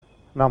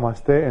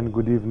Namaste and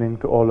good evening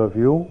to all of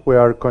you. We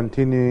are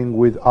continuing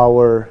with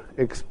our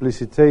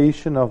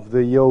explicitation of the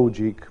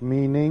yogic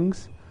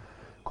meanings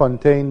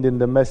contained in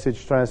the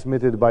message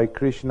transmitted by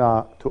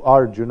Krishna to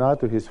Arjuna,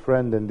 to his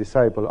friend and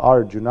disciple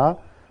Arjuna,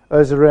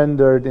 as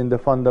rendered in the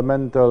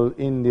fundamental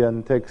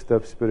Indian text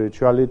of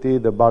spirituality,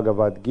 the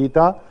Bhagavad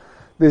Gita.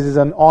 This is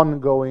an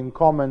ongoing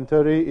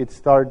commentary. It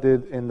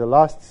started in the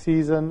last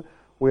season.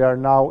 We are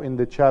now in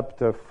the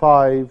chapter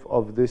 5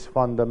 of this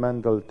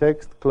fundamental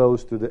text,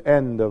 close to the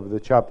end of the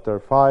chapter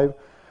 5.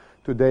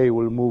 Today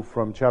we'll move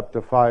from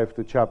chapter 5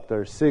 to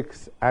chapter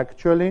 6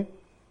 actually.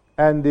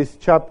 And this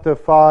chapter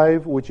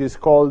 5, which is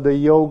called the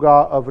Yoga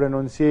of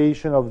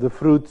Renunciation of the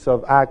Fruits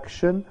of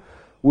Action,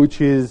 which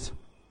is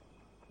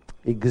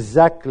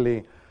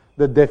exactly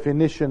the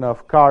definition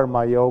of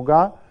Karma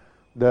Yoga.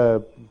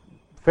 The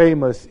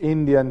famous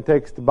Indian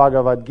text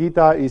Bhagavad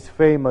Gita is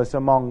famous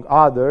among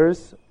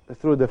others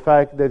through the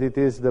fact that it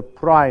is the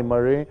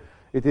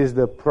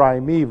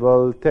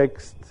primeval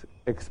text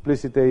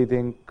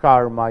explicitating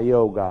Karma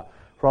Yoga.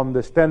 From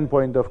the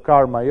standpoint of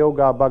Karma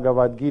Yoga,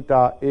 Bhagavad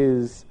Gita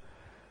is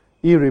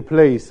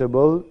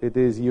irreplaceable, it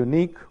is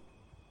unique.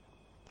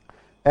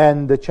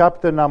 And the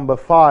chapter number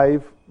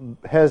 5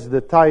 has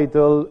the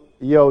title,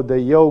 the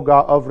Yoga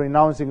of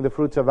Renouncing the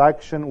Fruits of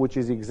Action, which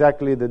is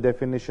exactly the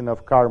definition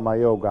of Karma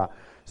Yoga.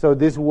 So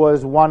this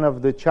was one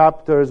of the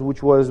chapters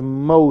which was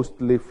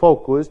mostly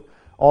focused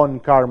on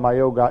Karma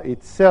Yoga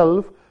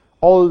itself,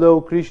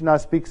 although Krishna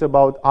speaks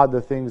about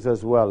other things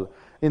as well.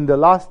 In the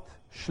last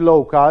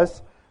shlokas,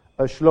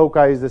 a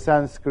shloka is the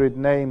Sanskrit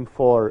name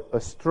for a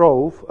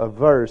strophe, a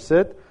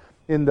verset.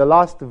 In the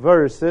last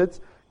verses,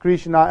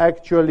 Krishna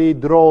actually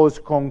draws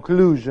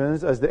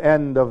conclusions as the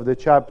end of the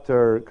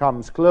chapter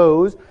comes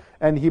close,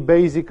 and he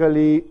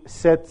basically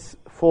sets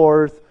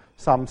forth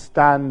some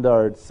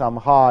standards, some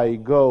high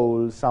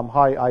goals, some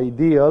high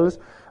ideals,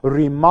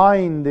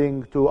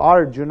 reminding to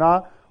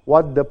Arjuna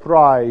what the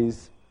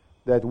prize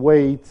that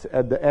waits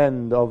at the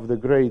end of the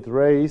great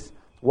race,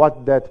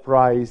 what that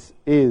prize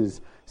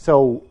is.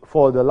 So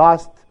for the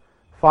last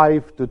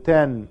 5 to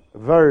 10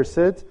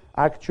 verses,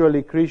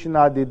 actually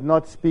Krishna did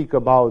not speak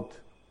about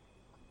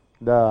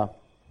the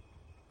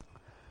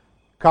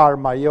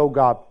Karma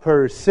Yoga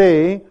per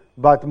se,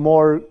 but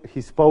more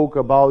he spoke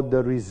about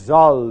the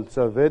results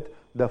of it,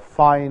 the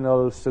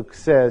final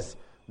success,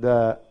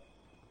 the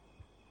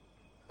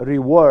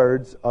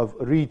rewards of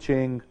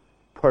reaching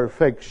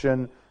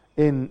perfection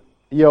in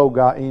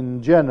yoga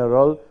in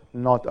general,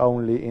 not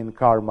only in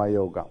Karma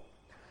Yoga.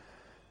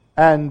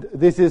 And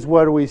this is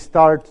where we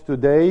start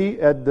today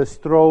at the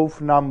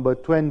strophe number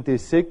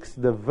 26,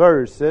 the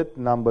verset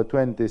number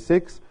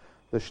 26.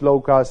 The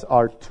shlokas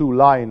are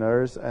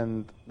two-liners,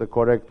 and the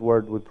correct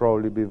word would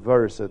probably be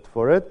verset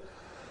for it.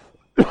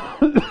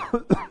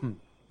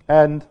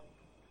 And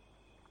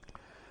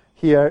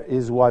here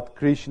is what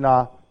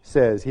Krishna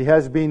says. He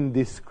has been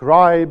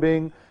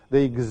describing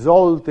the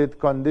exalted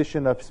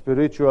condition of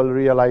spiritual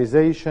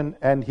realization,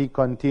 and he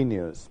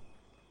continues.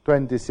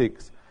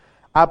 26.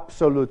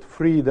 Absolute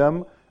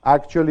freedom.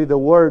 Actually, the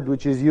word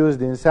which is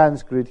used in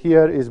Sanskrit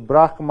here is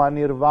Brahma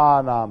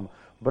Nirvanam.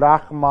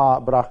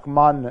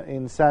 Brahman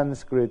in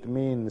Sanskrit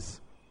means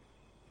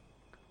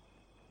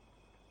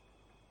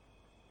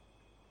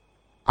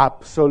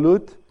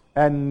absolute,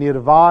 and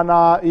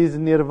Nirvana is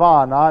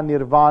Nirvana.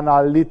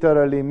 Nirvana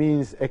literally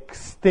means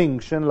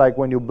extinction, like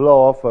when you blow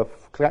off a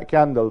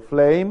candle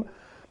flame,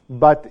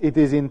 but it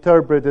is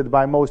interpreted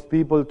by most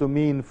people to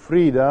mean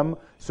freedom,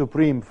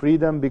 supreme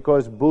freedom,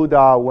 because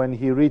Buddha, when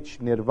he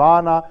reached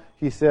Nirvana,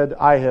 he said,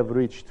 I have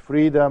reached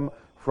freedom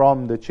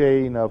from the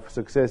chain of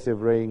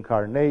successive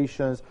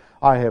reincarnations.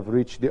 I have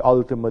reached the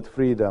ultimate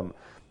freedom.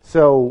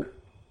 So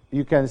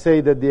you can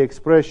say that the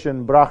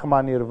expression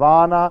Brahma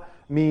Nirvana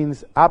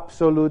means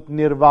absolute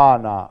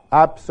nirvana,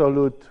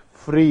 absolute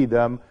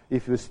freedom,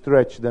 if you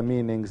stretch the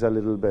meanings a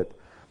little bit.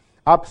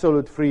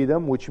 Absolute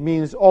freedom, which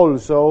means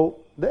also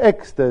the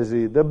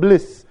ecstasy, the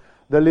bliss,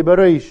 the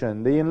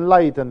liberation, the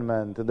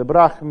enlightenment, the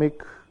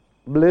Brahmic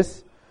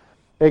bliss,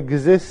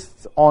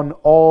 exists on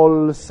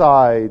all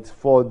sides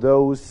for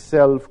those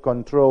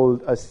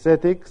self-controlled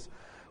ascetics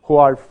who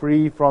are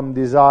free from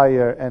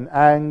desire and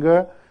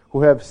anger,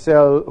 who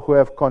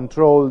have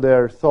controlled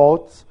their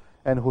thoughts,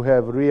 and who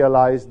have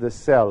realized the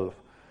self.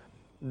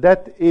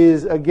 That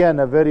is, again,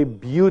 a very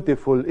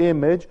beautiful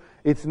image.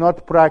 It's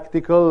not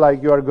practical,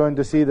 like you are going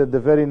to see that the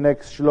very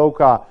next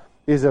shloka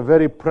is a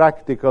very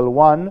practical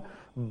one,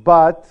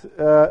 but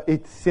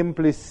it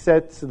simply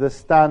sets the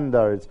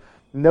standards.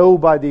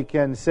 Nobody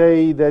can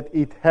say that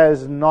it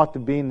has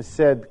not been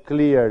said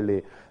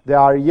clearly. There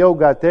are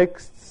yoga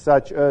texts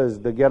such as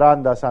the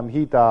Geranda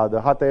Samhita, the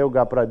Hatha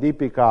Yoga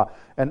Pradipika,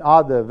 and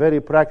other very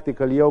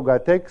practical yoga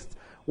texts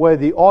where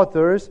the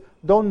authors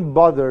don't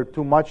bother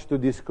too much to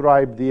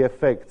describe the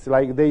effects.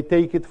 Like they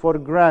take it for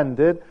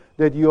granted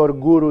that your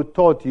guru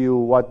taught you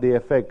what the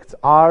effects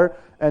are,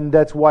 and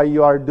that's why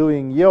you are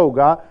doing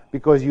yoga,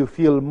 because you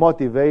feel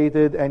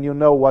motivated and you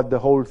know what the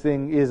whole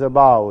thing is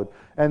about.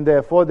 And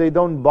therefore they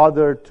don't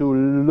bother to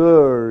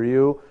lure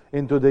you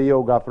into the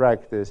yoga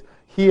practice.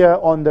 Here,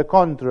 on the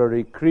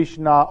contrary,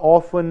 Krishna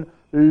often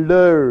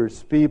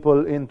lures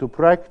people into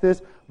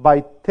practice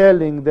by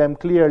telling them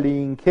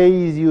clearly, in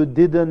case you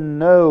didn't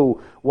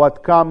know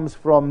what comes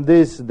from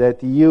this,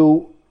 that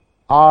you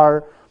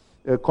are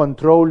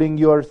controlling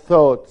your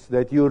thoughts,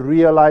 that you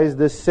realize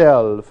the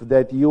self,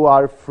 that you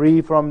are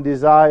free from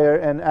desire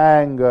and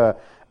anger,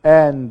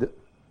 and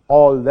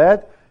all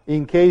that.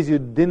 In case you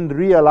didn't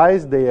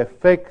realize, the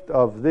effect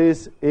of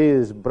this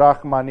is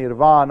Brahma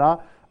Nirvana,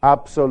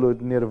 absolute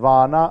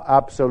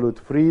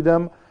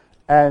freedom,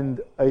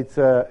 and it's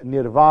a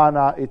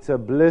nirvana, it's a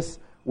bliss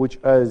which,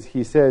 as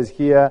he says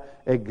here,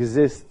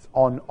 exists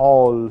on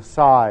all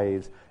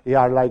sides. You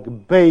are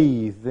like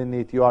bathed in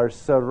it, you are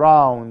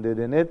surrounded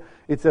in it.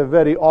 It's a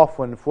very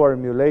often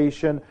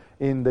formulation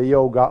in the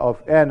yoga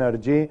of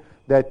energy,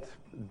 that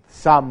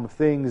some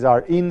things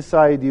are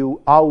inside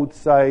you,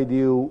 outside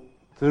you,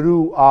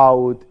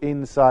 throughout,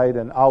 inside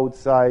and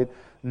outside,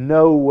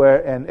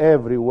 nowhere and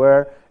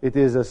everywhere. It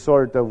is a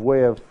sort of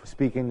way of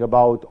speaking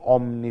about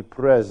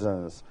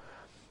omnipresence.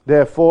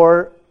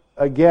 Therefore,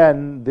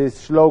 again,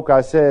 this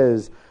shloka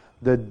says,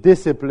 the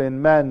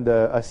disciplined men,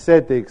 the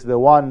ascetics, the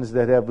ones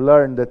that have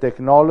learned the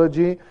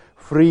technology,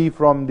 free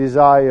from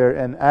desire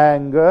and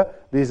anger,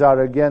 these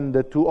are again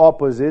the two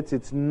opposites.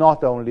 It's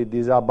not only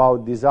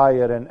about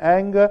desire and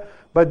anger,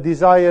 but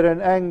desire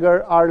and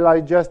anger are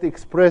like just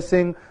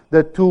expressing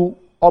the two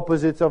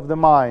opposites of the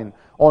mind.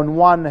 On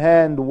one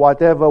hand,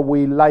 whatever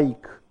we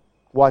like,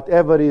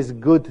 whatever is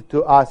good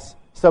to us,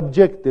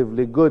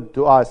 subjectively good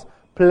to us,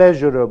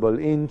 pleasurable,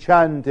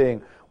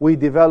 enchanting, we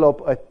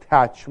develop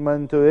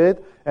attachment to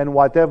it, and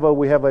whatever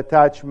we have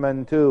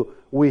attachment to,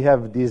 we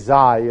have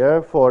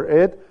desire for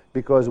it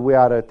because we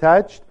are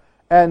attached.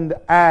 And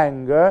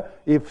anger,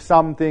 if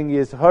something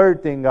is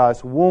hurting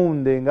us,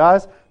 wounding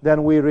us,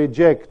 then we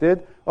reject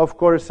it. Of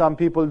course, some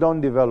people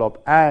don't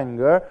develop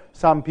anger,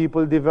 some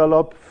people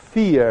develop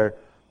fear.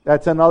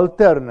 That's an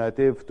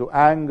alternative to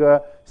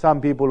anger.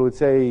 Some people would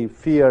say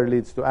fear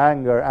leads to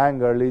anger,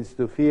 anger leads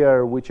to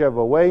fear,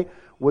 whichever way.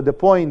 With the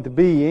point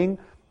being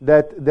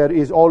that there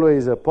is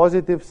always a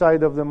positive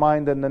side of the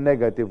mind and a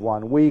negative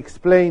one. We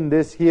explain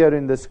this here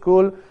in the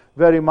school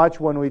very much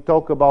when we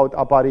talk about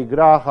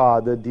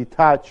aparigraha, the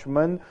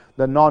detachment,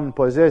 the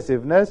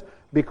non-possessiveness,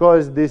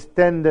 because this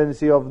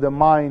tendency of the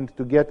mind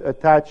to get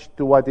attached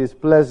to what is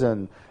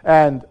pleasant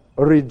and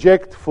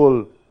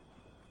rejectful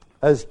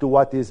as to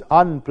what is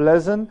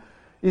unpleasant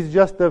is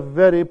just a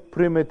very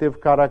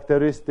primitive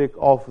characteristic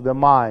of the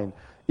mind.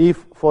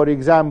 If, for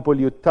example,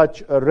 you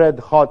touch a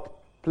red-hot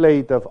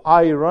plate of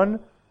iron,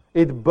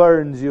 it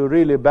burns you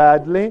really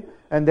badly,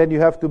 and then you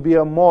have to be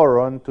a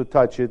moron to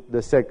touch it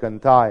the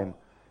second time.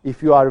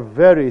 If you are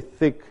very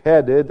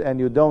thick-headed and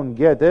you don't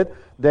get it,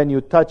 then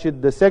you touch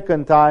it the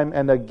second time,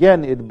 and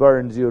again it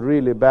burns you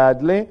really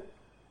badly,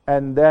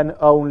 and then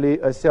only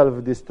a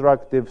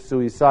self-destructive,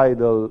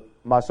 suicidal,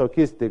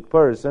 masochistic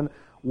person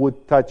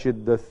would touch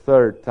it the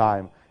third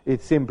time.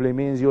 It simply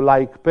means you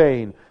like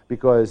pain,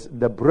 because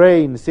the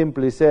brain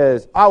simply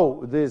says,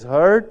 "Ow, this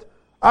hurt,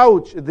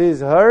 ouch, this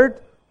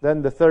hurt."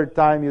 Then the third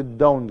time you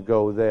don't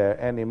go there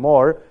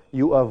anymore.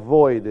 You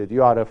avoid it.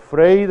 You are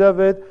afraid of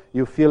it.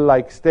 You feel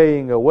like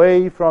staying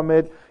away from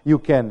it. You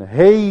can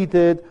hate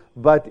it,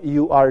 but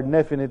you are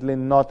definitely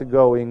not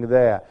going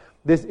there.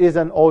 This is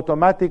an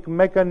automatic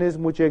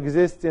mechanism which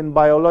exists in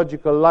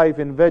biological life,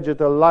 in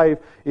vegetal life.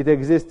 It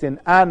exists in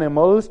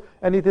animals,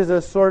 and it is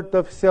a sort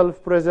of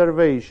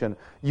self-preservation.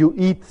 You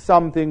eat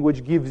something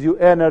which gives you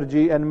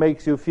energy and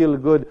makes you feel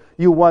good.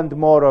 You want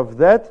more of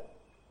that,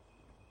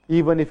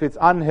 even if it's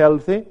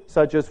unhealthy,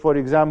 such as, for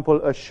example,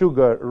 a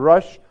sugar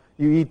rush.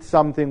 You eat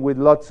something with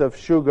lots of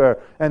sugar,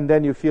 and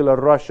then you feel a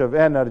rush of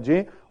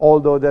energy,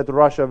 although that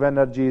rush of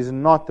energy is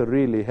not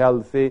really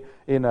healthy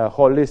in a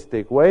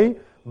holistic way.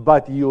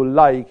 But you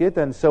like it,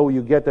 and so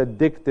you get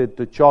addicted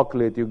to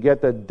chocolate, you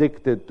get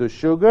addicted to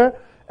sugar,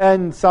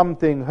 and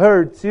something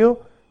hurts you,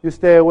 you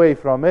stay away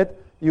from it,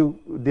 you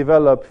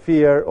develop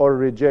fear or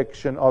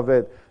rejection of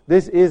it.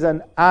 This is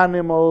an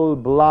animal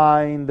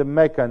blind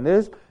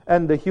mechanism,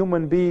 and the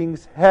human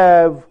beings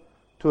have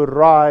to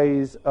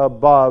rise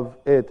above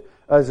it.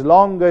 As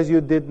long as you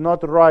did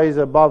not rise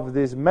above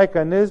this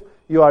mechanism,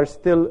 you are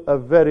still a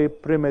very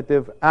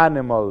primitive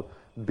animal,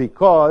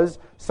 because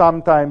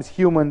sometimes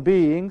human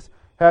beings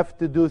have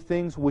to do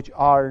things which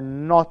are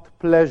not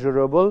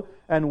pleasurable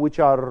and which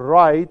are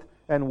right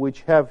and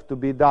which have to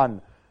be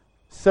done.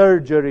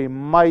 Surgery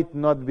might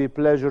not be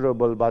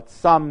pleasurable, but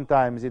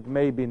sometimes it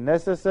may be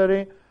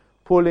necessary.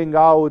 Pulling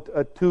out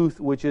a tooth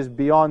which is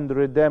beyond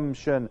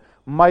redemption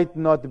might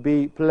not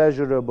be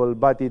pleasurable,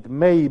 but it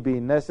may be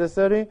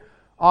necessary.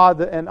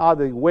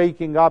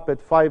 Waking up at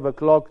 5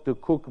 o'clock to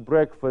cook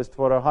breakfast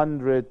for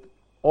 100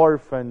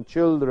 orphan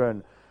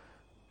children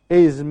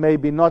is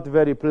maybe not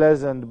very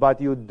pleasant, but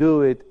you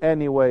do it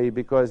anyway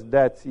because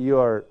that's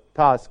your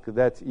task,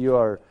 that's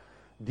your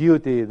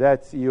duty,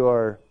 that's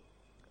your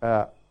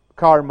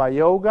karma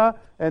yoga,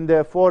 and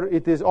therefore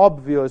it is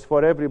obvious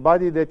for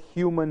everybody that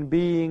human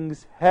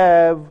beings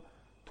have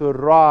to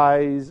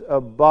rise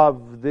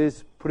above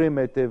this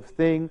primitive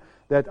thing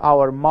that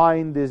our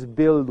mind is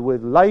built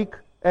with like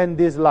and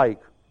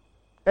dislike.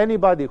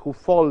 Anybody who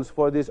falls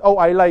for this, oh,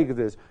 I like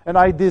this and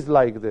I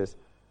dislike this.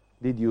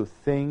 Did you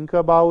think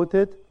about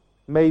it?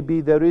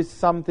 Maybe there is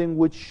something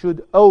which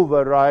should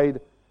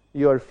override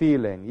your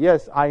feeling.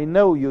 Yes, I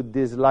know you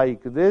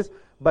dislike this,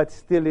 but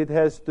still it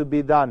has to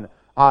be done.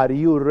 Are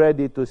you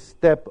ready to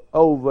step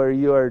over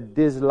your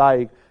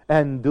dislike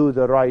and do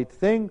the right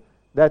thing?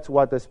 That's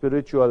what a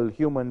spiritual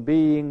human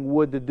being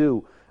would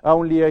do.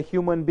 Only a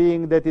human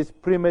being that is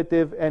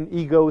primitive and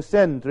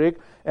egocentric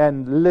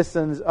and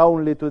listens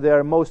only to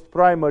their most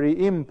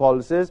primary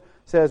impulses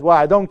says, well,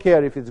 I don't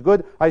care if it's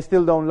good, I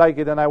still don't like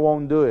it and I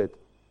won't do it.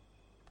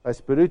 A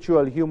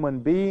spiritual human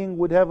being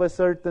would have a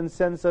certain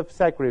sense of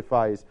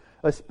sacrifice,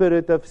 a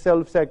spirit of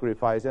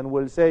self-sacrifice, and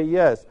will say,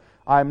 yes,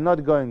 I'm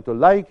not going to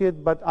like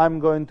it, but I'm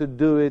going to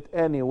do it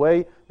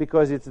anyway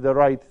because it's the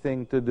right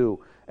thing to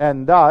do.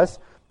 And thus,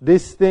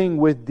 this thing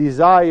with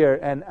desire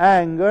and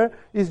anger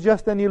is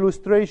just an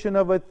illustration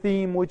of a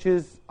theme which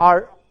is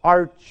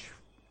arch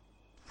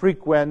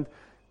frequent,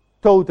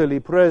 totally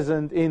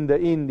present in the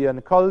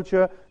Indian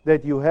culture,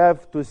 that you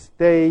have to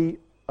stay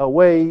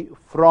away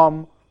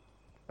from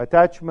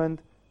attachment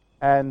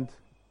and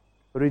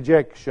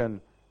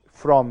rejection,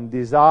 from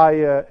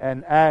desire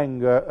and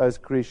anger, as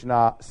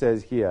Krishna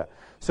says here.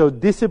 So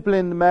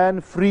disciplined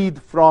man,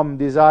 freed from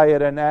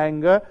desire and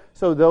anger,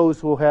 so those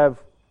who have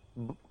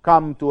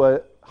come to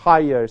a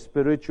higher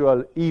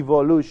spiritual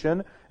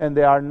evolution and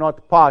they are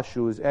not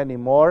pashus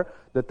anymore.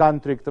 The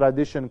tantric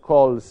tradition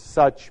calls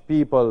such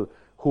people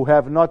who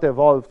have not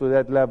evolved to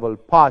that level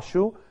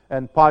pashu,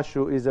 and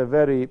pashu is a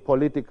very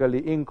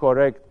politically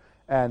incorrect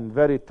and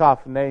very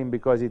tough name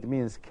because it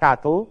means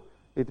cattle,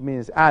 it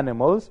means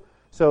animals.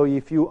 So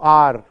if you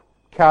are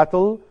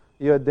cattle,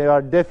 they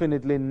are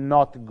definitely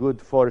not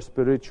good for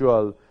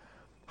spiritual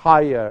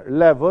higher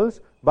levels.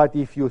 But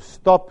if you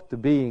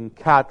stopped being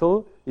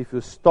cattle, if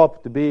you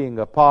stopped being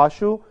a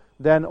pashu,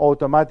 then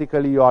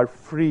automatically you are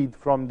freed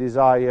from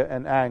desire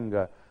and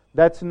anger.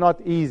 That's not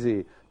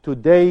easy.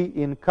 Today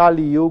in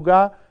Kali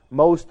Yuga,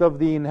 most of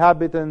the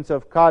inhabitants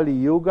of Kali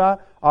Yuga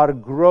are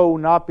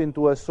grown up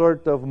into a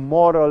sort of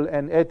moral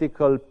and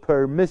ethical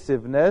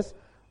permissiveness.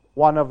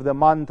 One of the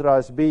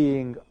mantras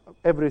being,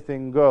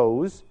 everything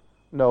goes.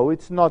 No,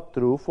 it's not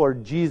true. For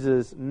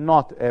Jesus,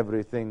 not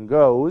everything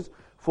goes.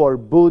 For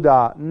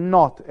Buddha,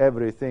 not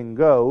everything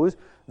goes.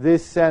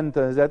 This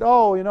sentence that,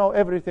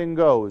 everything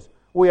goes.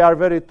 We are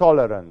very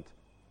tolerant.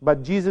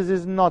 But Jesus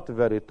is not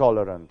very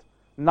tolerant.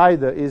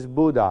 Neither is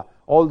Buddha,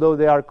 although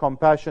they are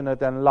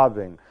compassionate and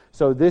loving.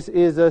 So this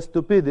is a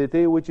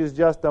stupidity which is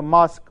just a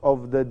mask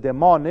of the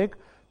demonic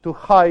to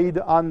hide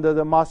under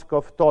the mask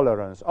of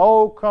tolerance.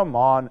 Oh, come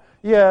on.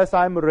 Yes,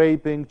 I'm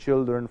raping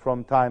children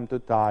from time to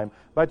time,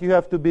 but you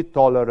have to be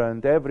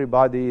tolerant.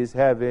 Everybody is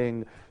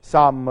having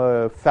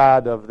some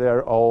fad of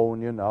their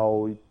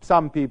own,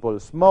 Some people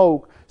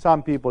smoke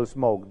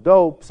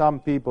dope, some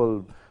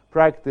people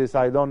practice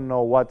I don't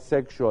know what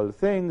sexual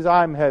things.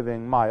 I'm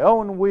having my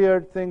own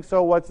weird thing,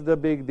 so what's the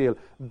big deal?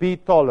 Be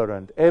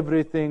tolerant.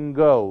 Everything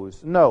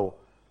goes. No.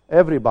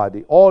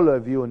 Everybody, all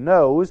of you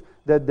knows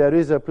that there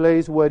is a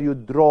place where you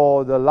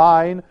draw the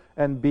line,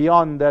 and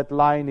beyond that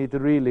line it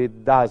really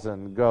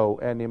doesn't go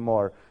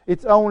anymore.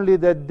 It's only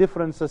that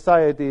different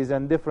societies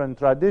and different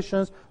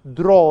traditions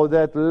draw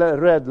that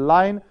red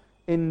line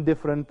in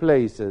different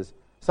places.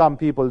 Some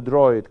people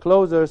draw it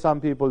closer, some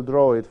people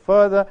draw it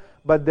further,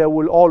 but there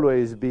will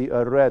always be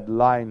a red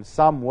line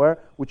somewhere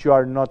which you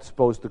are not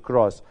supposed to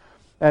cross.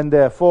 And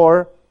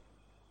therefore,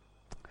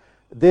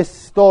 this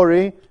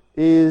story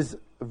is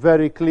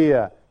very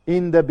clear.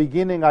 In the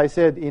beginning, I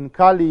said, in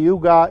Kali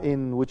Yuga,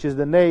 which is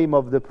the name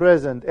of the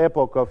present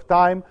epoch of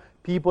time,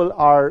 people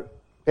are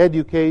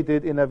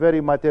educated in a very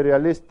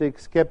materialistic,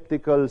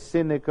 skeptical,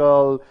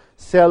 cynical,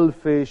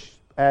 selfish,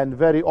 and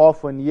very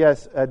often,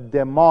 yes, a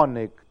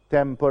demonic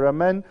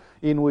temperament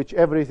in which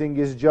everything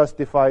is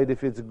justified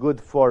if it's good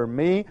for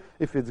me.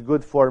 If it's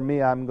good for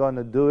me, I'm going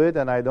to do it,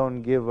 and I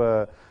don't give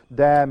a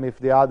damn if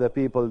the other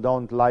people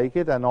don't like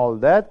it and all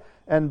that.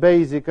 And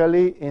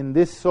basically, in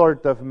this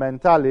sort of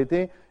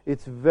mentality,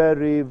 it's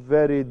very,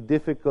 very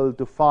difficult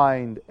to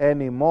find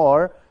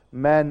anymore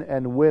men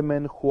and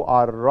women who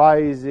are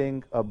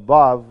rising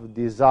above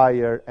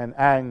desire and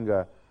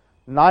anger.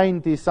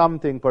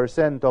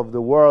 90-something% of the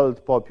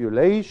world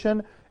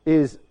population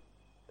is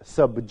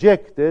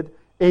subjected,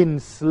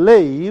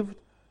 enslaved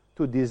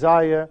to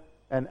desire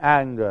and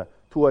anger,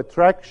 to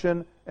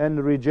attraction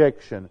and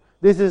rejection.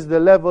 This is the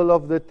level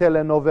of the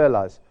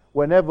telenovelas.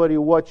 Whenever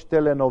you watch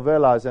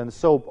telenovelas and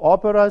soap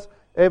operas,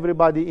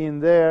 everybody in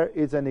there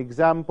is an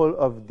example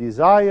of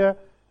desire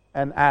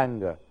and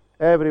anger.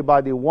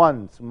 Everybody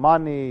wants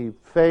money,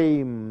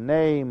 fame,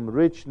 name,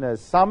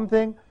 richness,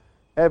 something.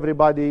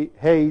 Everybody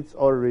hates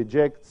or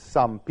rejects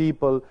some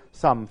people,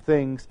 some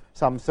things,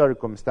 some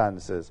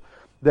circumstances.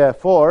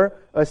 Therefore,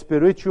 a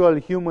spiritual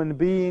human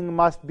being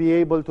must be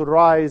able to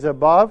rise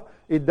above.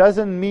 It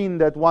doesn't mean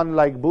that one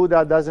like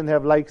Buddha doesn't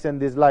have likes and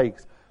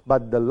dislikes.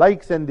 But the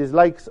likes and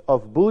dislikes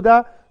of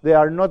Buddha, they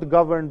are not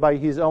governed by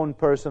his own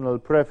personal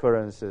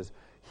preferences.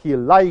 He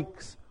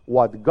likes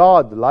what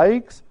God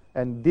likes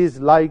and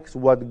dislikes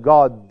what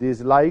God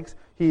dislikes.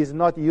 He is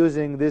not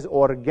using this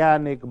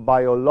organic,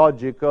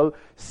 biological,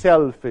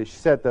 selfish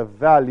set of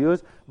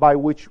values by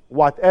which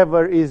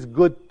whatever is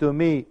good to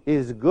me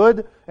is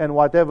good and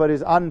whatever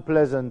is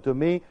unpleasant to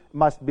me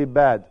must be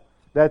bad.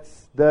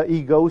 That's the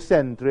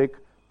egocentric,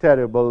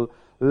 terrible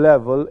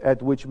level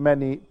at which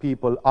many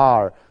people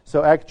are.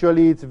 So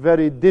actually it's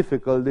very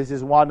difficult. This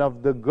is one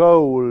of the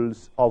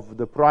goals of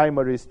the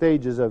primary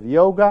stages of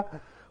yoga.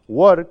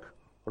 Work,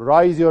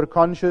 rise your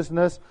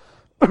consciousness,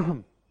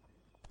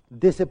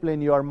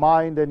 discipline your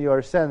mind and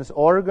your sense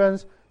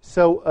organs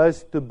so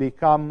as to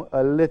become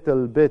a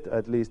little bit,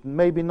 at least,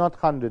 maybe not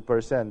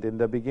 100% in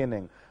the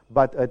beginning,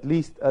 but at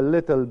least a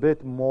little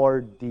bit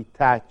more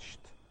detached,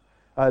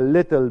 a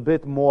little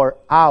bit more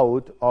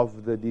out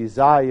of the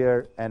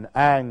desire and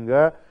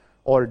anger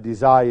or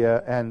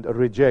desire and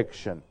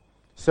rejection.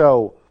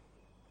 So,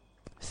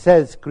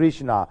 says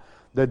Krishna,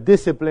 the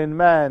disciplined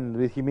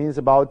man, he means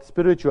about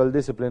spiritual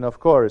discipline, of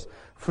course,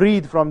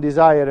 freed from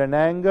desire and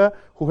anger,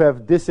 who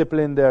have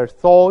disciplined their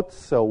thoughts,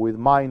 so with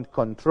mind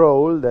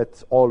control,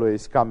 that's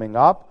always coming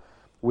up.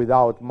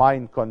 Without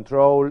mind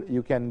control,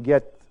 you can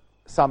get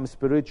some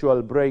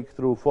spiritual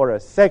breakthrough for a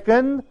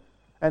second,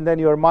 and then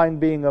your mind,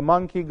 being a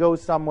monkey,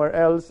 goes somewhere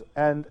else,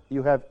 and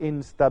you have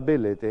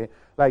instability.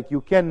 Like you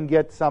can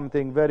get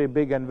something very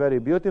big and very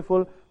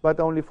beautiful,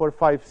 but only for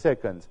 5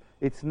 seconds.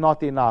 It's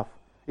not enough.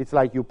 It's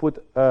like you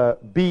put a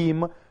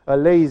beam, a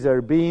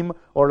laser beam,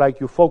 or like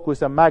you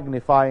focus a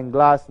magnifying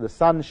glass, the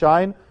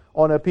sunshine,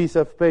 on a piece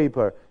of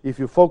paper. If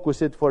you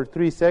focus it for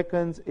 3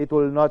 seconds, it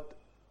will not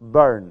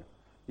burn.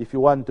 If you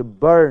want to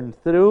burn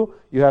through,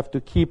 you have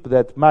to keep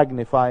that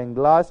magnifying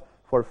glass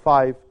for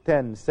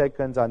 5-10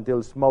 seconds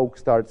until smoke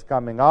starts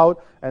coming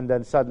out, and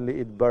then suddenly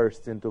it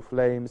bursts into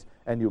flames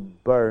and you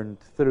burn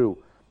through.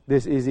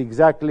 This is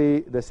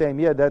exactly the same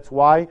here. That's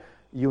why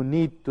you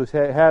need to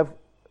have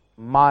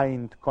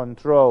mind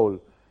control.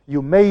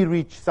 You may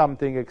reach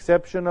something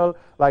exceptional,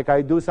 like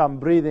I do some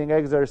breathing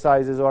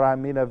exercises, or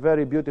I'm in a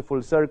very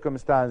beautiful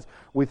circumstance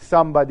with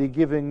somebody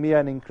giving me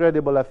an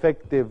incredible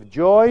affective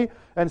joy,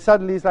 and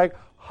suddenly it's like,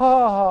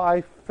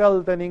 I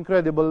felt an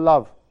incredible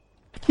love.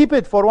 Keep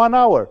it for 1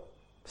 hour.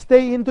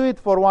 Stay into it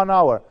for 1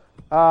 hour.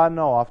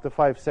 No, after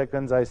 5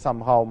 seconds,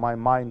 my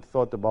mind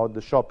thought about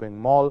the shopping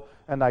mall,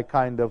 and I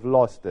kind of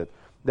lost it.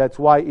 That's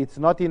why it's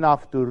not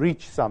enough to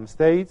reach some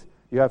states.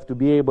 You have to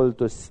be able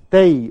to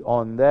stay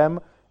on them,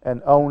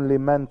 and only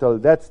mental.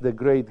 That's the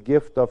great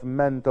gift of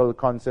mental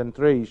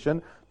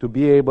concentration, to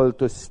be able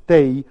to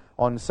stay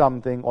on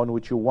something on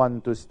which you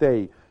want to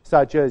stay.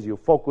 Such as you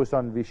focus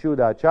on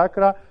Vishuddha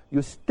chakra,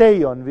 you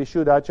stay on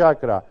Vishuddha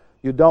chakra.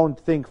 You don't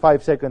think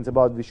 5 seconds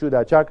about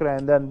Vishuddha chakra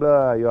and then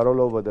you are all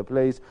over the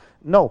place.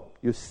 No,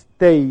 you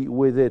stay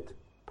with it.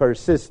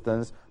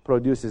 Persistence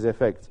produces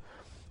effects.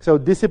 So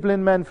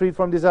disciplined men freed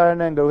from desire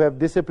and anger, who have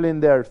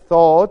disciplined their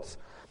thoughts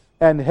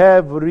and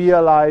have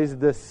realized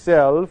the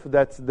self,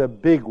 that's the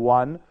big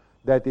one,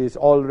 that is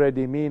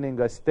already meaning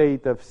a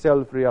state of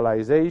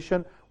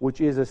self-realization,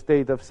 which is a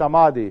state of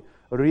samadhi,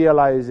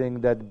 realizing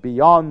that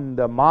beyond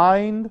the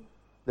mind,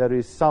 there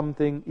is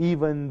something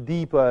even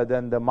deeper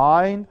than the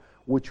mind,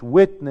 which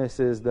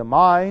witnesses the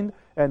mind,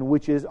 and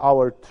which is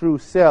our true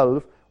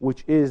self,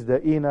 which is the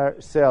inner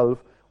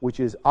self, which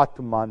is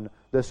Atman,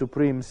 the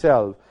Supreme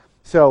Self.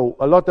 So,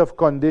 a lot of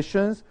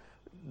conditions,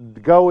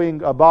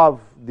 going above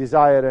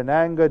desire and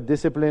anger,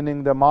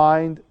 disciplining the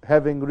mind,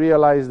 having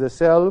realized the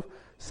self.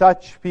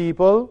 Such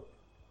people,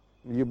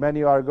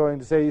 many are going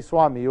to say,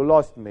 Swami, you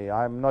lost me.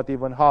 I'm not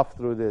even half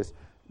through this.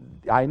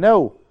 I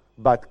know,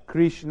 but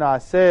Krishna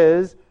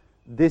says,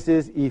 this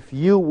is if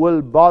you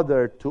will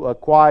bother to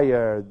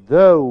acquire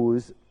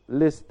those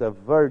list of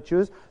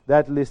virtues,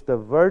 that list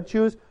of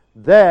virtues,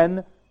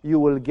 then you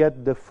will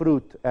get the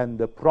fruit. And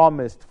the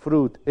promised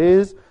fruit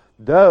is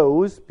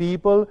those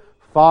people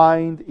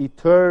find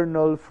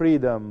eternal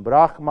freedom,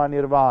 Brahma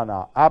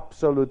Nirvana,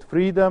 absolute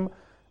freedom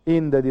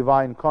in the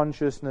divine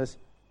consciousness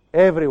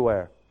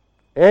everywhere.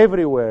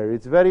 Everywhere.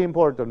 It's very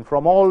important.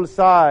 From all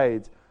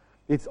sides.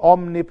 It's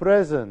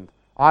omnipresent.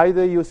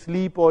 Either you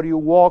sleep or you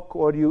walk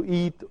or you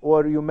eat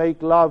or you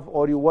make love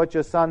or you watch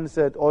a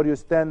sunset or you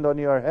stand on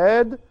your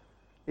head.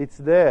 It's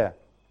there.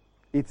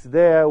 It's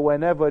there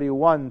whenever you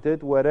want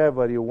it,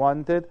 wherever you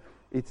want it.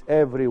 It's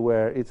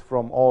everywhere. It's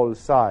from all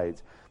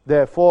sides.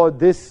 Therefore,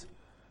 this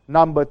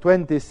number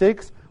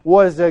 26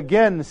 was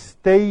again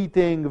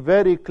stating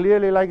very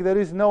clearly, like there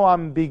is no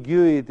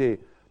ambiguity.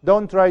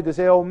 Don't try to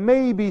say, oh,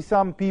 maybe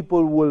some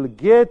people will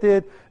get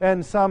it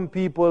and some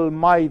people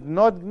might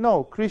not.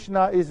 No,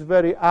 Krishna is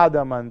very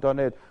adamant on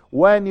it.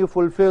 When you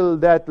fulfill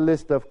that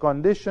list of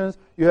conditions,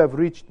 you have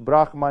reached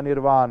Brahma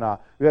Nirvana.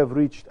 You have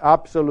reached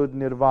absolute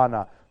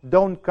Nirvana.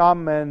 Don't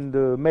come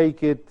and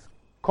make it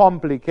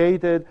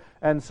complicated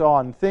and so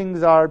on.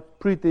 Things are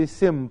pretty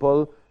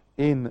simple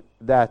in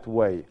that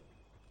way.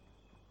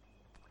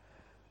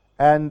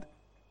 And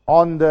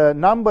On the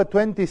number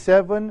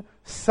 27,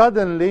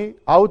 suddenly,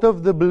 out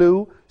of the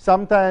blue,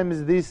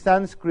 sometimes these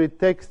Sanskrit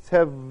texts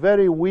have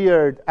very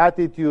weird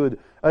attitude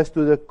as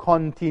to the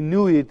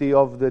continuity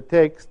of the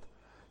text.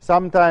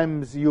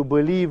 Sometimes you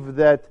believe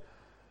that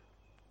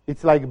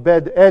it's like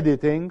bad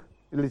editing.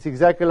 It's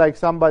exactly like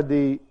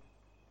somebody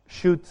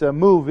shoots a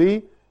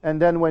movie,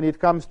 and then when it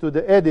comes to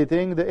the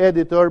editing, the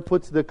editor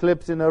puts the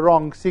clips in a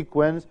wrong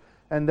sequence,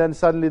 and then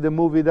suddenly the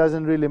movie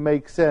doesn't really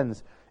make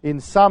sense. In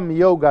some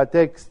yoga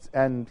texts,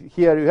 and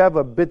here you have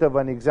a bit of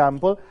an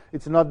example,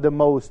 it's not the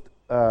most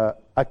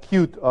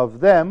acute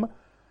of them,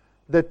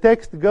 the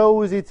text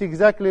goes, it's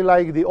exactly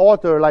like the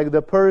author, like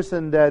the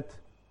person that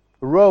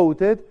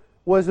wrote it,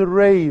 was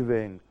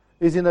raving,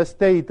 is in a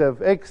state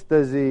of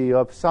ecstasy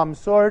of some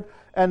sort,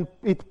 and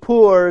it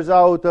pours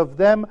out of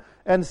them,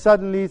 and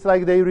suddenly it's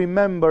like they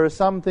remember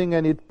something,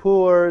 and it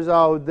pours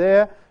out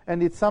there,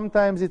 and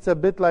sometimes it's a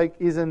bit like,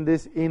 isn't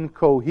this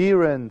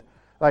incoherent?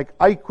 Like,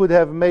 I could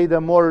have made a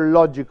more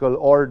logical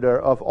order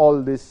of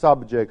all this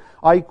subject.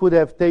 I could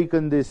have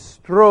taken these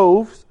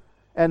strophes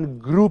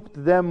and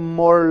grouped them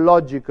more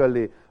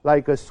logically.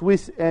 Like a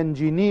Swiss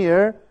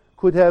engineer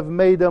could have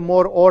made a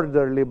more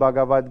orderly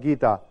Bhagavad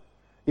Gita.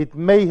 It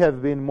may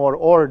have been more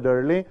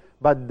orderly,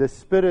 but the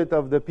spirit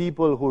of the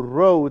people who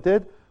wrote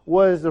it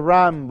was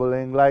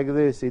rambling like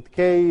this. It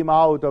came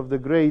out of the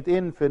great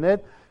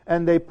infinite,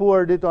 and they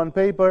poured it on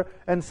paper,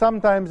 and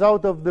sometimes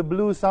out of the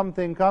blue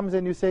something comes,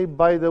 and you say,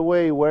 by the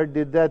way, where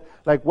did that,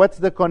 like, what's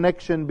the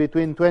connection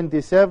between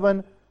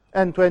 27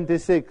 and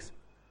 26?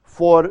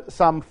 For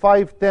some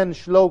 5-10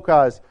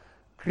 shlokas,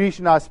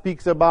 Krishna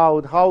speaks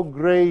about how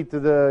great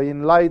the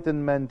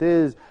enlightenment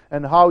is,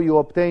 and how you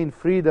obtain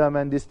freedom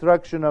and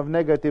destruction of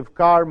negative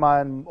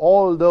karma, and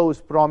all those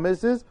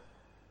promises.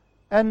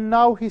 And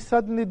now he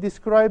suddenly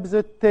describes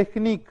a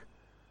technique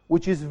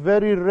which is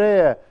very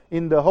rare.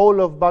 In the whole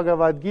of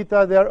Bhagavad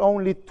Gita, there are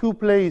only 2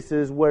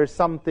 places where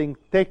something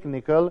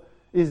technical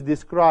is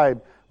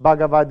described.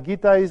 Bhagavad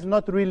Gita is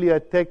not really a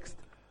text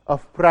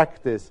of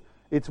practice.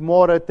 It's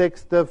more a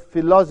text of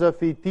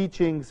philosophy,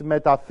 teachings,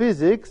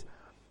 metaphysics.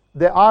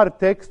 There are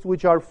texts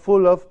which are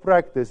full of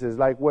practices,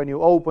 like when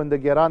you open the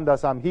Gheranda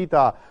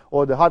Samhita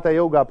or the Hatha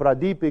Yoga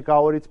Pradipika,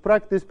 or it's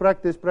practice,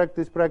 practice,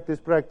 practice, practice,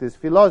 practice.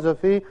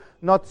 Philosophy,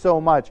 not so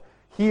much.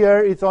 Here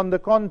it's on the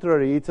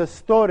contrary. It's a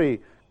story.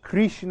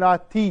 Krishna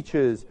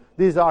teaches.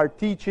 These are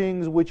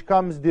teachings which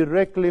comes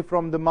directly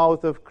from the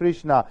mouth of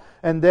Krishna,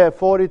 and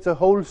therefore it's a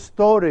whole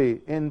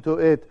story into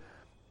it.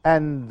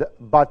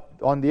 But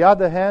on the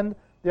other hand,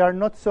 there are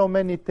not so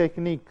many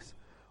techniques.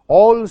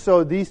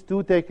 Also, these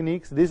 2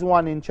 techniques, this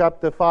one in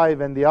chapter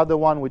 5 and the other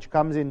one which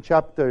comes in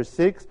chapter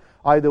 6,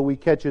 either we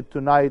catch it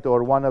tonight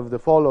or one of the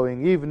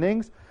following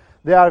evenings,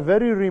 they are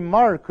very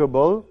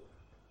remarkable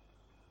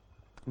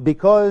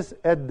because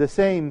at the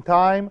same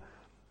time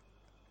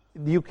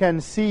you can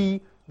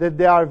see that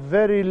they are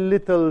very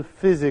little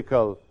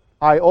physical.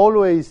 I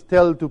always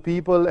tell to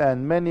people,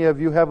 and many of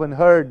you haven't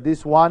heard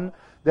this one,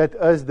 that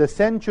as the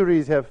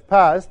centuries have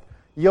passed,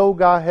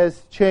 yoga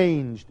has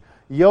changed.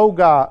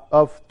 Yoga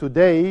of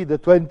today, the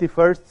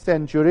 21st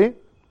century,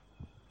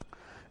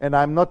 and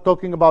I'm not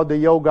talking about the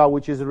yoga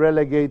which is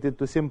relegated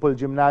to simple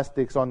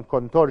gymnastics on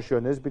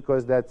contortionists,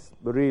 because that's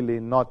really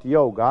not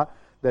yoga,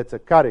 that's a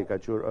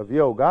caricature of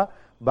yoga.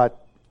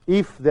 But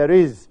if there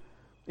is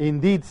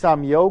indeed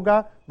some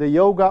yoga, the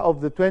yoga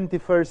of the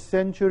 21st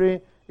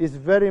century is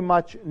very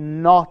much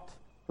not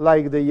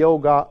like the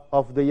yoga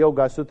of the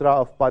Yoga Sutra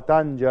of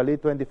Patanjali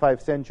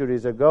 25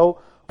 centuries ago,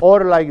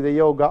 or like the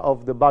yoga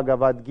of the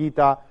Bhagavad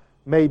Gita,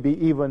 maybe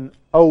even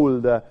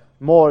older,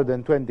 more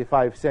than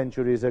 25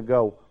 centuries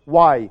ago.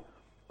 Why?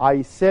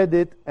 I said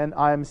it, and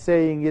I am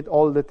saying it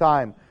all the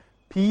time.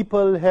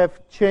 People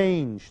have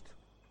changed.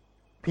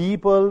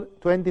 People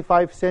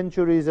 25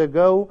 centuries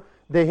ago,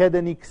 they had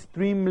an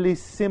extremely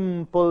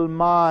simple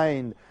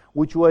mind,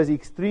 which was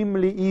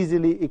extremely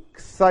easily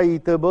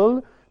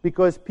excitable,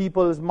 because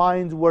people's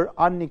minds were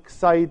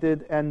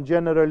unexcited and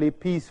generally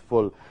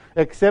peaceful.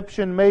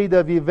 Exception made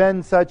of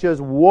events such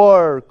as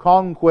war,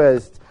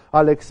 conquests,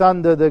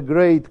 Alexander the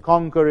Great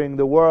conquering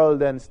the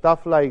world and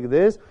stuff like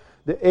this.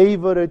 The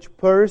average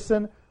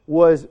person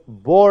was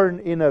born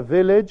in a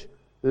village,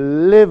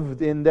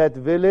 lived in that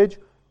village,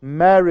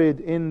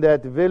 married in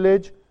that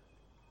village,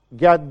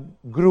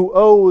 grew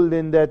old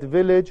in that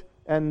village,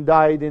 and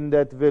died in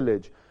that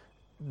village.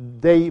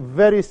 They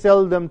very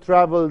seldom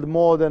traveled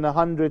more than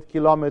 100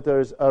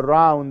 kilometers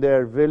around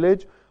their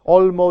village,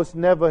 almost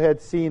never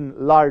had seen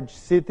large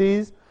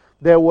cities.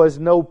 There was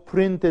no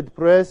printed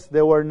press,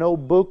 there were no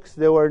books,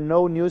 there were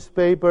no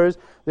newspapers,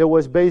 there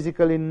was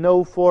basically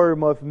no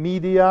form of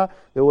media,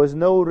 there was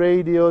no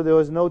radio, there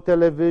was no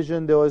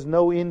television, there was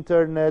no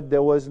internet,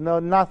 there was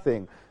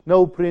nothing.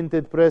 No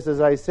printed press,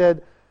 as I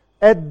said.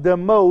 At the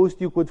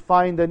most, you could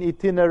find an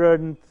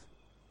itinerant,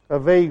 a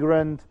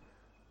vagrant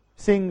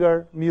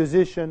singer,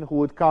 musician who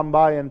would come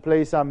by and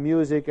play some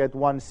music at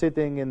one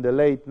sitting in the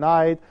late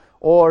night,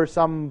 or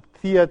some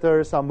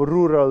theater, some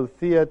rural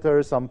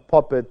theater, some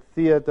puppet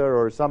theater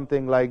or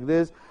something like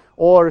this,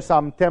 or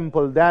some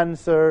temple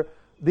dancer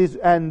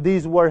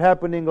These were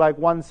happening like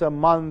once a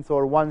month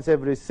or once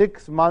every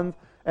 6 months,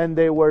 and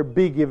they were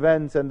big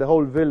events, and the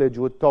whole village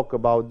would talk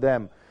about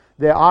them.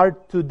 There are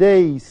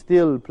today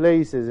still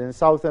places in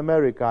South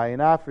America,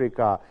 in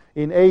Africa,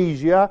 in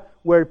Asia,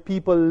 where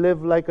people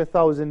live like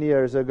 1,000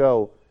 years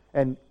ago,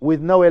 and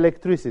with no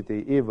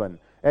electricity even.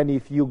 And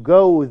if you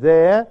go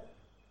there,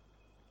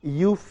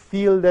 you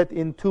feel that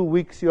in 2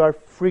 weeks you are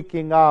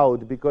freaking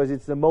out, because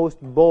it's the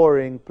most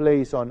boring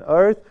place on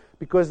earth,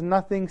 because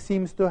nothing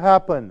seems to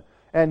happen.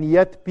 And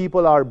yet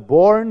people are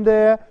born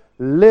there,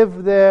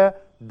 live there,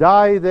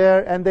 die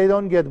there, and they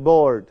don't get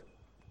bored.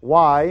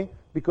 Why?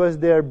 Because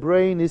their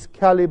brain is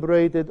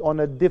calibrated on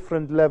a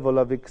different level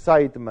of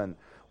excitement.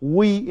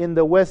 We in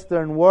the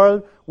Western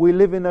world, we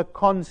live in a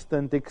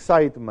constant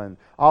excitement.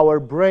 Our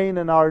brain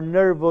and our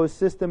nervous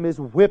system is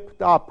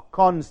whipped up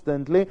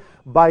constantly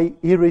by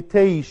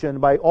irritation,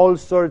 by all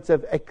sorts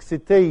of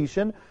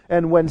excitation.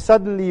 And when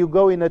suddenly you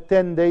go in a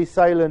 10-day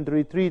silent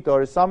retreat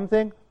or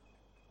something,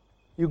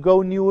 you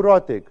go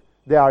neurotic.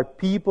 There are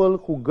people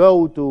who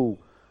go to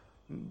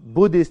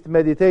Buddhist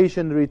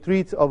meditation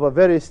retreats of a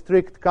very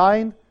strict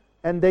kind,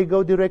 and they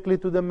go directly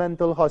to the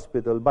mental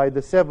hospital. By the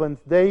 7th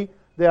day,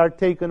 they are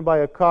taken by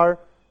a car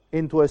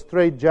into a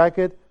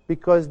straitjacket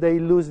because they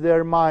lose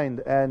their mind.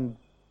 And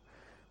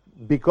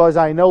because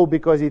I know,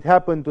 because it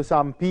happened to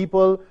some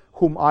people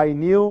whom I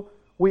knew,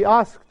 we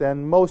asked,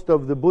 and most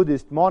of the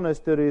Buddhist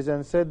monasteries,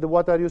 and said,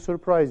 what are you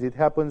surprised? It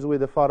happens with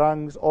the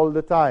Farangs all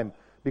the time,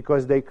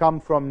 because they come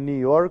from New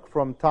York,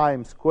 from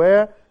Times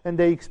Square, and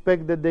they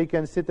expect that they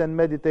can sit and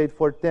meditate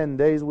for 10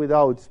 days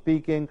without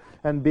speaking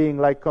and being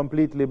like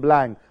completely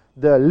blank.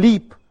 The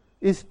leap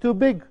is too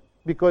big,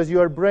 because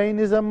your brain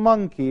is a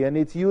monkey, and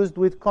it's used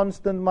with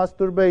constant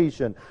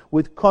masturbation,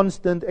 with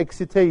constant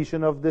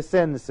excitation of the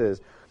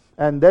senses.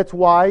 And that's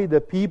why the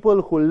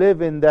people who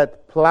live in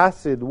that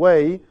placid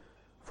way,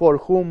 for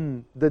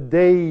whom the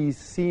days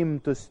seem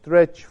to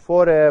stretch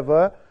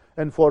forever,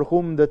 and for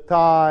whom the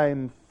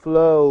time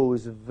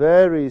flows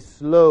very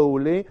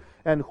slowly,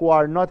 and who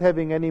are not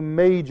having any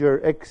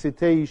major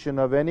excitation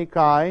of any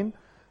kind,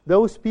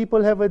 those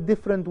people have a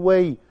different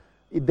way.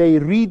 They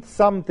read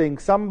something,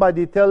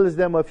 somebody tells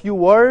them a few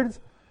words,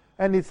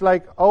 and it's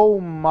like, oh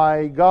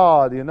my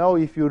God,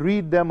 if you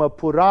read them a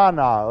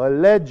Purana, a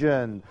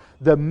legend,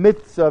 the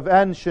myths of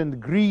ancient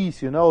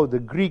Greece,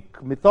 the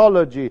Greek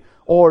mythology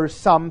or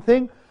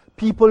something,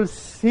 people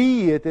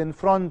see it in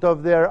front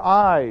of their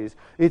eyes.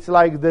 It's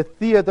like the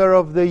theater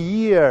of the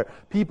year.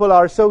 People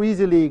are so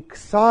easily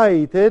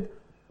excited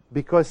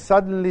because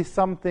suddenly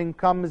something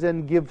comes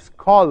and gives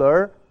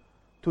color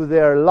to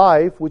their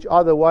life, which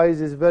otherwise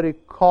is very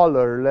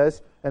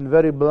colorless and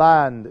very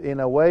bland in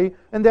a way,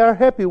 and they are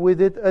happy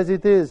with it as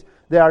it is.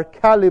 They are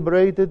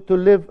calibrated to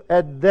live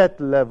at that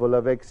level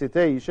of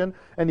excitation,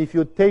 and if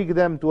you take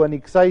them to an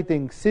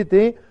exciting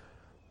city,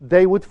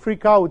 they would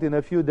freak out in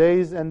a few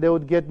days, and they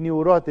would get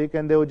neurotic,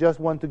 and they would just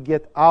want to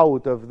get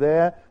out of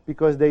there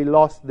because they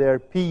lost their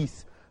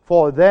peace.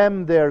 For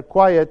them, their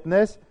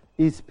quietness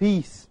is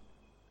peace.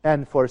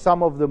 And for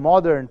some of the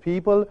modern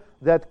people,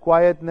 that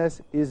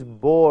quietness is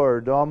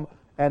boredom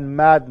and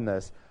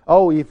madness.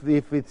 Oh, if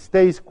it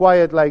stays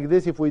quiet like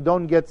this, if we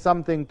don't get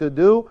something to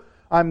do,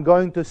 I'm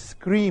going to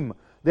scream.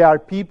 There are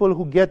people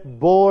who get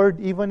bored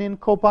even in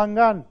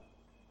Kopangan.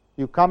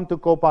 You come to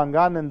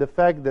Kopangan, and the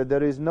fact that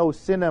there is no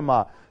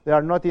cinema, there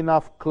are not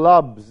enough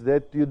clubs,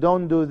 that you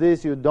don't do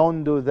this, you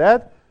don't do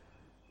that,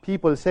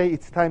 people say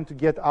it's time to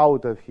get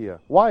out of here.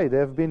 Why?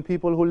 There have been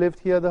people who lived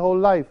here the whole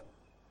life,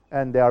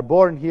 and they are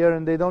born here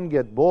and they don't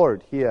get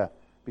bored here,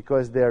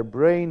 because their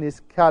brain is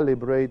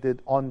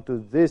calibrated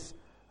onto this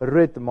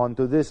rhythm,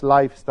 onto this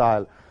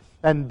lifestyle.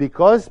 And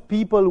because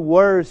people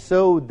were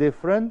so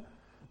different,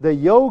 the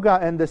yoga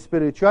and the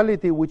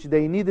spirituality which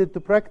they needed to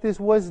practice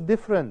was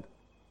different.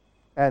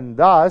 And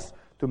thus,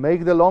 to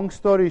make the long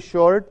story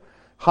short,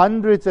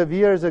 hundreds of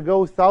years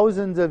ago,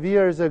 thousands of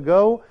years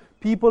ago,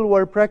 people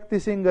were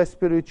practicing a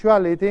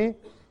spirituality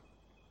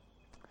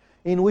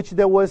in which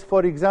there was,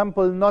 for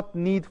example, not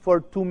need for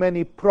too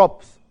many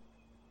props.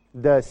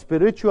 The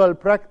spiritual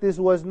practice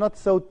was not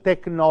so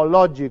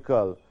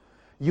technological.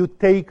 You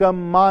take a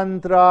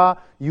mantra,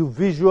 you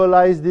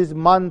visualize this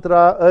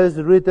mantra as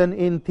written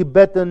in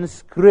Tibetan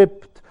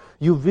script,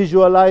 you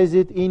visualize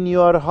it in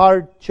your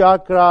heart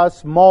chakra,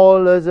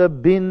 small as a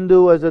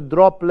bindu, as a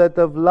droplet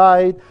of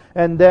light,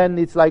 and then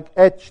it's like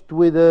etched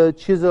with a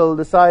chisel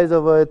the size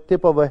of a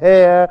tip of a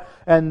hair,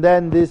 and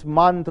then this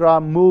mantra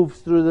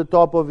moves through the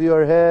top of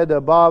your head,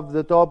 above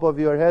the top of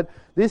your head.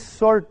 This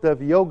sort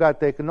of yoga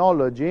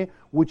technology,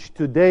 which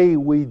today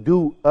we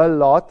do a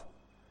lot,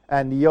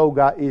 and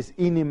yoga is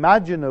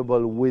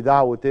unimaginable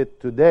without it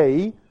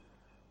today,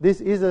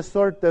 this is a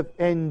sort of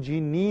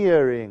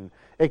engineering,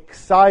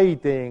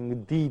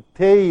 exciting,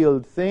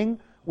 detailed thing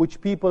which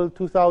people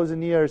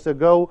 2,000 years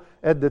ago,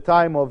 at the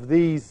time of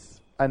these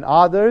and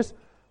others,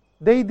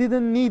 they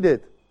didn't need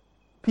it.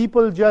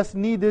 People just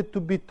needed to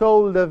be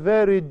told a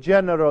very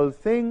general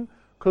thing,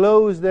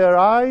 close their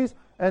eyes,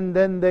 and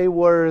then they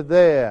were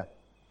there.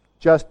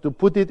 Just to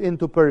put it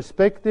into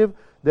perspective,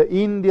 the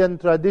Indian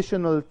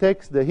traditional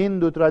text, the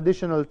Hindu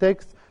traditional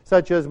texts,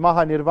 such as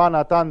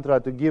Mahanirvana Tantra,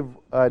 to give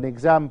an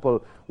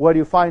example, where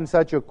you find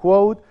such a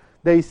quote,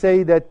 they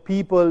say that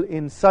people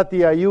in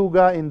Satya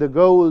Yuga, in the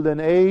golden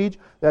age,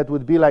 that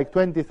would be like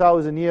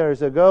 20,000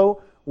 years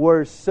ago,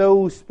 were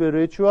so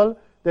spiritual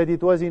that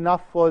it was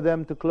enough for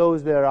them to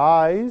close their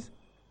eyes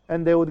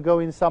and they would go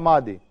in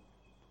samadhi.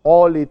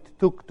 All it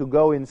took to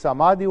go in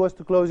samadhi was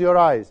to close your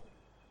eyes.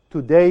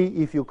 Today,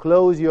 if you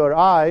close your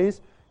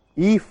eyes,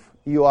 if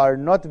you are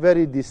not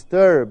very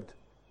disturbed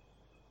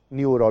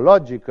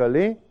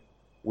neurologically,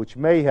 which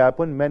may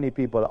happen, many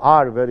people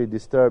are very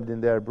disturbed in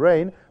their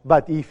brain,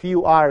 but if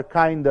you are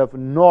kind of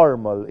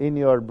normal in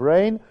your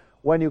brain,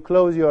 when you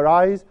close your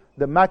eyes,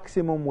 the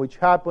maximum which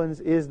happens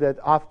is that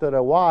after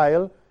a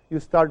while, you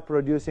start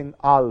producing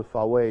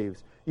alpha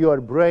waves.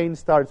 Your brain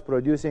starts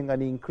producing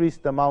an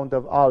increased amount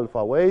of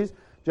alpha waves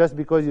just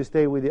because you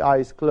stay with the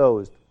eyes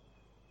closed.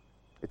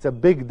 It's a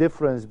big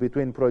difference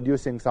between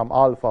producing some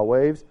alpha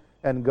waves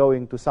and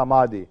going to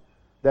samadhi.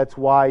 That's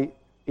why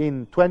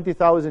in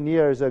 20,000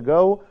 years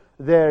ago,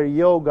 their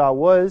yoga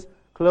was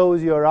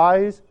close your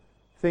eyes,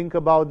 think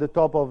about the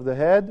top of the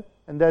head,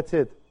 and that's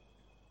it.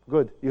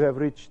 Good, you have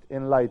reached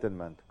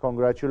enlightenment.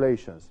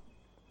 Congratulations.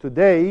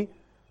 Today,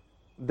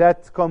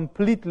 that's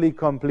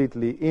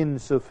completely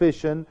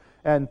insufficient,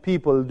 and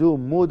people do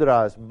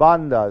mudras,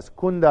 bandhas,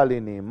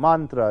 kundalini,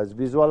 mantras,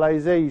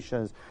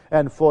 visualizations,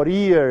 and for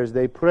years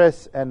they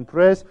press and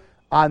press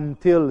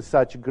until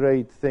such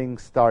great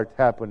things start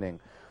happening.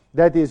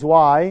 That is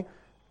why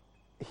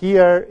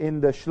here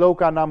in the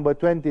Sloka number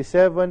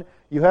 27,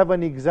 you have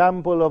an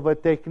example of a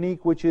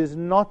technique which is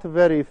not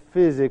very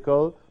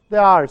physical.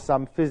 There are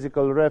some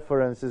physical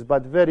references,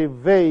 but very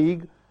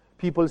vague.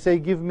 People say,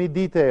 give me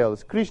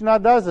details. Krishna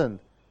doesn't,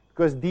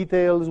 because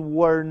details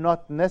were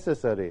not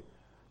necessary.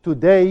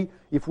 Today,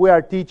 if we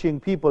are teaching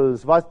people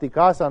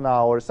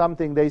svastikasana or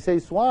something, they say,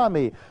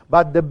 Swami,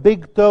 but the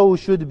big toe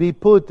should be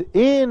put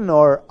in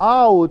or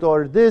out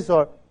or this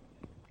or...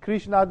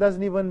 Krishna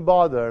doesn't even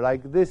bother.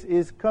 Like, this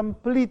is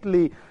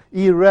completely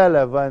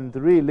irrelevant,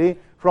 really,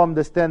 from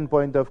the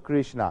standpoint of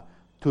Krishna.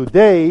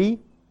 Today,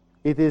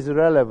 it is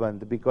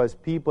relevant because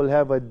people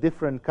have a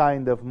different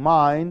kind of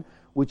mind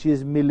which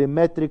is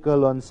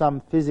millimetrical on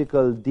some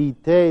physical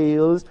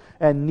details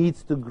and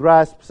needs to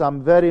grasp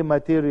some very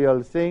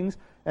material things.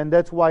 And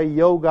that's why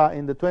yoga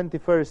in the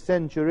 21st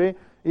century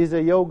is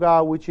a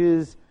yoga which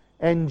is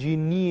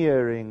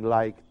engineering,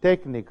 like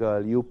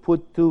technical. You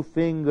put two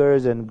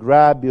fingers and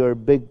grab your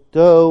big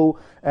toe,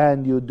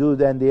 and you do,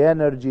 then the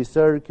energy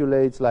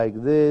circulates like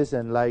this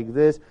and like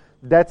this.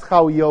 That's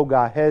how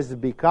yoga has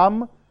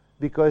become,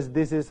 because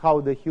this is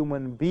how the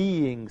human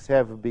beings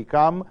have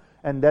become,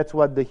 and that's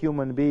what the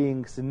human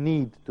beings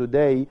need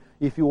today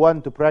if you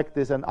want to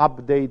practice an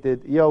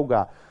updated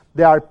yoga.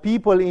 There are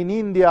people in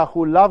India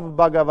who love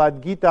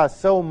Bhagavad Gita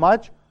so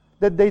much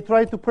that they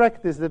try to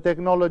practice the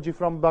technology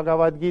from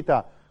Bhagavad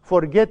Gita,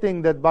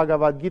 forgetting that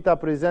Bhagavad Gita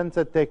presents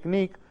a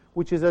technique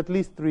which is at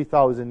least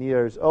 3,000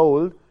 years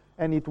old,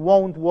 and it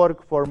won't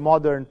work for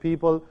modern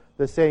people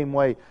the same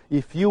way.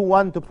 If you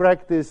want to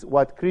practice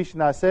what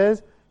Krishna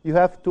says, you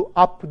have to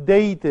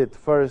update it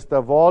first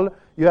of all.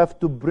 You have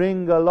to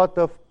bring a lot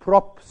of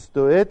props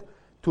to it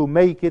to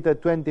make it a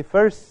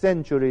 21st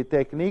century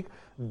technique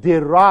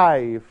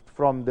derived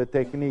from the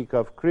technique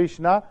of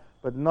Krishna,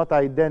 but not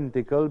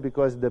identical,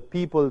 because the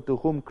people to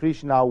whom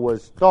Krishna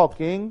was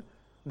talking,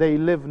 they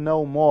live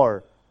no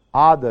more.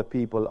 Other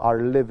people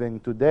are living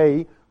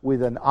today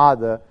with an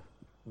other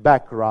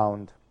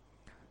background.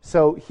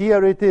 So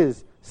here it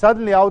is.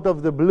 Suddenly out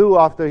of the blue,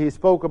 after he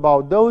spoke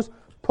about those,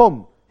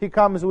 pum, he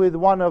comes with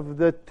one of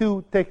the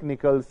two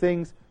technical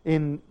things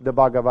in the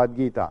Bhagavad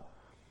Gita.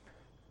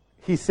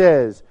 He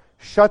says,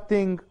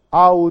 shutting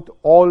out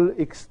all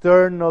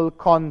external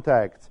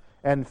contacts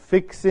and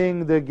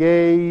fixing the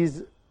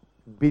gaze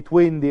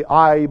between the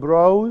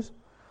eyebrows,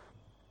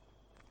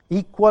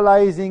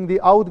 equalizing the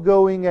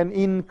outgoing and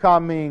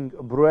incoming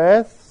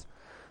breaths,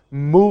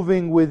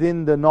 moving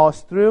within the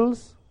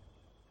nostrils,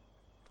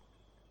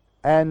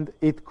 and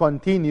it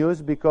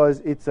continues because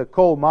it's a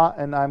comma,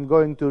 and I'm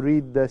going to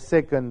read the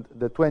second,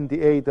 the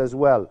 28 as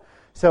well.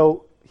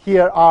 So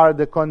here are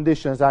the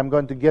conditions. I'm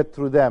going to get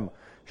through them.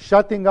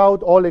 Shutting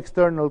out all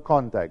external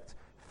contacts,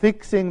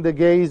 fixing the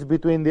gaze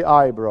between the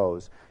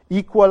eyebrows,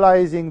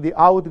 equalizing the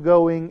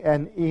outgoing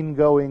and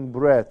ingoing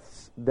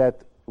breaths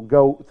that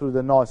go through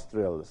the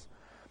nostrils,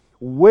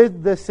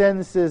 with the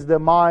senses, the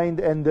mind,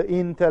 and the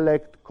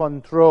intellect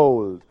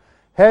controlled,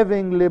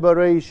 having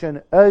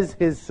liberation as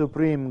his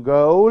supreme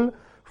goal,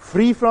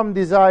 free from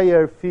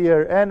desire,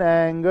 fear, and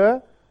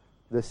anger,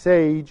 the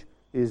sage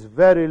is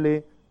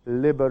verily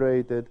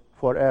liberated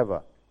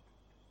forever.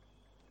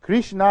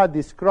 Krishna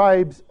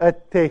describes a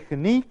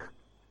technique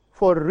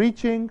for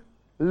reaching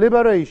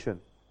liberation.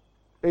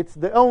 It's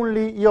the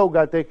only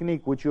yoga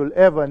technique which you'll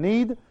ever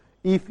need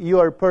if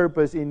your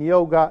purpose in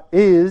yoga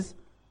is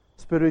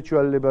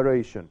spiritual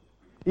liberation.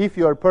 If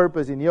your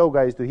purpose in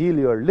yoga is to heal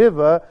your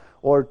liver,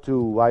 or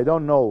to, I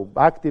don't know,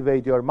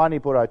 activate your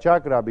Manipura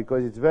chakra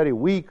because it's very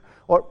weak,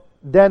 or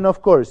then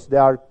of course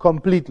there are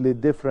completely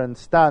different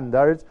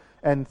standards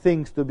and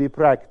things to be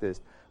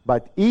practiced.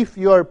 But if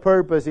your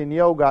purpose in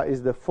yoga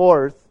is the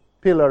fourth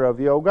pillar of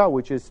yoga,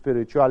 which is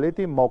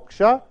spirituality,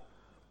 moksha,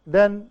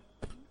 then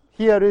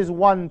here is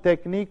one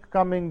technique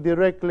coming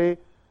directly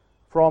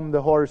from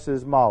the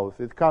horse's mouth.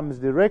 It comes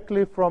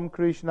directly from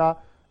Krishna,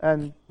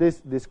 and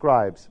this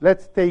describes.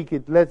 Let's take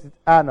it, let's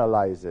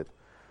analyze it.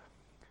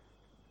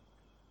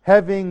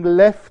 Having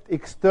left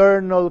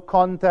external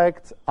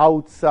contacts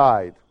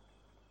outside.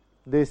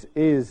 This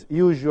is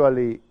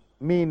usually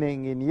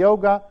meaning in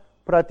yoga,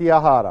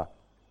 pratyahara,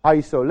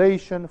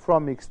 isolation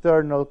from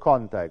external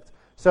contacts.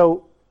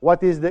 So,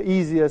 what is the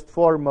easiest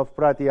form of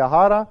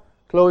pratyahara?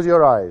 Close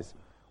your eyes.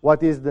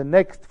 What is the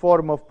next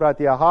form of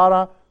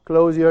pratyahara?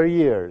 Close your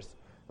ears.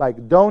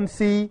 Like, don't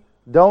see,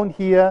 don't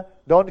hear,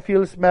 don't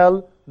feel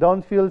smell,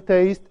 don't feel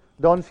taste,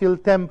 don't feel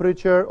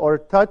temperature or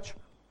touch.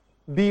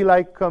 Be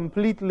like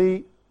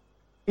completely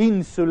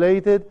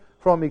insulated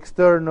from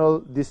external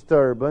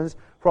disturbance,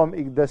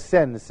 from the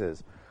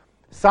senses.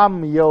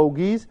 Some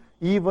yogis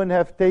even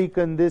have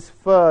taken this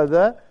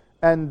further,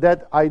 and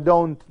that I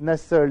don't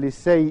necessarily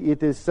say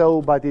it is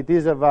so, but it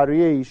is a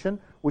variation,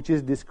 which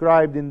is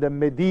described in the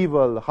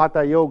medieval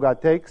Hatha Yoga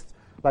texts,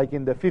 like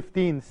in the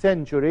 15th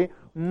century,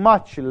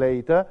 much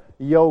later,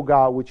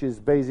 yoga, which is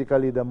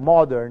basically the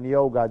modern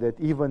yoga that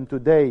even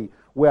today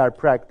we are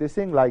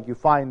practicing, like you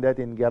find that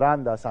in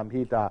Geranda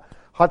Samhita,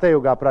 Hatha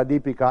Yoga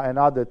Pradipika and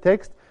other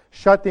texts.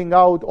 Shutting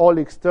out all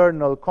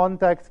external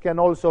contacts can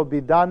also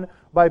be done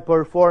by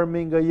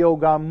performing a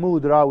yoga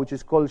mudra, which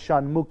is called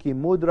Shanmukhi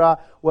mudra,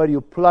 where you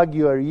plug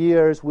your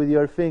ears with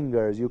your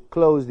fingers. You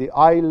close the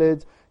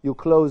eyelids, you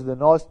close the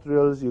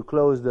nostrils, you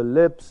close the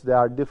lips. There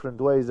are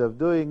different ways of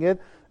doing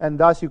it, and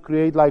thus you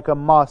create like a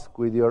mask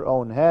with your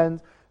own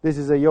hands. This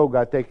is a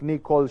yoga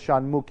technique called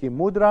Shanmukhi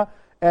mudra,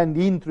 and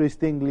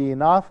interestingly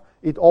enough,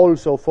 it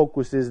also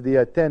focuses the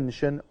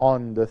attention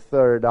on the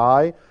third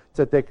eye. It's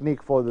a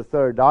technique for the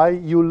third eye.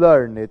 You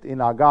learn it in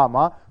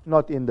Agama,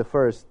 not in the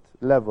first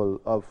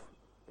level of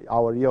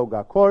our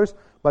yoga course,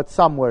 but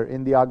somewhere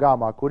in the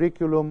Agama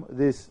curriculum,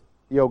 this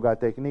yoga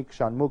technique,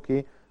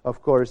 Shanmukhi,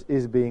 of course,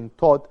 is being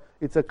taught.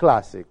 It's a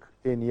classic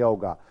in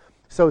yoga.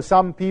 So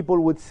some people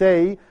would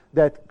say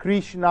that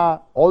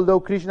Krishna, although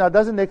Krishna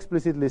doesn't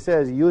explicitly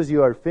say use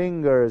your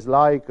fingers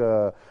like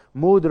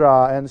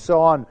mudra and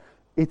so on,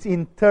 it's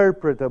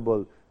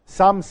interpretable.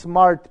 Some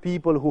smart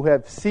people who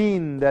have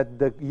seen that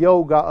the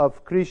yoga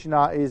of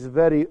Krishna is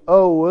very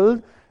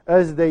old,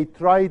 as they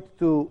tried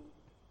to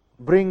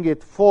bring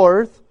it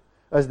forth,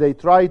 as they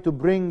tried to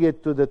bring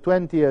it to the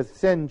 20th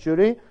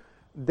century,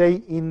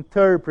 they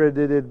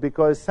interpreted it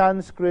because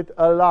Sanskrit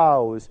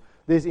allows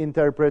this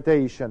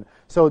interpretation.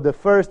 So the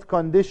first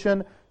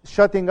condition,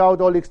 shutting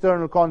out all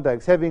external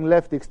contacts, having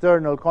left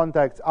external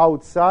contacts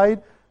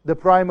outside, the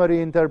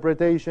primary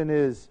interpretation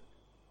is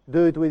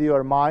do it with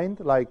your mind,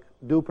 like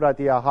do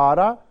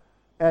pratyahara,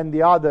 and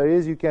the other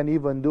is you can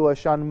even do a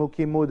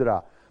Shanmukhi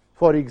mudra.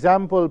 For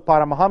example,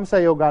 Paramahamsa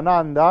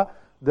Yogananda,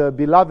 the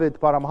beloved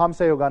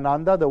Paramahamsa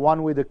Yogananda, the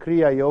one with the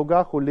Kriya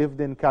Yoga, who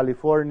lived in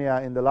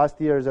California in the last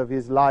years of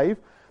his life,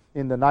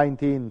 in the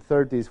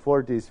 1930s,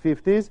 40s,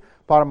 50s,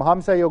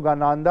 Paramahamsa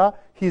Yogananda,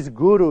 his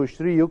guru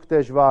Sri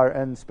Yukteswar,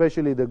 and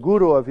especially the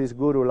guru of his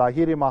guru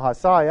Lahiri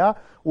Mahasaya,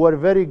 were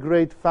very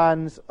great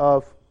fans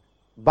of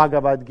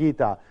Bhagavad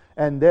Gita.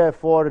 And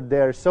therefore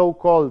their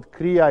so-called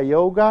Kriya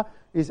Yoga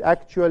is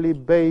actually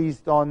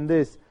based on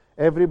this.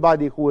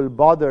 Everybody who will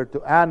bother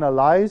to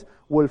analyze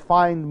will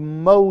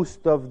find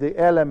most of the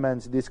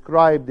elements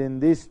described in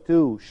these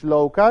two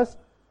shlokas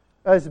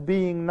as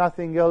being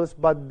nothing else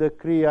but the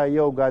Kriya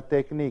Yoga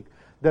technique.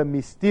 The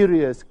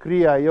mysterious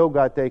Kriya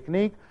Yoga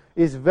technique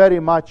is very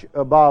much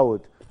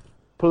about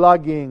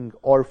plugging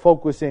or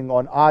focusing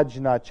on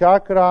Ajna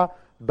chakra,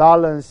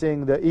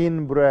 balancing the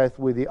in-breath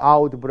with the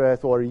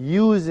out-breath, or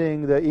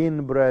using the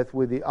in-breath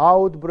with the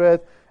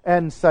out-breath,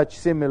 and such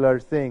similar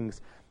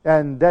things.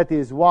 And that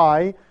is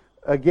why,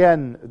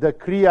 again, the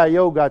Kriya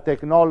Yoga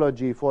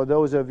technology, for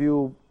those of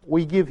you,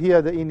 we give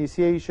here the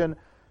initiation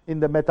in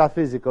the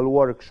metaphysical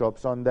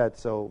workshops on that.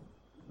 So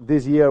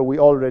this year we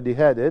already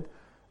had it.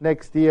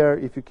 Next year,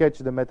 if you catch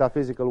the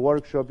metaphysical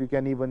workshop, you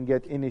can even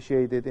get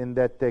initiated in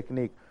that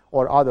technique.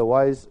 Or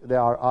otherwise,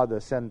 there are other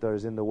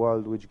centers in the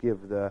world which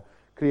give the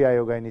Kriya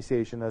Yoga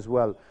initiation as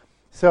well.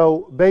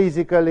 So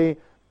basically,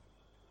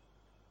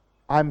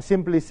 I'm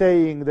simply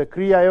saying the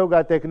Kriya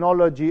Yoga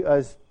technology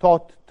as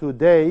taught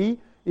today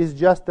is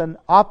just an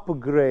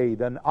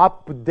upgrade, an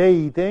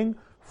updating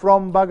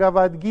from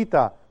Bhagavad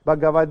Gita.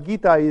 Bhagavad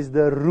Gita is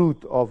the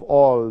root of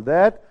all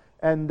that,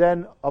 and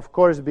then, of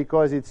course,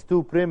 because it's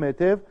too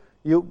primitive,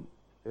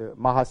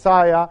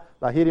 Mahasaya,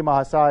 Lahiri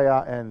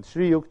Mahasaya, and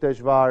Sri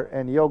Yukteswar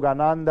and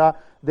Yogananda,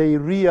 they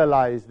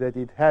realized that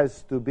it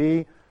has to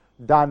be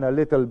done a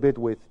little bit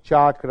with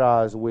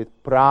chakras, with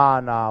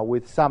prana,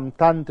 with some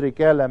tantric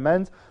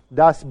elements,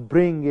 thus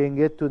bringing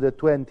it to the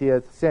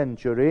 20th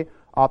century,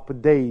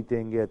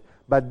 updating it.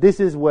 But this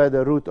is where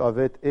the root of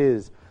it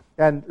is.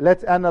 And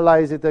let's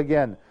analyze it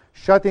again.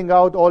 Shutting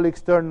out all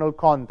external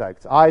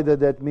contacts. Either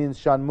that means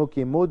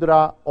Shanmukhi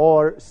Mudra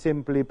or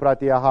simply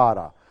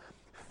Pratyahara.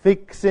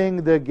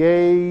 Fixing the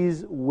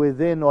gaze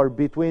within or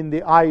between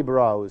the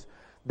eyebrows.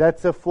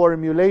 That's a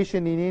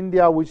formulation in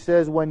India which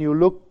says when you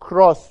look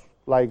cross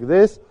like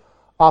this,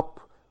 up,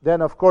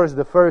 then of course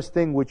the first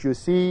thing which you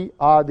see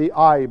are the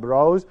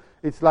eyebrows.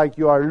 It's like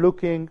you are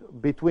looking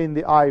between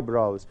the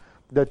eyebrows.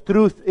 The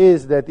truth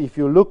is that if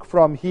you look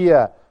from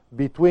here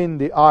between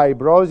the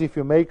eyebrows, if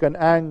you make an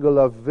angle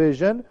of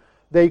vision,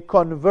 they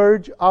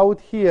converge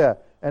out here.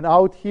 And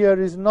out here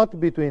is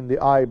not between the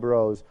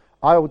eyebrows.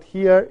 Out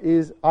here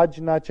is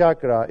Ajna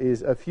Chakra,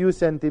 is a few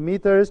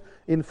centimeters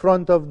in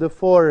front of the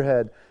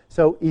forehead.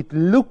 So it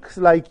looks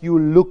like you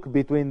look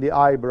between the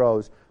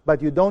eyebrows,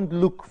 but you don't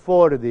look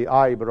for the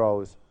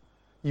eyebrows.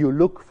 You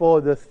look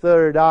for the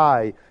third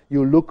eye.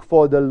 You look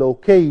for the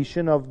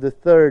location of the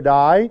third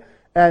eye.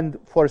 And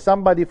for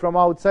somebody from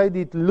outside,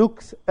 it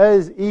looks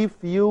as if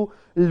you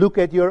look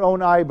at your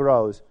own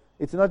eyebrows.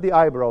 It's not the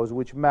eyebrows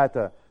which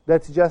matter.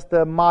 That's just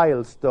a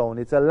milestone.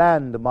 It's a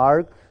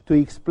landmark to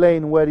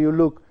explain where you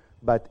look.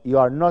 But you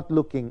are not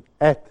looking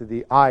at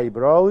the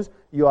eyebrows.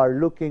 You are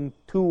looking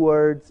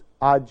towards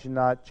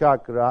Ajna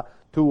Chakra,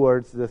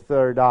 towards the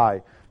third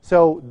eye.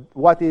 So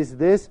what is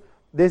this?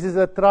 This is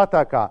a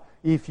Trataka.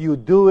 If you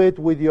do it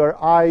with your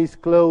eyes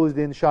closed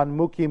in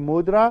Shanmukhi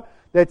Mudra,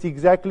 that's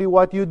exactly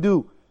what you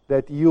do.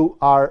 That you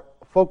are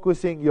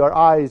focusing your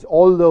eyes,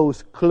 all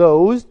those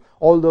closed,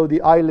 although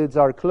the eyelids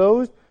are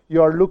closed,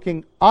 you are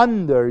looking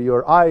under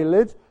your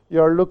eyelids,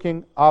 you are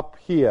looking up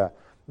here.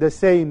 The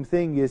same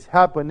thing is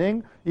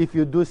happening if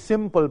you do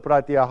simple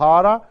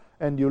Pratyahara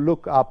and you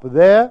look up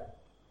there.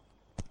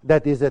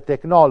 That is a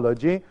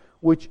technology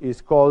which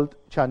is called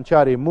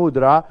Chanchari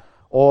Mudra,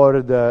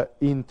 or the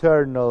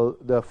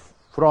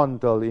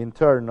frontal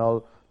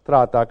internal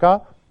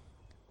Trataka.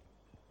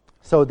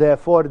 So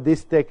therefore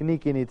this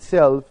technique in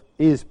itself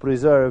is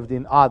preserved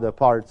in other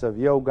parts of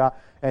yoga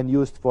and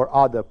used for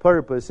other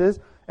purposes,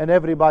 and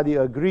everybody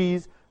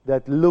agrees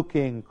that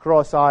looking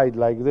cross-eyed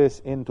like this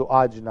into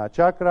Ajna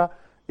Chakra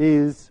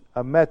is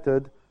a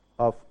method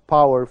of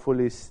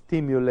powerfully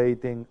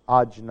stimulating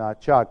Ajna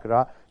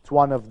Chakra. It's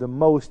one of the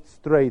most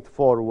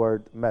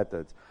straightforward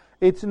methods.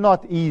 It's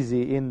not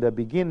easy in the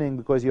beginning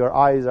because your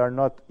eyes are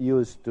not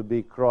used to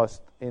be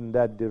crossed in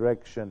that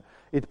direction.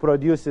 It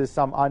produces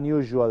some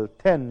unusual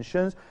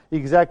tensions,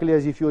 exactly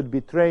as if you would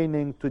be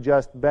training to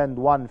just bend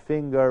one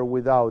finger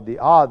without the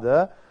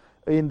other.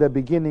 In the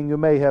beginning you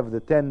may have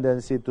the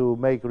tendency to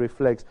make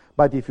reflex,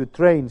 but if you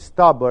train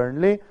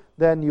stubbornly,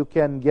 then you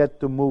can get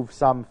to move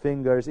some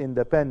fingers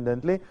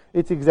independently.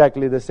 It's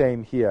exactly the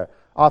same here.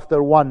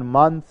 After 1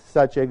 month,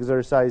 such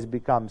exercise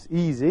becomes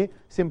easy,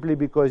 simply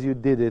because you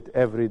did it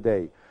every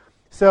day.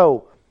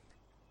 So,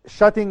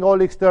 shutting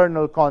all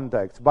external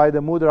contacts by the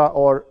mudra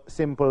or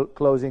simple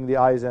closing the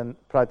eyes and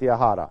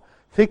pratyahara.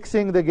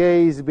 Fixing the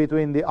gaze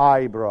between the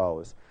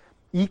eyebrows.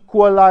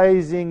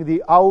 Equalizing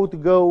the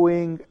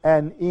outgoing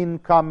and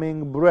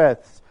incoming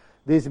breaths.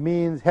 This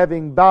means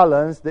having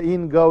balanced the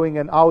ingoing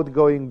and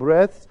outgoing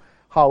breaths.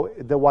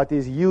 What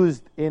is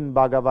used in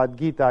Bhagavad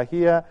Gita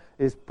here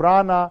is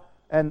prana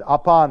and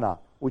apana,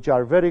 which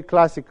are very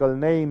classical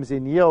names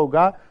in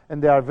yoga,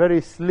 and they are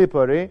very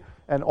slippery.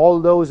 And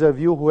all those of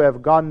you who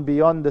have gone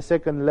beyond the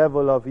second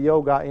level of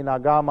yoga in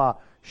Agama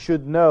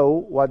should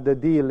know what the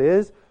deal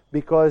is,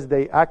 because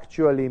they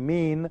actually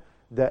mean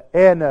the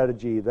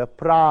energy, the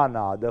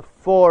prana, the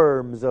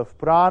forms of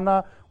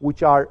prana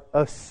which are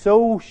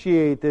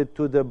associated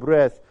to the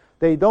breath.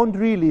 They don't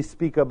really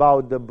speak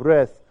about the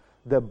breath.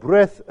 The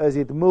breath, as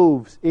it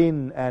moves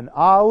in and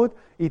out,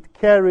 it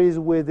carries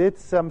with it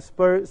some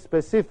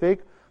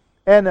specific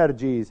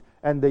energies,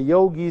 and the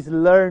yogis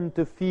learn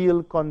to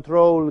feel,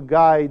 control,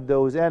 guide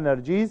those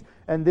energies,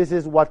 and this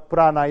is what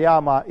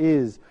pranayama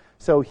is.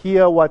 So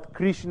here what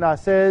Krishna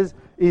says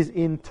is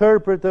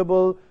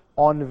interpretable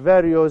on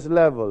various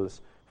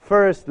levels.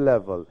 First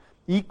level,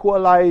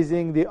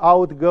 equalizing the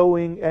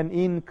outgoing and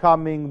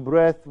incoming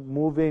breaths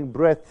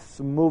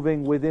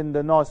moving within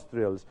the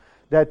nostrils.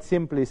 That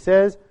simply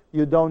says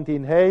you don't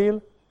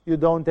inhale, you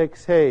don't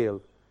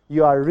exhale.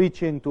 You are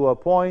reaching to a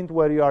point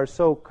where you are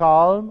so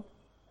calm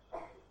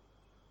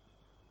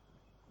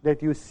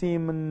that you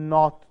seem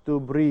not to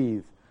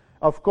breathe.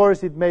 Of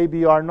course, it may be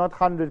you are not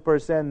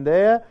 100%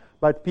 there,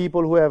 but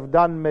people who have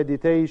done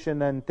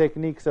meditation and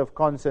techniques of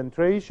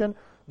concentration,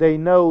 they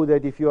know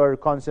that if your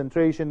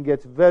concentration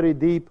gets very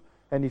deep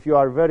and if you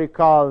are very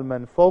calm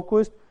and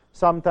focused,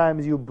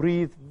 sometimes you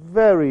breathe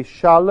very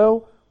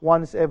shallow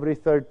once every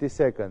 30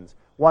 seconds,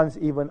 once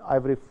even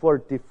every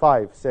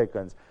 45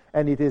 seconds.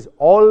 And it is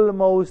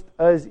almost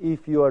as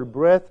if your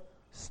breath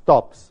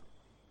stops.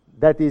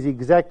 That is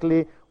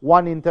exactly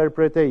one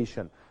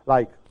interpretation.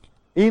 Like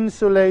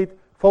insulate,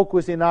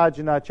 focus in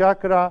Ajna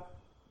Chakra,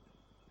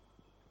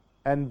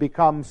 and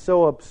become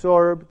so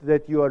absorbed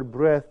that your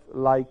breath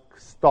like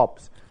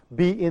stops.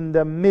 Be in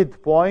the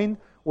midpoint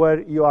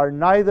where you are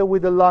neither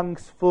with the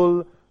lungs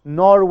full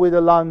nor with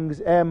the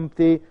lungs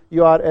empty.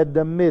 You are at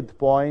the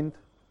midpoint,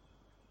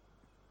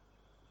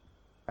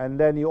 and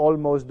then you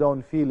almost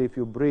don't feel if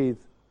you breathe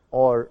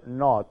or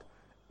not.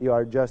 You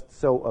are just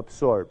so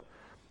absorbed.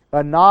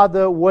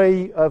 Another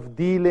way of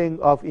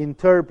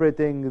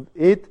interpreting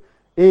it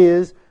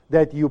is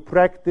that you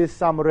practice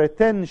some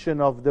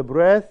retention of the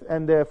breath,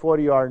 and therefore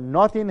you are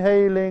not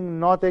inhaling,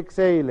 not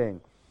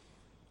exhaling.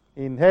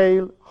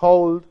 Inhale,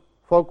 hold,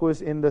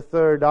 focus in the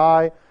third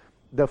eye.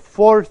 The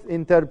fourth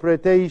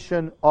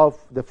interpretation of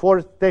the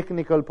fourth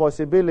technical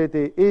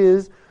possibility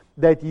is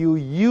that you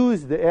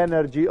use the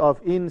energy of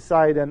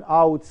inside and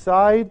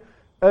outside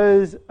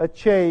as a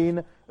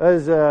chain,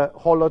 as a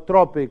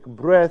holotropic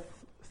breath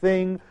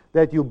thing,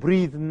 that you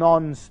breathe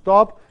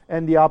non-stop,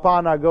 and the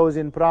apana goes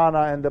in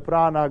prana and the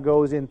prana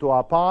goes into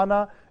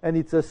apana, and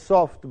it's a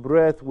soft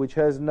breath which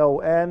has no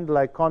end,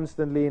 like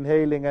constantly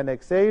inhaling and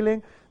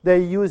exhaling.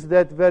 They use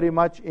that very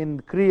much in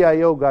Kriya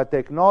Yoga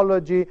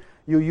technology.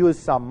 You use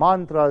some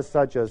mantras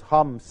such as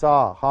Ham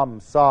Sa, Ham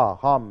Sa,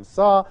 Ham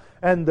Sa,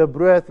 and the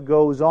breath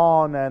goes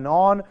on,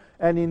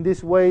 and in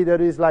this way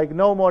there is like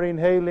no more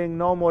inhaling,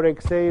 no more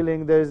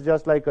exhaling, there's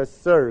just like a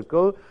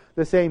circle.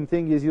 The same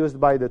thing is used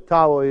by the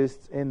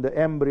Taoists in the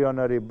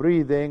embryonary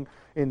breathing,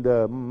 in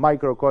the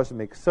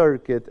microcosmic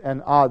circuit,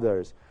 and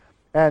others.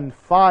 And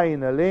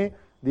finally,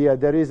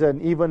 there is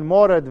an even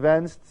more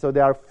advanced, so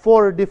there are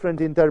 4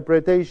 different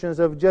interpretations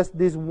of just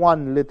this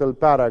one little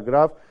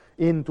paragraph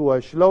into a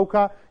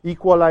shloka,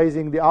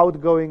 equalizing the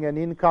outgoing and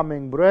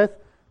incoming breath.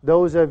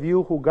 Those of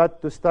you who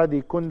got to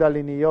study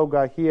Kundalini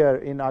Yoga here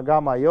in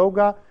Agama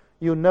Yoga,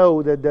 you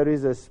know that there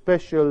is a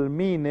special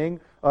meaning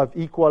of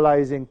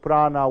equalizing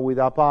prana with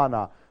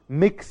apana,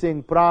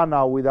 mixing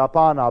prana with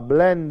apana,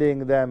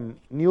 blending them,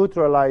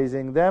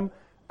 neutralizing them.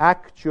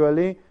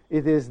 Actually,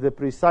 it is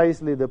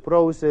precisely the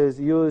process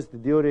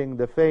used during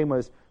the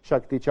famous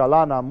Shakti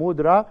Chalana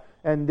Mudra,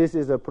 and this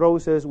is a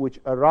process which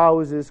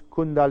arouses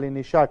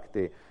Kundalini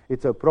Shakti.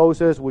 It's a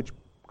process which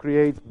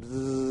creates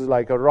bzzz,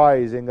 like a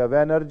rising of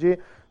energy,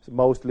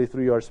 mostly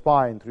through your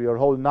spine, through your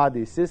whole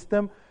nadi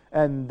system,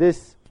 and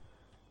this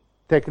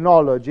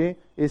technology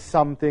is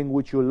something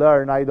which you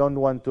learn. I don't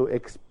want to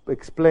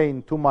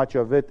explain too much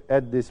of it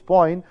at this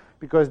point,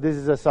 because this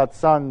is a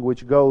satsang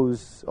which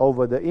goes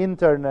over the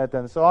internet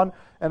and so on,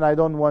 and I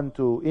don't want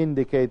to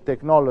indicate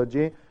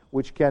technology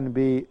which can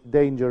be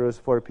dangerous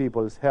for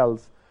people's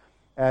health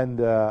and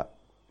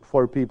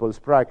for people's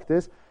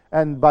practice.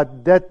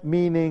 But that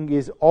meaning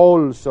is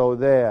also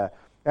there,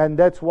 and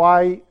that's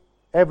why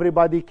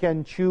everybody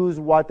can choose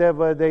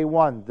whatever they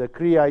want. The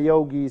Kriya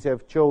Yogis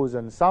have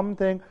chosen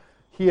something.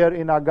 Here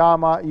in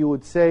Agama, you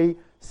would say,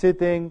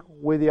 sitting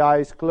with the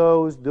eyes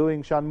closed,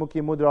 doing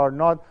Shanmukhi Mudra or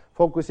not,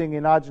 focusing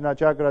in Ajna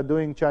Chakra,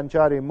 doing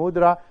Chanchari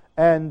Mudra,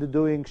 and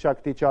doing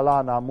Shakti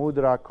Chalana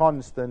Mudra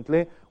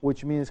constantly,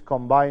 which means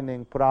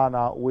combining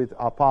prana with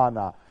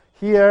apana.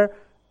 Here,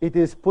 it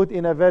is put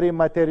in a very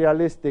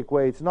materialistic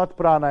way. It's not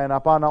prana and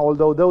apana,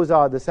 although those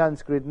are the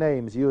Sanskrit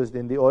names used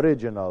in the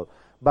original.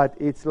 But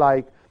it's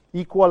like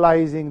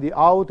equalizing the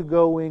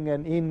outgoing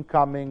and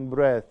incoming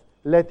breath.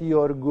 Let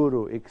your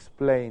guru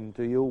explain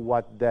to you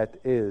what that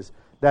is.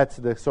 That's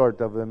the sort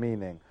of the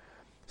meaning.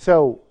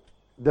 So,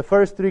 the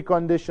first 3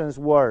 conditions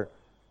were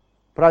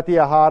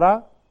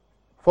pratyahara,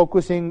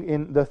 focusing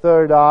in the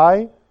third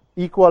eye,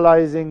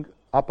 equalizing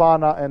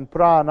apana and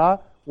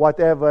prana,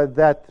 whatever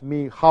that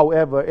means,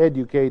 however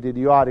educated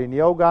you are in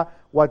yoga,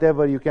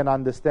 whatever you can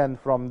understand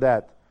from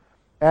that.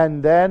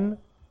 And then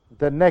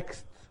the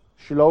next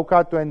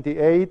shloka,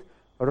 28,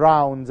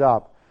 rounds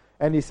up.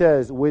 And he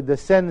says, with the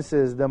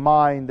senses, the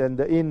mind, and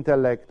the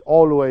intellect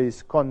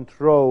always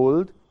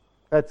controlled.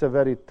 That's a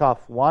very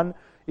tough one.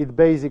 It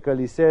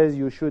basically says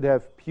you should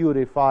have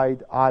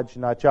purified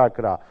Ajna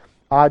Chakra.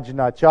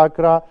 Ajna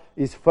Chakra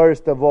is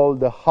first of all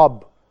the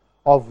hub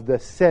of the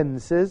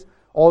senses.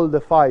 All the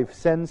 5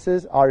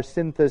 senses are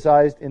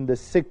synthesized in the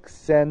 6th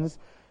sense,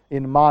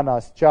 in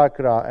Manas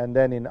Chakra and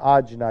then in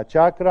Ajna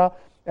Chakra,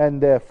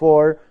 and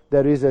therefore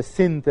there is a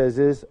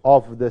synthesis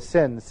of the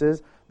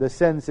senses. The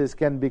senses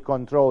can be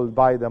controlled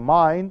by the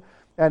mind,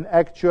 and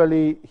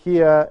actually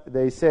here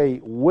they say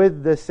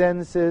with the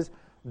senses,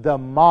 the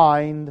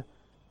mind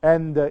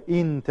and the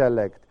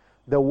intellect.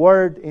 The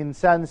word in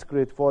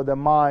Sanskrit for the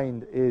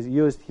mind is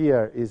used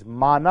here is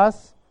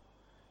manas,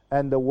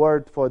 and the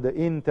word for the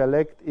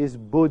intellect is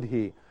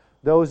buddhi.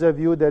 Those of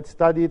you that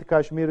studied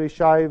Kashmiri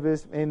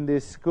Shaivism in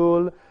this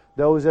school,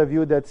 those of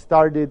you that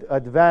studied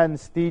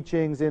advanced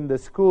teachings in the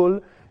school,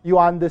 you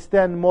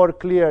understand more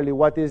clearly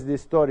what is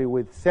this story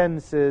with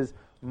senses,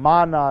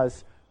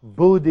 manas,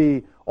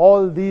 buddhi.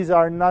 All these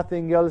are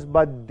nothing else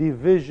but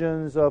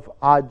divisions of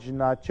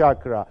Ajna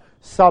Chakra,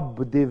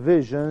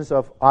 subdivisions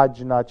of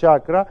Ajna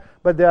Chakra,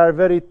 but they are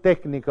very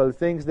technical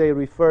things. They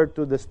refer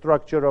to the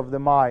structure of the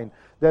mind.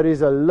 There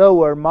is a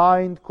lower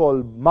mind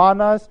called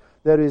manas,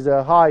 there is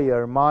a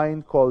higher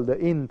mind called the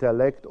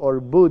intellect or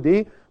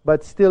buddhi,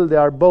 but still they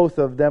are both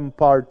of them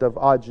part of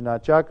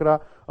Ajna Chakra,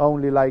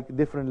 only like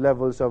different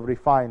levels of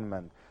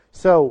refinement.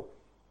 So,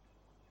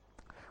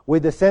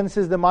 With the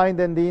senses, the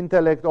mind, and the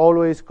intellect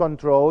always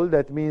controlled,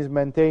 that means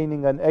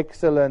maintaining an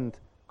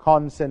excellent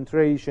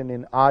concentration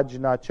in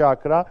Ajna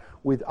Chakra,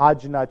 with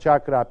Ajna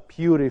Chakra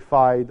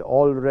purified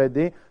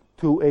already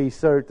to a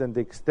certain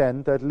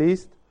extent at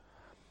least.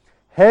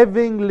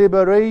 Having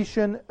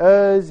liberation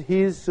as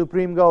his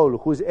supreme goal,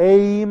 whose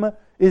aim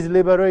is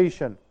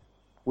liberation,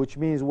 which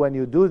means when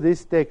you do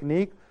this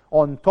technique,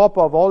 on top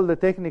of all the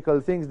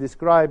technical things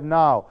described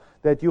now,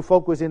 that you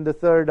focus in the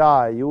third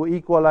eye, you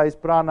equalize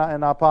prana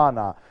and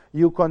apana,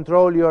 you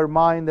control your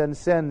mind and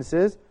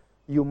senses,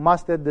 you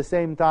must at the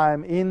same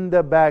time in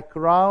the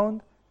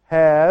background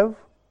have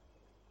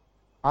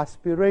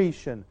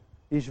aspiration,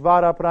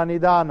 Ishvara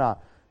Pranidhana.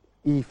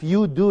 If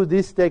you do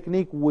this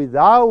technique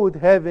without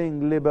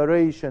having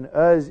liberation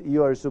as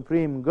your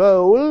supreme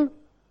goal,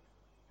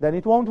 then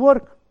it won't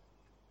work.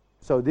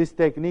 So this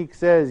technique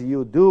says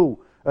you do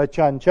a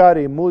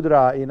Chanchari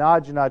Mudra in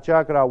Ajna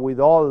Chakra with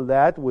all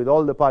that, with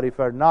all the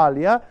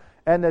paraphernalia,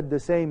 and at the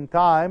same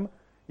time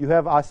you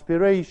have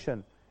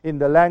aspiration. In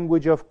the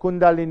language of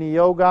Kundalini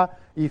Yoga,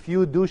 if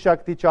you do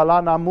Shakti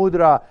Chalana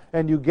Mudra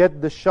and you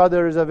get the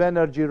shudders of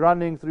energy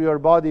running through your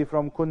body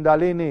from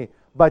Kundalini,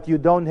 but you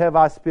don't have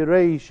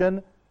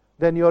aspiration,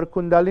 then your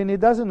Kundalini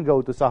doesn't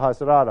go to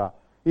Sahasrara.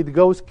 It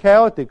goes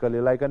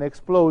chaotically, like an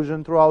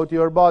explosion throughout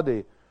your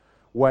body.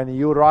 When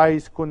you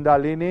rise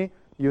Kundalini,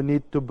 you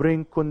need to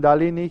bring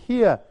Kundalini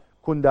here.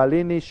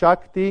 Kundalini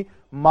Shakti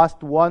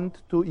must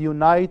want to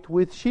unite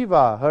with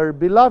Shiva, her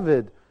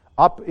beloved,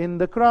 up in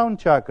the crown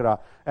chakra.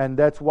 And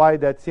that's why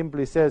that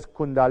simply says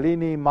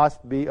Kundalini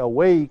must be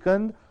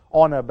awakened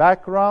on a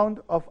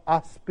background of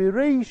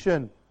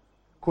aspiration.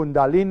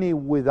 Kundalini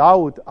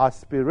without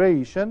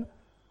aspiration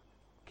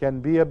can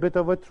be a bit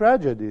of a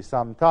tragedy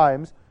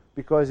sometimes,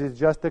 because it's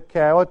just a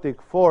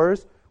chaotic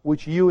force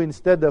which you,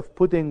 instead of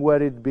putting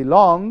where it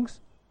belongs,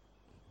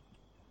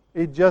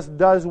 it just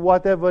does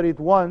whatever it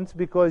wants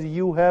because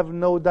you have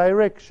no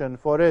direction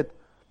for it.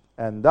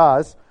 And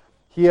thus,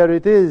 here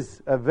it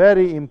is, a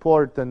very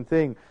important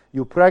thing.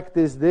 You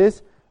practice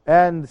this,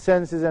 and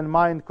senses and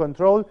mind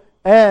control,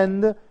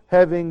 and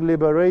having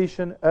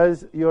liberation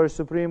as your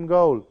supreme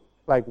goal.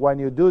 Like when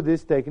you do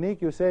this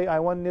technique, you say, I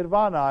want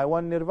nirvana, I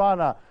want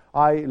nirvana,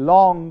 I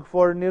long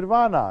for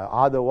nirvana.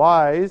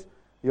 Otherwise,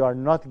 you are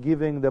not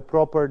giving the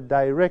proper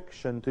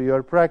direction to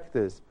your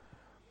practice.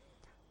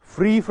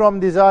 Free from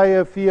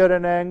desire, fear,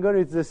 and anger,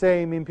 it's the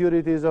same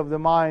impurities of the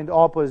mind,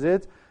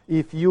 opposites.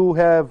 If you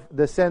have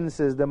the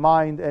senses, the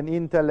mind, and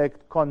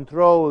intellect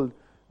controlled,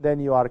 then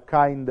you are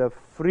kind of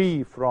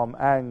free from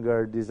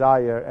anger,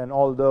 desire, and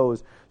all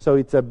those. So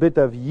it's a bit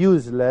of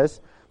useless,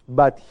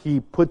 but he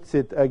puts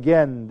it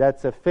again,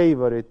 that's a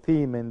favorite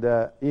theme in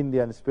the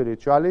Indian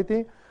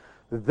spirituality.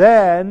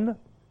 Then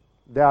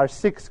there are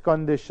 6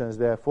 conditions,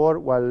 therefore,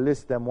 I'll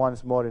list them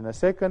once more in a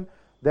second.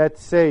 That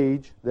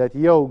sage, that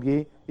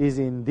yogi, is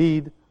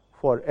indeed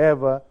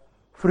forever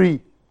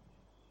free.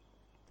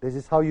 This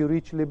is how you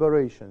reach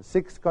liberation.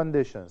 6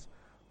 conditions.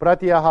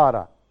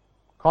 Pratyahara,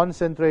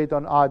 concentrate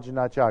on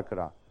Ajna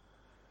Chakra.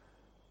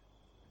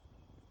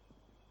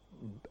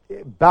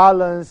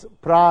 Balance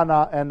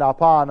prana and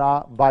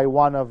apana by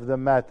one of the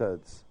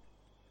methods.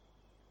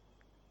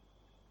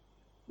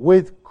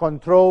 With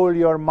control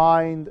your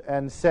mind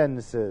and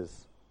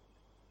senses.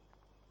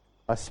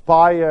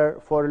 Aspire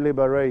for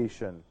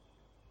liberation.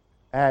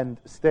 And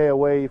stay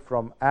away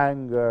from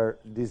anger,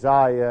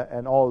 desire,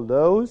 and all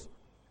those.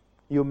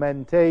 You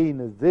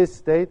maintain this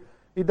state.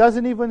 It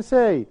doesn't even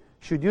say,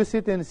 should you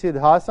sit in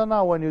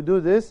Siddhasana when you do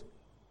this?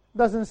 It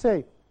doesn't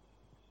say.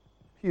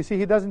 You see,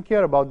 he doesn't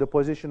care about the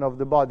position of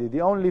the body.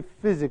 The only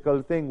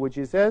physical thing which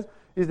he says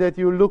is that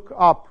you look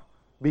up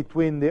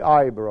between the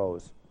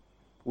eyebrows,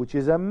 which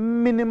is a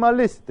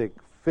minimalistic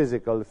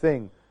physical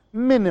thing.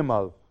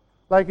 Minimal.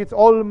 Like it's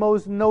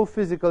almost no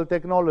physical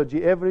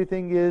technology.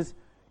 Everything is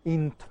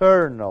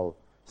internal,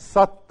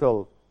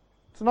 subtle.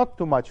 It's not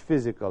too much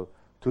physical.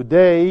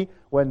 Today,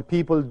 when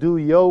people do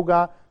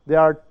yoga, there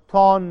are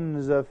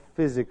tons of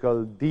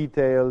physical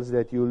details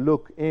that you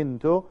look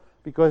into,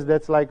 because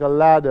that's like a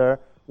ladder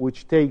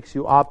which takes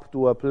you up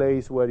to a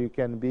place where you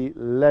can be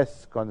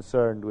less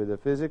concerned with the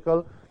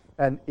physical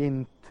and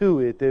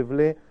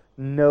intuitively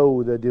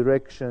know the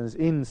directions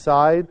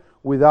inside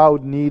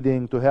without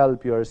needing to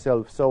help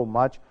yourself so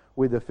much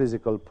with the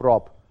physical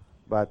prop.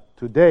 But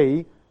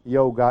today,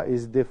 yoga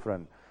is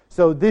different.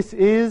 So this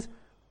is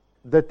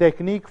the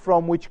technique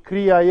from which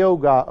Kriya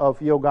Yoga of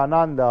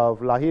Yogananda, of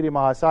Lahiri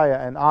Mahasaya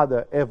and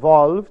other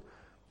evolved.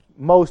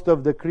 Most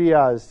of the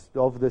Kriyas,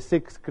 of the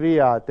 6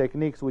 Kriya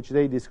techniques which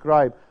they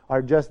describe,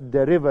 are just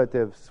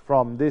derivatives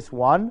from this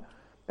one,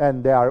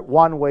 and they are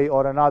one way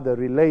or another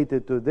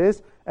related to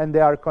this, and they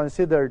are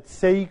considered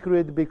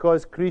sacred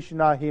because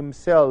Krishna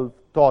himself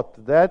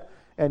taught that,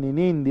 and in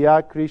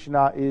India,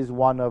 Krishna is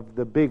one of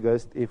the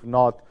biggest, if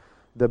not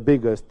the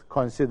biggest,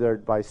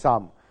 considered by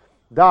some.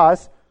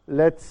 Thus,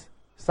 let's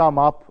sum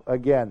up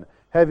again.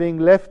 Having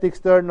left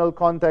external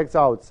contacts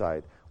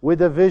outside,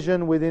 with a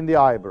vision within the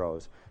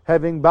eyebrows,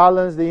 having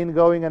balanced the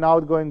ingoing and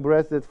outgoing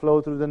breath that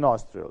flow through the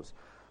nostrils,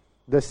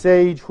 The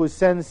sage whose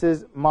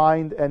senses,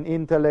 mind, and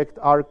intellect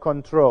are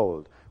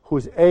controlled,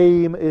 whose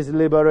aim is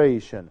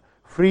liberation,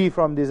 free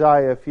from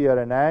desire, fear,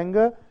 and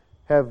anger,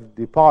 have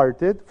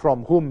departed,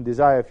 from whom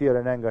desire, fear,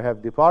 and anger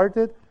have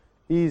departed,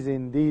 is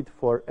indeed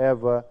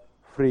forever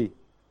free.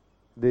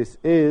 This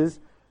is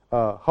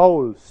a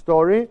whole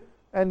story,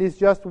 and it's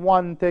just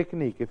one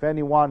technique. If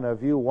any one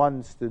of you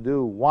wants to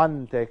do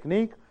one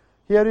technique,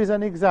 here is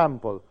an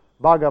example.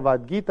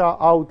 Bhagavad Gita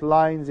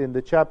outlines in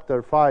the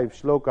chapter 5,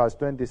 Slokas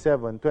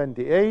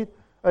 27-28,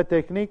 a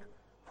technique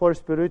for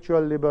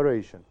spiritual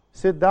liberation.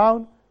 Sit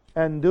down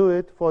and do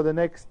it for the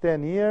next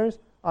 10 years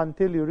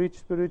until you reach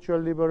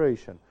spiritual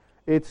liberation.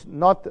 It's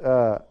not,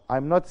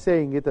 I'm not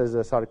saying it as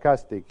a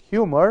sarcastic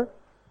humor,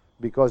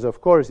 because of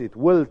course it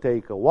will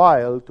take a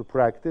while to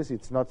practice.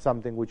 It's not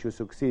something which you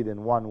succeed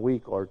in 1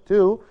 week or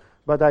two,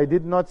 but I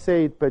did not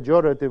say it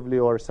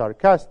pejoratively or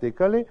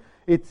sarcastically.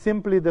 It's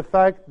simply the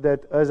fact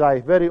that, as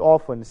I very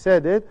often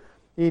said it,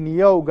 in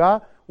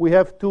yoga we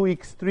have two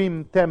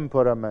extreme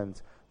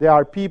temperaments. There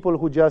are people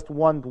who just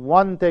want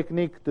one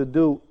technique to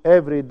do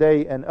every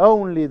day and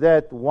only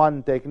that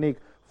one technique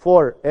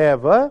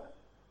forever,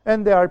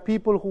 and there are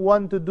people who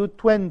want to do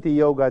 20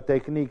 yoga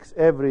techniques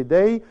every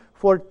day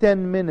for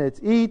 10 minutes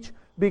each,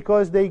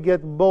 because they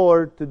get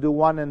bored to do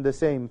one and the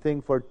same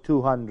thing for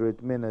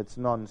 200 minutes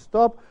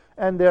non-stop,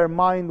 and their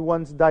mind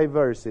wants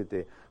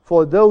diversity.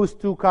 For those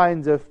two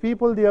kinds of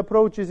people, the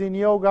approaches in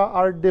yoga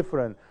are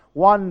different.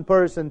 One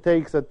person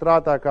takes a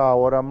trataka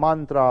or a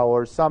mantra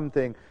or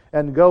something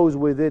and goes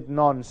with it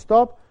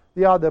non-stop.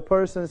 The other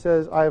person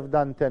says, I've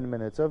done 10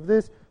 minutes of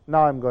this,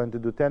 now I'm going to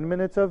do 10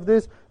 minutes of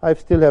this, I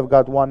still have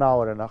got 1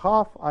 hour and a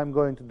half, I'm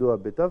going to do a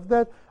bit of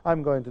that,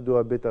 I'm going to do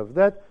a bit of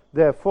that.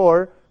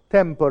 Therefore,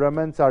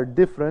 temperaments are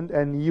different,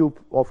 and you,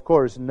 of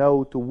course,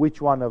 know to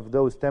which one of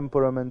those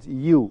temperaments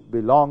you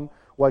belong,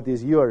 what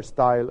is your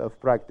style of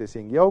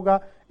practicing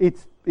yoga.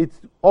 It's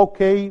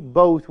okay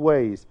both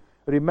ways.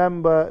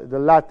 Remember the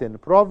Latin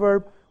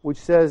proverb which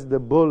says the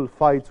bull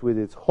fights with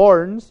its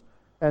horns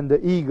and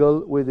the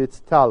eagle with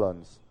its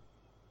talons.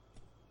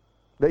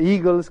 The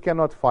eagles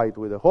cannot fight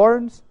with the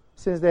horns,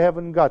 since they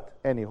haven't got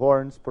any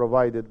horns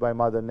provided by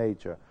Mother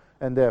Nature.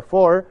 And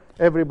therefore,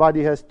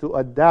 everybody has to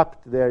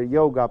adapt their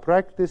yoga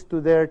practice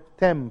to their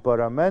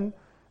temperament,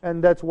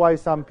 and that's why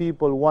some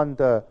people want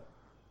a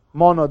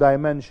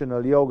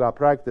monodimensional yoga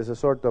practice, a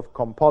sort of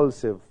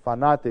compulsive,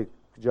 fanatic,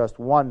 just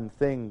one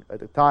thing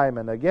at a time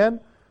and again.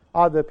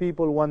 Other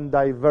people want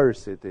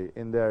diversity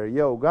in their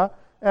yoga,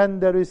 and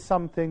there is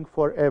something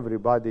for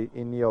everybody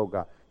in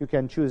yoga. You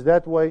can choose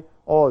that way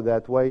or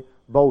that way.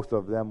 Both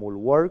of them will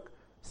work,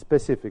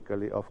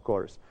 specifically, of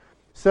course.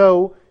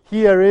 So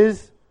here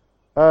is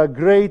a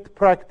great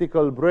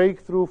practical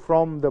breakthrough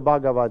from the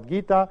Bhagavad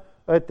Gita,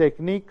 a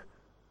technique,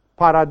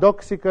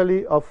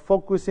 paradoxically, of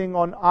focusing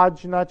on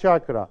Ajna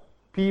Chakra.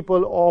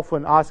 People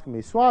often ask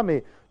me,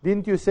 Swami,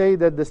 didn't you say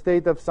that the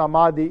state of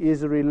Samadhi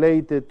is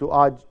related to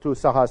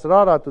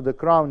Sahasrara, to the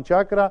crown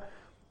chakra?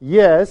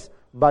 Yes,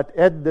 but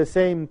at the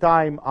same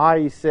time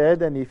I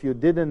said, and if you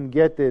didn't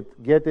get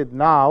it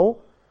now,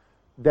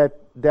 that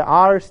there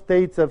are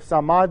states of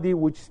Samadhi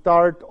which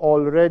start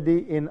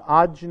already in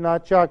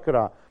Ajna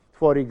Chakra.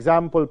 For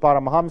example,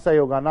 Paramahamsa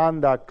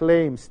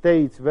Yogananda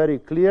states very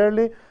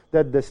clearly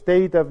that the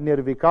state of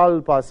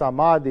Nirvikalpa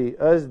Samadhi,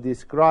 as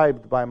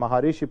described by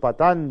Maharishi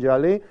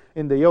Patanjali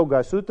in the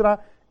Yoga Sutra,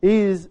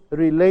 is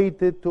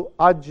related to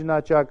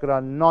Ajna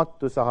Chakra, not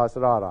to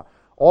Sahasrara.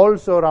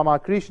 Also,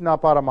 Ramakrishna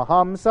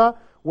Paramahamsa,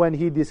 when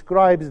he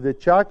describes the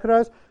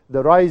chakras,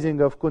 the rising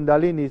of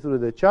Kundalini through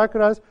the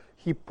chakras,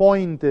 he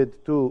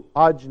pointed to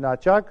Ajna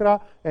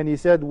Chakra, and he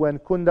said when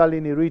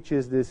Kundalini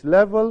reaches this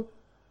level,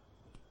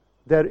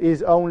 there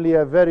is only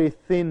a very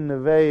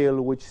thin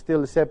veil which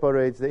still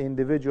separates the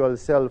individual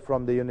self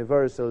from the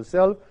universal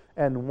self,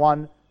 and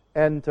one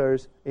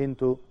enters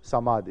into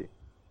Samadhi.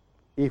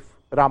 If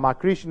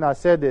Ramakrishna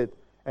said it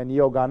and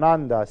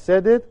Yogananda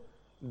said it,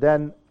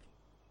 then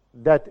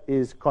that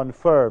is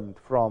confirmed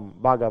from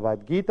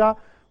Bhagavad Gita.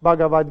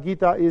 Bhagavad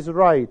Gita is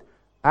right.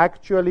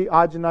 Actually,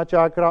 Ajna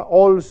Chakra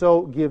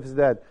also gives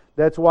that.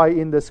 That's why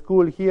in the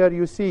school here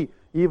you see,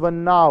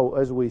 even now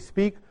as we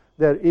speak,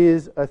 there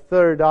is a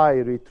third eye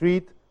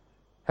retreat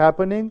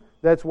happening.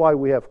 That's why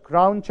we have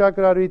crown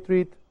chakra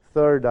retreat,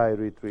 third eye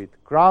retreat.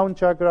 Crown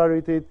chakra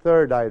retreat,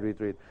 third eye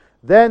retreat.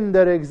 Then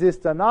there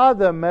exists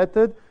another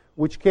method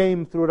which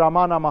came through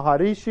Ramana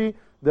Maharishi,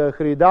 the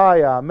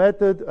Hridaya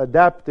method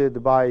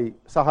adapted by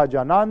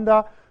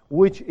Sahajananda,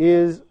 which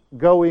is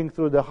going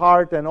through the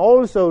heart and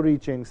also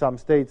reaching some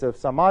states of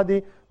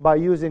Samadhi by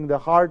using the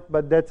heart,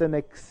 but that's an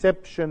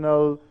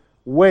exceptional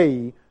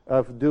way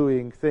of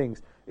doing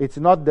things. It's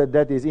not that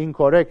that is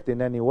incorrect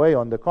in any way.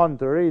 On the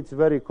contrary, it's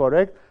very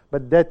correct,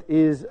 but that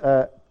is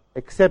an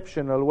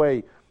exceptional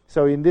way.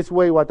 So in this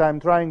way, what I'm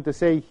trying to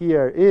say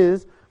here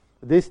is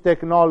this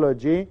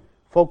technology,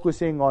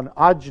 focusing on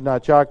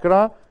Ajna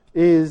Chakra,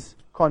 is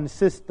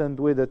consistent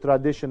with the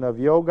tradition of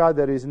yoga.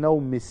 There is no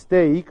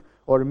mistake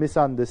or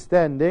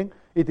misunderstanding.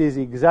 It is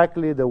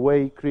exactly the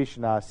way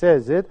Krishna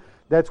says it.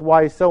 That's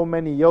why so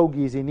many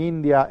yogis in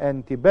India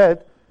and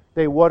Tibet,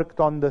 they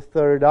worked on the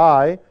third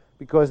eye,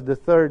 because the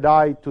third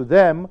eye to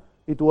them,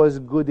 it was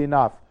good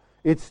enough.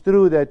 It's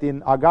true that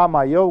in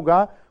Agama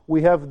Yoga,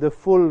 we have the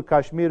full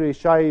Kashmiri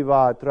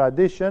Shaiva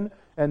tradition,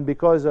 and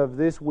because of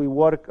this, we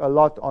work a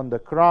lot on the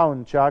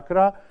crown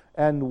chakra,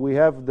 and we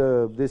have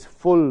this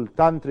full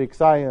tantric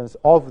science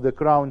of the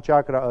crown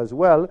chakra as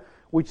well,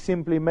 which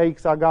simply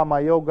makes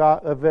Agama Yoga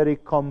a very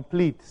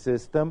complete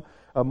system,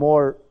 a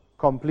more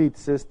complete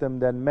system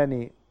than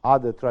many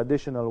other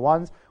traditional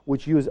ones,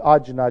 which use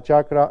Ajna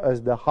chakra as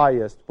the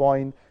highest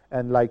point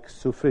and like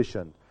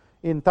sufficient.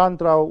 In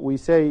Tantra, we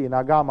say, in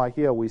Agama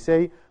here, we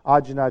say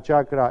Ajna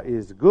chakra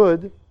is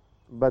good,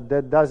 but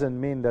that doesn't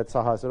mean that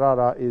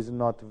Sahasrara is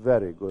not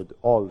very good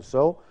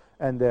also,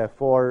 and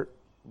therefore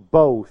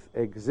both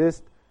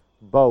exist,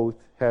 both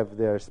have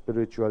their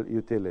spiritual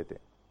utility.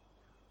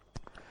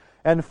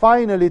 And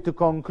finally, to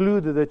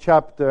conclude the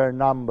chapter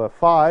number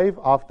 5,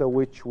 after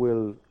which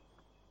we'll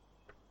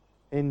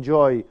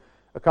enjoy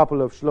a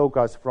couple of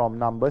shlokas from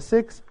number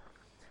 6,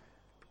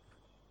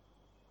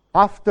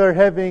 after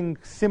having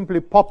simply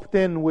popped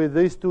in with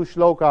these two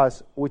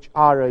shlokas, which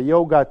are a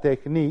yoga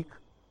technique,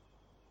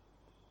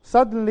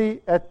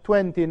 suddenly at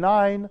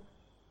 29,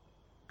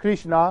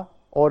 Krishna,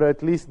 or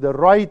at least the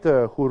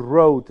writer who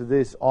wrote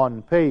this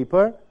on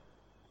paper,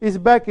 is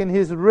back in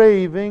his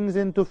ravings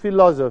into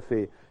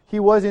philosophy. He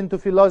was into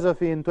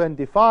philosophy in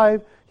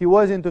 25, he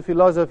was into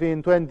philosophy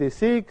in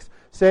 26,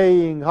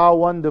 saying how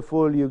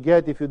wonderful you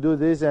get if you do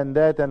this and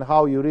that, and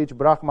how you reach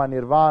Brahma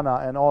Nirvana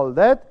and all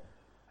that.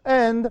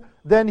 And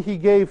then he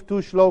gave two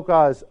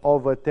shlokas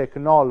of a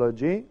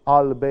technology,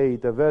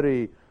 albeit a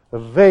very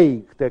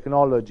vague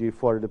technology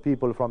for the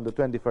people from the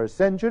 21st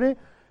century.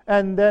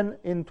 And then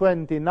in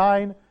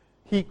 29,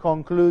 he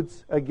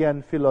concludes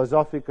again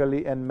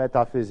philosophically and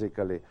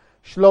metaphysically.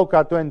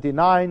 Shloka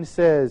 29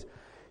 says,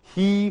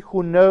 "He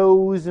who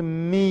knows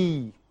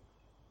me."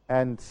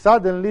 And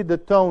suddenly the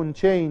tone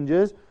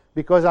changes,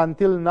 because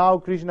until now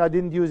Krishna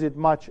didn't use it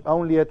much.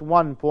 Only at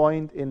one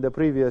point in the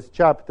previous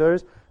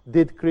chapters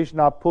did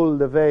Krishna pull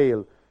the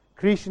veil.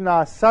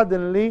 Krishna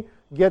suddenly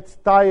gets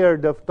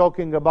tired of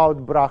talking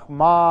about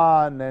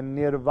Brahman and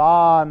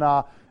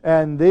Nirvana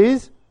and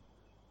this,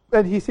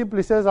 and he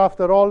simply says,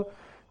 after all,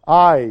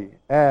 I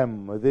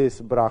am this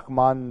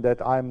Brahman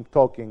that I'm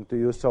talking to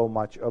you so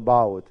much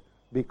about.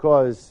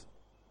 Because,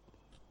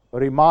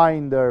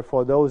 reminder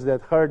for those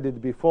that heard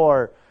it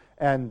before,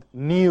 and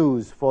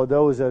news for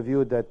those of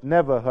you that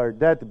never heard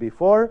that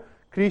before,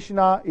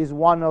 Krishna is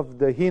one of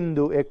the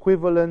Hindu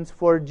equivalents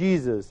for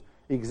Jesus.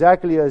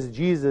 Exactly as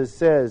Jesus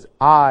says,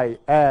 I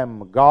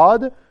am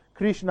God,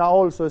 Krishna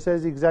also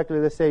says exactly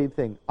the same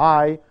thing.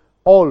 I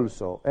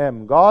also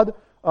am God,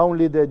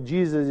 only that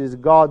Jesus is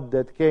God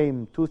that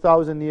came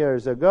 2,000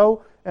 years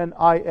ago, and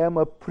I am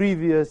a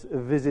previous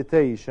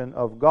visitation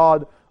of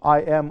God.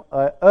 I am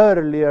an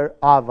earlier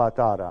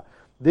avatara.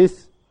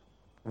 These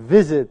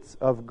visits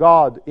of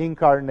God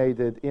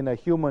incarnated in a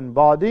human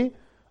body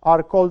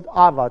are called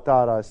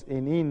avatars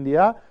in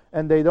India,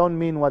 and they don't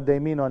mean what they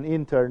mean on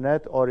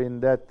internet or in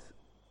that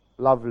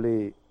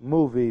lovely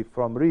movie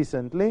from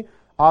recently.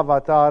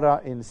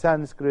 Avatara in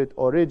Sanskrit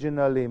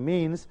originally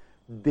means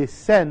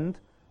descent,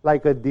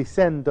 like a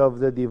descent of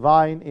the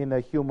divine in a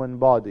human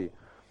body.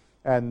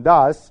 And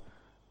thus,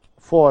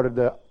 for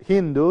the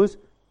Hindus,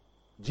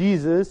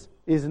 Jesus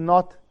is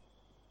not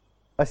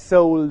a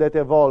soul that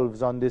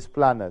evolves on this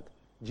planet.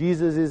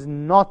 Jesus is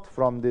not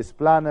from this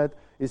planet,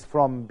 is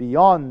from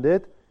beyond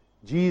it.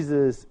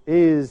 Jesus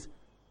is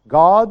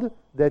God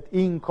that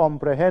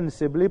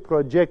incomprehensibly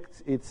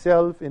projects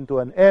itself into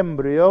an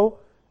embryo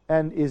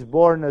and is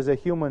born as a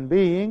human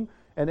being,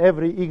 and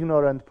every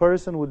ignorant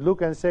person would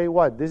look and say,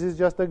 what? This is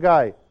just a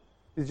guy.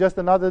 It's just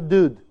another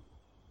dude.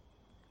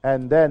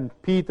 And then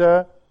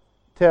Peter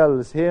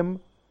tells him,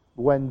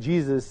 when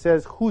Jesus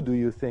says, who do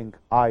you think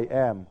I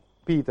am?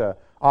 Peter,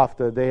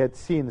 after they had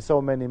seen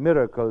so many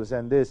miracles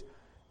and this,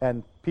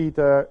 and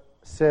Peter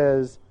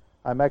says,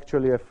 I'm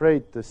actually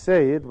afraid to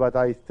say it, but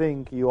I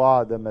think you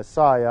are the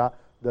Messiah,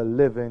 the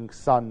living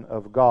Son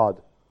of God.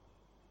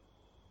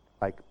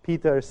 Like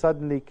Peter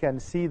suddenly can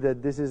see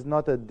that this is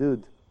not a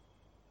dude.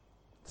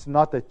 It's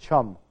not a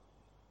chum.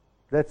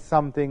 That's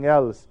something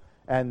else.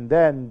 And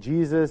then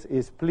Jesus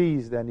is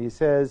pleased and he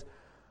says,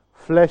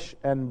 flesh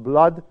and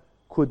blood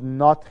could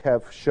not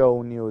have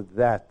shown you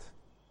that.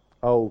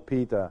 Oh,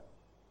 Peter,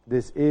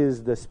 this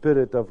is the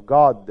Spirit of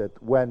God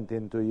that went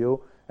into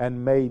you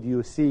and made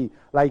you see.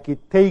 Like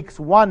it takes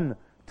one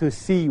to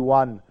see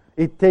one.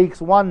 It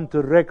takes one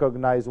to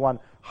recognize one.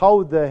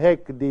 How the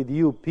heck did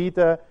you,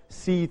 Peter,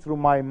 see through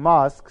my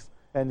masks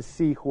and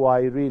see who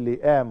I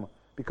really am?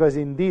 Because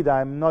indeed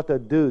I'm not a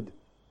dude.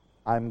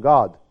 I'm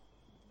God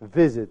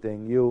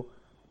visiting you,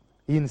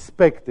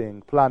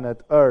 inspecting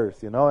planet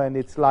Earth, and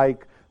it's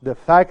like the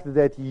fact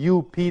that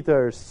you,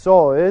 Peter,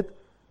 saw it,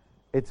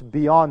 it's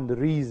beyond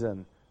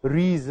reason.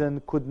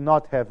 Reason could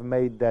not have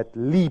made that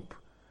leap.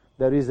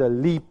 There is a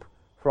leap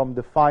from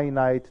the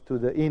finite to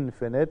the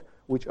infinite,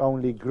 which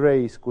only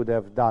grace could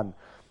have done.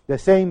 The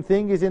same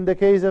thing is in the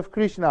case of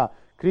Krishna.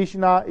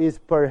 Krishna is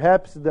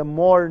perhaps the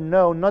more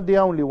known, not the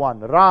only one.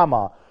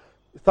 Rama,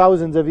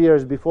 thousands of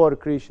years before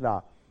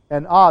Krishna,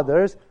 and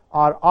others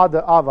are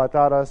other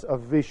avatars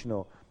of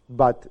Vishnu.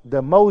 But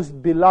the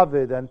most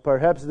beloved and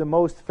perhaps the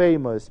most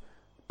famous,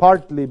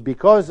 partly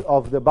because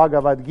of the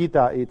Bhagavad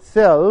Gita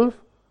itself,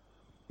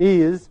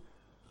 is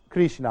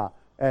Krishna.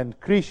 And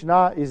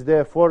Krishna is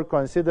therefore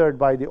considered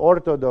by the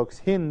Orthodox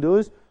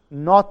Hindus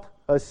not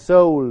a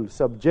soul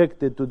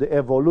subjected to the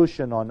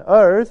evolution on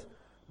earth,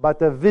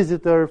 but a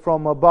visitor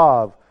from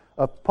above,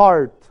 a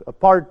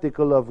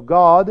particle of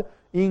God,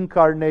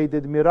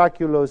 incarnated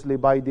miraculously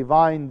by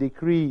divine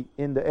decree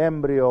in the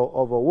embryo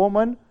of a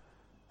woman,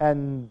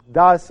 and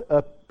thus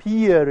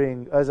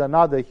appearing as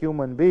another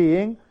human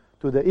being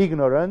to the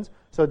ignorance,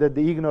 so that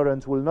the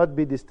ignorance will not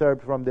be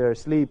disturbed from their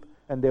sleep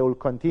and they will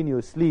continue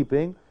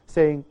sleeping,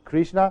 saying,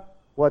 Krishna?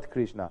 What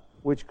Krishna?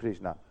 Which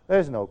Krishna?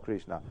 There's no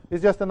Krishna.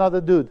 It's just another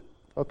dude.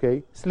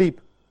 Okay, sleep.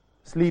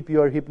 Sleep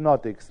your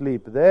hypnotic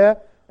sleep there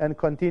and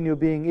continue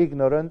being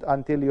ignorant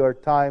until your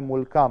time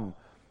will come.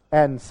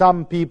 And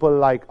some people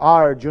like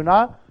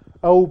Arjuna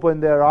open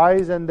their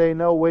eyes and they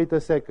know, wait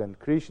a second,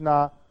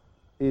 Krishna,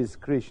 is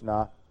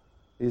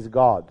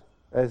God.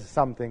 There's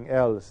something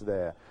else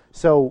there.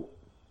 So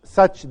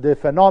such the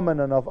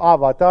phenomenon of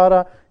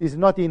avatara is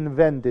not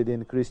invented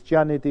in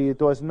Christianity. It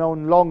was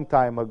known long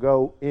time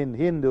ago in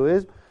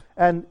Hinduism,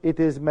 and it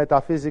is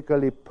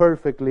metaphysically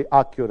perfectly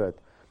accurate.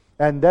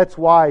 And that's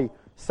why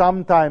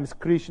sometimes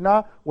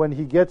Krishna, when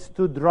he gets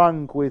too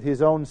drunk with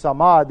his own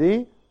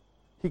samadhi,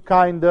 he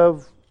kind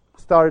of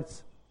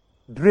starts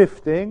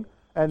drifting,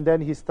 and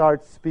then he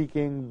starts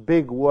speaking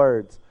big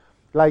words.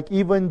 Like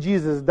even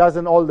Jesus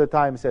doesn't all the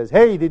time says,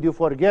 hey, did you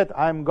forget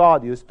I'm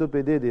God, you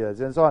stupid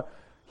idiots, and so on.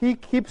 He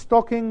keeps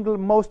talking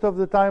most of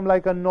the time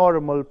like a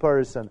normal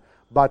person.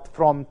 But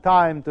from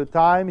time to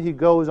time he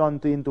goes on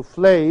into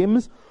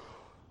flames,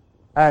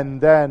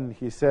 and then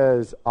he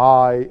says,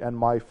 I and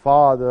my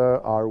Father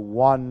are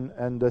one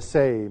and the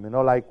same. You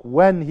know, like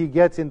when he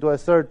gets into a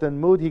certain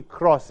mood, he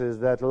crosses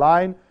that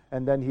line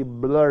and then he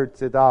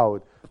blurts it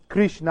out.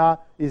 Krishna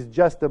is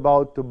just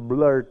about to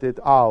blurt it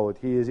out.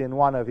 He is in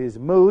one of his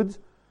moods,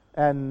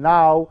 and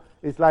now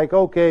it's like,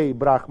 okay,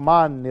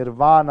 Brahman,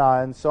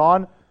 Nirvana, and so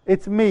on.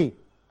 It's me,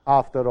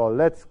 after all.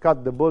 Let's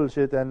cut the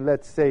bullshit and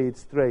let's say it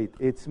straight.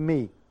 It's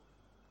me.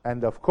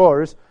 And of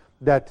course,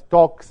 that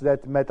talks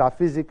that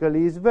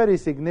metaphysically is very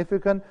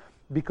significant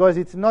because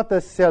it's not a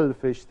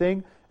selfish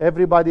thing.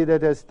 Everybody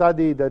that has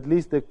studied at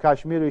least the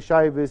Kashmiri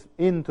Shaivis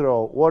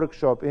intro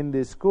workshop in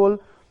this school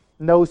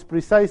knows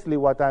precisely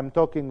what I'm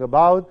talking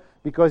about,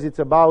 because it's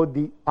about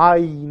the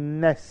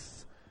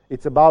I-ness.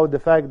 It's about the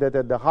fact that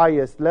at the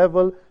highest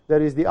level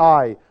there is the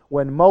I.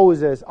 When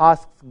Moses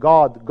asks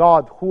God,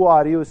 God, who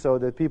are you, so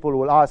that people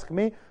will ask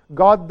me,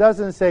 God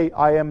doesn't say,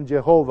 I am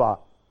Jehovah.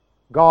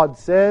 God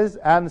says,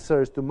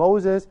 answers to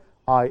Moses,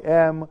 I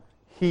am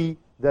he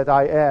that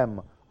I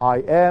am. I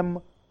am,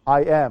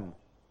 I am.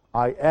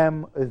 I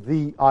am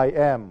the I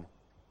am.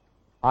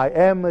 I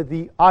am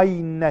the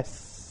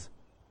I-ness.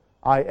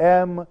 I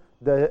am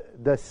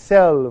the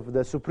self,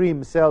 the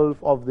supreme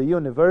self of the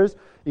universe.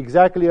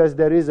 Exactly as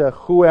there is a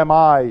who am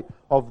I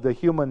of the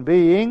human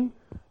being,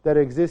 there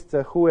exists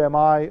a who am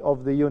I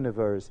of the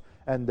universe.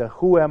 And the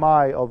who am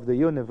I of the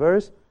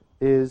universe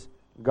is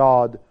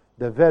God,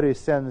 the very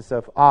sense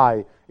of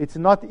I. It's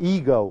not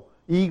ego.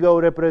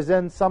 Ego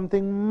represents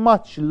something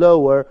much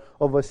lower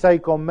of a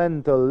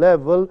psychomental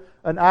level,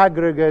 an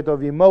aggregate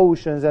of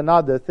emotions and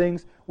other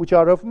things which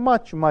are of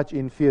much, much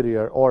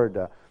inferior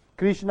order.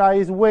 Krishna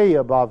is way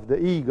above the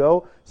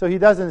ego, so he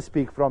doesn't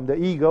speak from the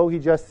ego, he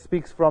just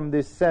speaks from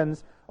this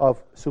sense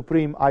of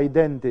supreme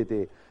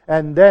identity.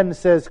 And then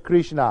says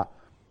Krishna,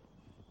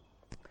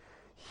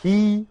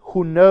 he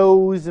who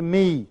knows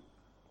me,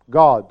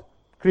 God,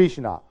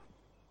 Krishna.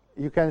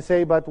 You can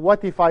say, but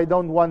what if I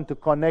don't want to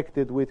connect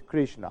it with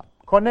Krishna?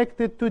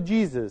 Connect it to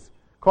Jesus,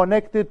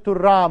 connect it to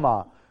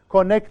Rama,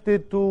 connect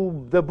it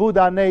to the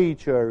Buddha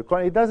nature.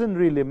 It doesn't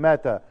really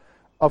matter.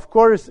 Of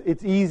course,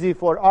 it's easy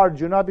for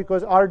Arjuna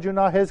because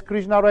Arjuna has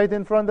Krishna right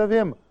in front of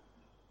him.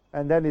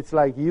 And then it's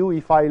like you,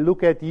 if I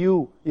look at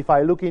you, if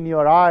I look in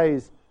your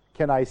eyes,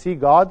 can I see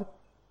God?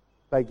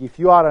 Like if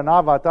you are an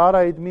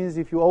avatar, it means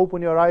if you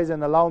open your eyes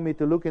and allow me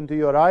to look into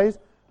your eyes,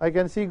 I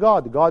can see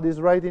God. God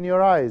is right in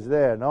your eyes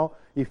there, no?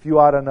 If you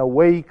are an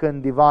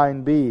awakened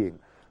divine being.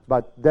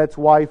 But that's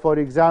why, for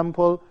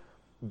example,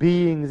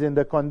 beings in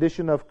the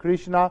condition of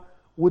Krishna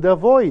would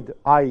avoid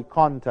eye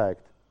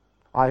contact.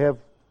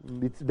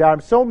 There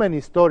are so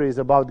many stories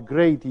about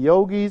great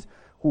yogis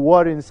who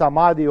were in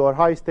samadhi or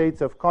high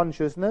states of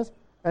consciousness,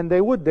 and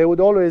they would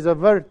always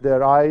avert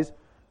their eyes,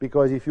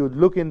 because if you would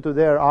look into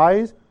their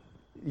eyes,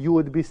 you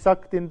would be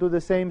sucked into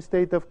the same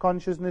state of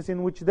consciousness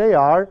in which they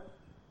are,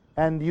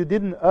 and you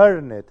didn't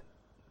earn it.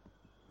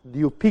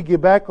 You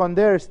piggyback on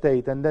their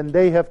state, and then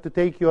they have to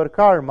take your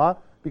karma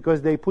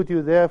because they put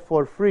you there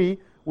for free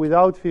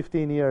without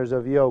 15 years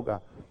of yoga.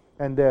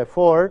 And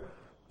therefore,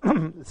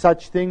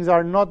 such things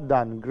are not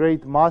done.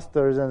 Great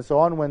masters and so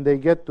on, when they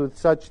get to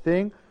such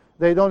thing,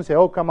 They don't say,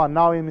 oh, come on,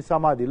 now I'm in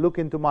samadhi, look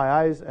into my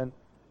eyes, and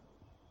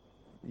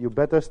you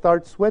better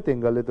start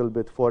sweating a little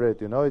bit for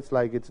it. It's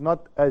like it's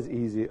not as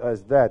easy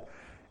as that.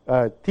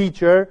 A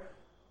teacher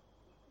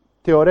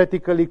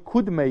theoretically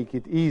could make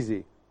it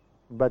easy,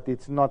 but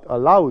it's not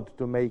allowed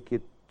to make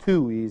it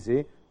too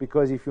easy,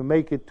 because if you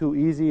make it too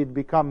easy, it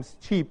becomes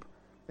cheap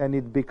and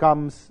it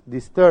becomes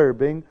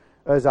disturbing,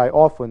 as I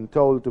often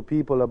told to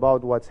people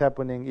about what's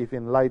happening if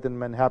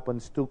enlightenment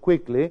happens too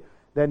quickly.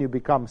 Then you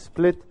become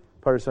split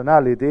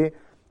personality,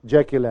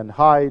 Jekyll and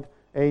Hyde,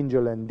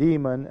 angel and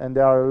demon, and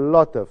there are a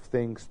lot of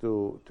things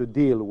to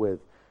deal with.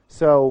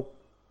 So,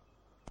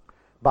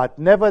 but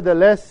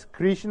nevertheless,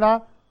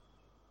 Krishna,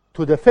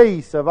 to the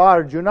face of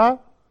Arjuna,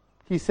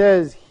 he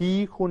says,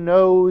 he who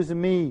knows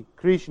me,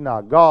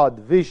 Krishna, God,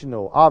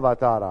 Vishnu,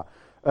 Avatara,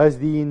 as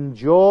the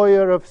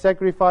enjoyer of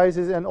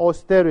sacrifices and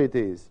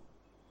austerities.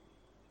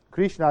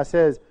 Krishna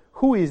says,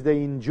 who is the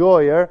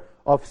enjoyer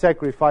of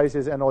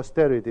sacrifices and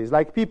austerities?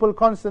 Like people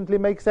constantly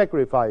make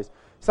sacrifice.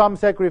 Some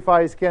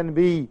sacrifice can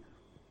be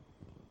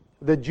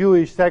the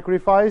Jewish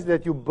sacrifice,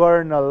 that you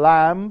burn a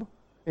lamb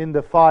in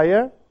the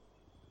fire.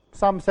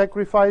 Some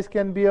sacrifice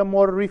can be a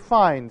more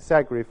refined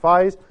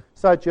sacrifice,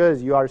 such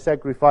as you are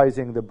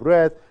sacrificing the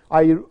breath.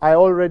 I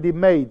already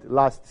made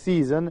last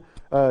season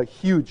a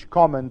huge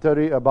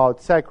commentary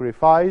about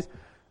sacrifice,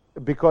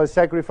 because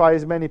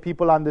sacrifice, many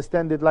people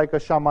understand it like a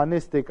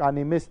shamanistic,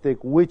 animistic,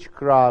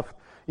 witchcraft,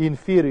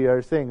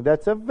 inferior thing.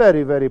 That's a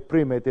very, very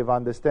primitive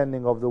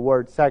understanding of the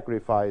word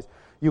sacrifice.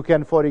 You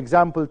can, for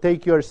example,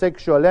 take your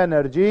sexual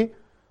energy,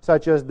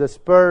 such as the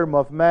sperm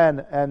of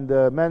men and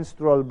the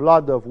menstrual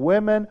blood of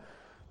women,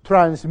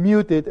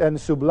 transmute it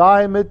and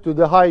sublime it to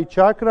the high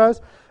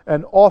chakras,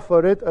 and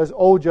offer it as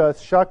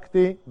Ojas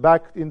Shakti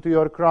back into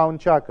your crown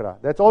chakra.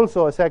 That's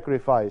also a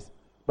sacrifice.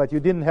 But you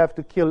didn't have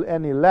to kill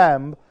any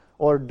lamb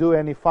or do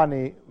any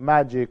funny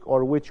magic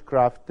or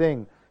witchcraft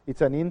thing.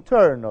 It's an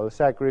internal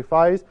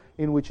sacrifice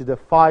in which the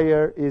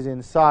fire is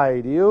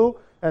inside you,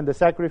 and the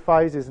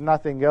sacrifice is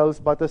nothing else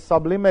but a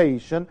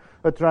sublimation,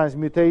 a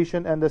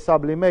transmutation and a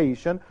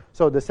sublimation.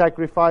 So the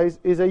sacrifice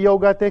is a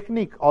yoga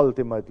technique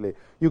ultimately.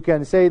 You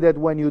can say that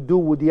when you do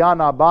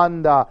Uddiyana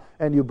Bandha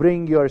and you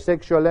bring your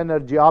sexual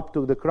energy up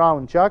to the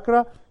crown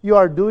chakra, you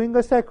are doing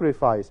a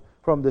sacrifice.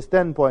 From the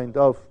standpoint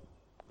of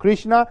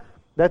Krishna,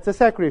 that's a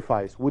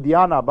sacrifice.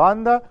 Uddiyana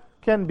Bandha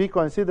can be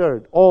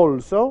considered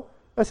also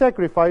a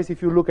sacrifice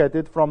if you look at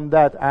it from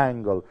that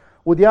angle.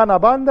 Uddiyana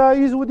Bandha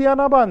is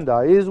Uddiyana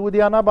Bandha, is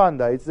Uddiyana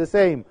Bandha. It's the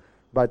same,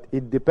 but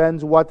it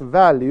depends what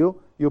value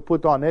you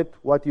put on it,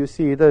 what you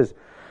see it as.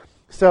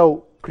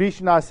 So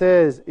Krishna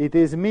says, it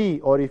is me,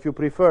 or if you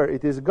prefer,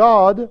 it is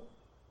God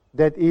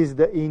that is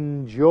the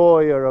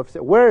enjoyer of...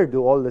 Where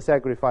do all the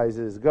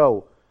sacrifices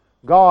go?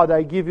 God,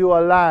 I give you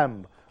a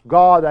lamb.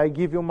 God, I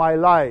give you my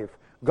life.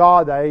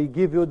 God, I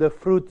give you the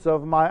fruits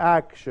of my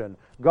action.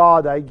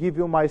 God, I give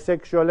you my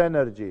sexual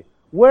energy.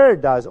 Where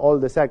does all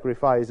the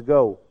sacrifice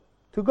go?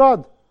 To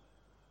God.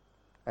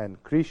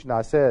 And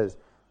Krishna says,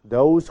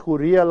 those who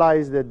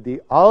realize that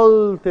the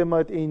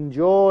ultimate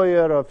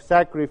enjoyer of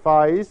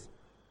sacrifice,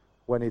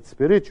 when it's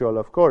spiritual,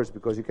 of course,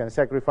 because you can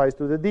sacrifice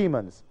to the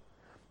demons,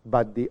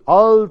 but the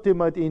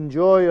ultimate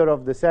enjoyer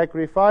of the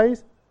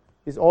sacrifice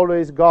is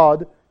always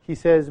God. He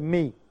says,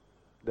 me,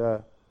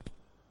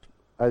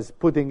 as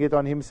putting it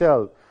on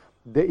himself.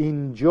 The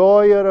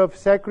enjoyer of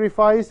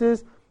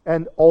sacrifices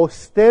and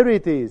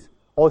austerities.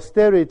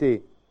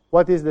 Austerity.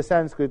 What is the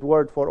Sanskrit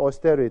word for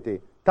austerity?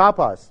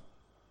 Tapas.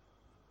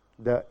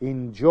 The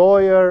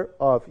enjoyer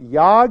of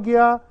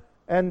yagya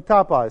and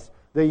tapas.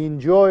 The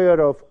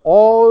enjoyer of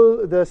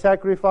all the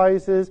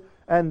sacrifices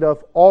and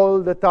of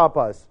all the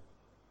tapas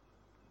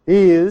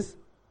is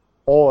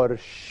or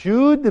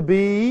should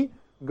be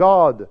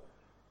God.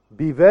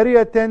 Be very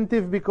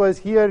attentive, because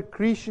here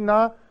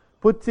Krishna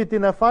puts it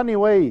in a funny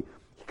way.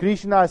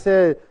 Krishna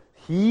says,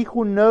 he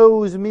who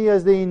knows me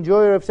as the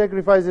enjoyer of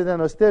sacrifices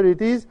and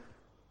austerities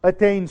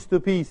attains to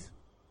peace.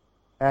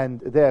 And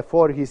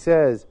therefore he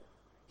says,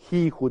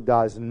 he who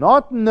does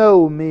not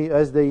know me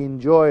as the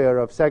enjoyer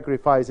of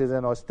sacrifices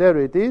and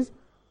austerities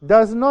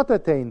does not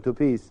attain to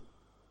peace.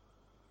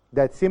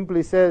 That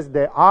simply says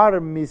there are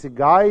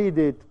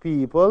misguided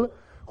people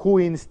who,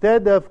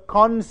 instead of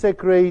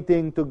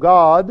consecrating to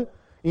God,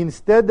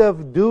 instead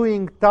of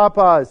doing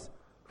tapas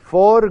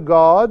for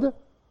God,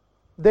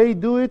 they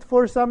do it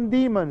for some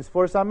demons,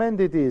 for some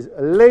entities.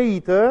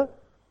 Later,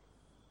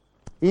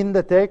 in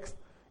the text,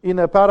 in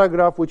a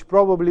paragraph which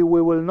probably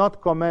we will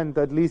not comment,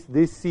 at least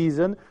this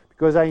season,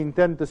 because I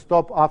intend to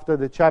stop after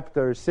the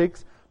chapter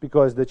 6,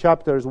 because the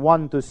chapters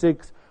 1 to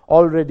 6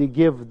 already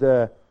give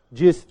the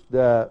gist,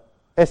 the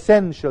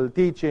essential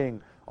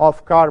teaching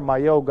of karma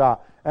yoga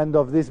and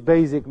of this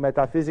basic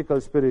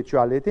metaphysical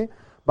spirituality.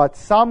 But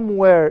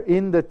somewhere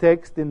in the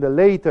text, in the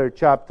later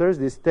chapters,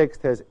 this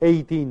text has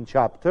 18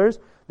 chapters,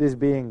 this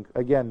being,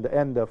 again, the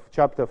end of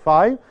chapter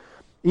 5.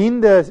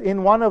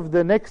 In one of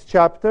the next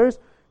chapters,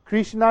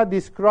 Krishna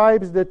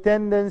describes the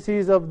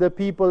tendencies of the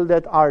people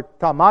that are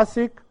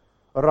tamasic,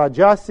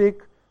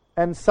 rajasic,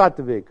 and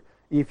sattvic.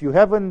 If you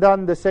haven't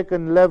done the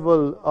second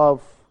level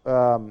of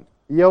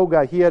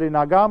yoga here in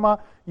Agama,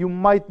 you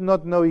might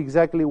not know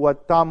exactly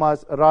what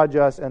tamas,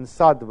 rajas, and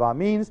sattva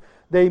means.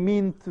 They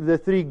mean the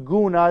three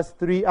gunas,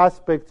 three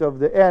aspects of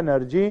the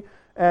energy,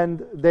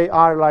 and they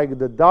are like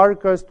the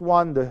darkest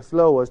one, the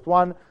slowest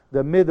one,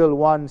 the middle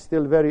one,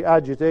 still very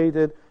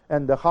agitated,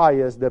 and the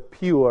highest, the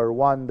pure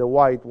one, the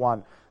white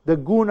one. The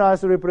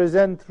gunas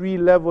represent three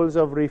levels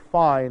of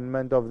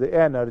refinement of the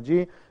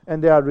energy,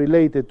 and they are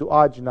related to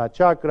Ajna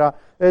chakra.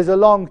 There's a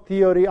long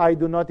theory. I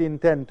do not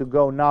intend to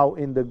go now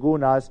in the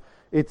gunas.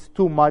 It's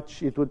too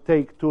much. It would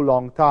take too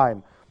long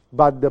time.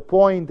 But the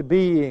point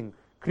being,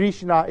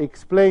 Krishna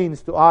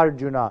explains to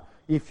Arjuna,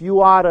 if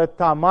you are a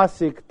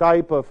tamasic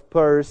type of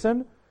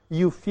person,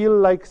 you feel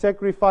like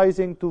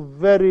sacrificing to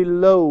very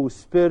low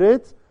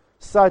spirits,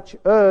 such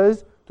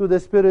as to the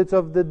spirits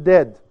of the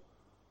dead.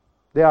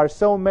 There are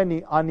so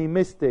many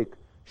animistic,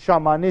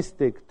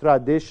 shamanistic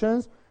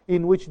traditions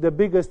in which the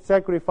biggest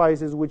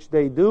sacrifices which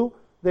they do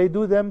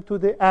them to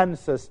the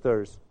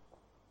ancestors.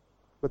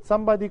 But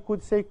somebody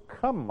could say,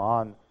 come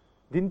on,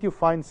 didn't you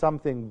find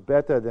something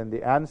better than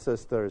the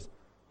ancestors?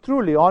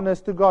 Truly,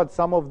 honest to God,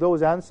 some of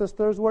those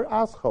ancestors were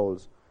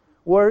assholes,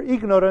 were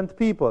ignorant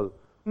people.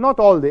 Not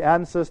all the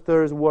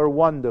ancestors were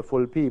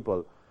wonderful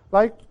people.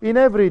 Like in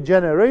every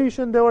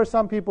generation, there were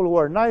some people who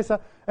were nicer,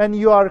 and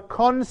you are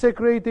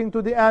consecrating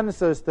to the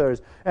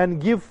ancestors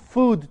and give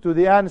food to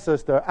the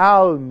ancestor,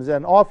 alms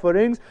and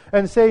offerings,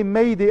 and say,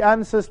 may the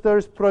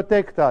ancestors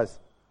protect us.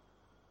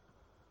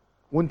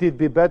 Wouldn't it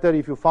be better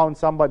if you found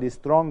somebody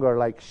stronger,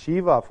 like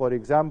Shiva, for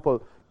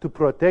example, to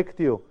protect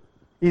you?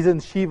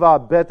 Isn't Shiva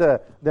better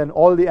than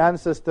all the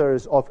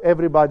ancestors of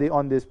everybody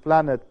on this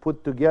planet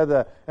put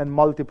together and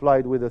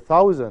multiplied with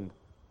 1,000?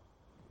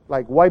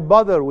 Like, why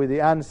bother with the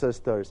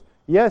ancestors?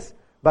 Yes,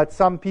 but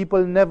some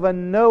people never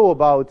know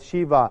about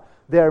Shiva.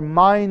 Their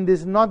mind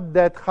is not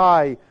that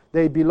high.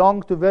 They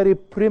belong to very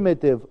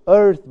primitive,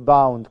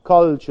 earthbound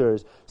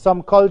cultures.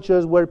 Some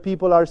cultures where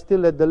people are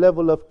still at the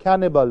level of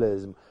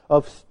cannibalism,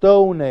 of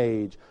Stone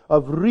Age,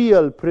 of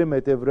real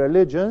primitive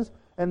religions,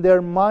 and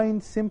their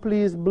mind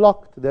simply is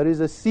blocked. There is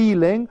a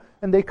ceiling,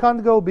 and they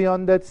can't go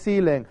beyond that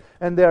ceiling.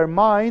 And their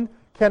mind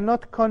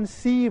cannot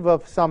conceive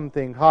of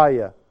something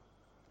higher.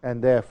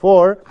 And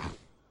therefore,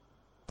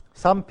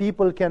 some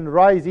people can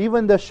rise,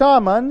 even the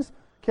shamans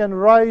can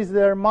rise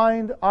their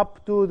mind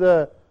up to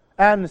the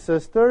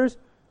ancestors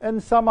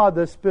and some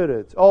other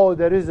spirits. Oh,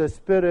 there is a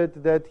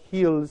spirit that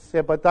heals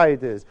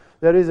hepatitis.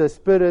 There is a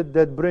spirit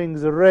that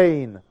brings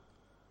rain.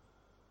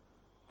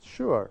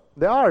 Sure,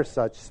 there are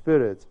such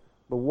spirits.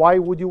 But why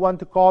would you want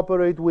to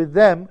cooperate with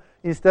them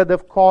instead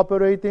of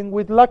cooperating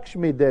with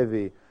Lakshmi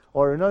Devi?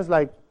 Or, it's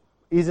like,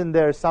 isn't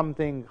there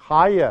something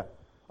higher?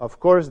 Of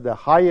course, the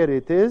higher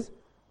it is,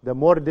 the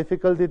more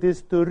difficult it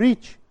is to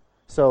reach.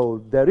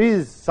 So there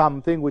is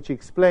something which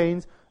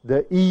explains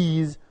the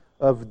ease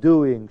of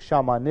doing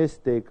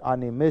shamanistic,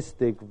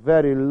 animistic,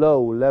 very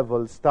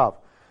low-level stuff.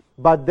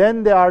 But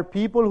then there are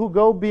people who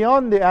go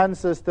beyond the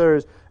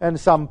ancestors and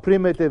some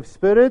primitive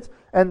spirits,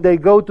 and they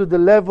go to the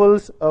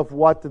levels of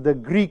what the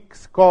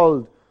Greeks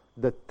called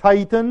the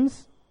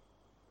Titans,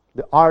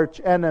 the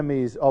arch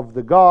enemies of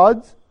the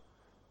gods,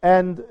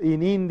 and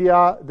in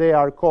India they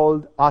are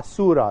called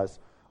Asuras.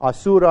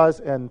 Asuras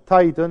and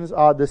Titans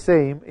are the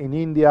same in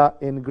India,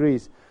 in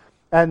Greece.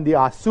 And the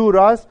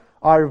Asuras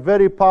are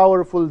very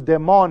powerful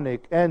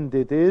demonic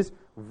entities,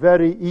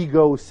 very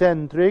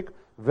egocentric,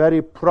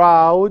 very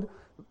proud,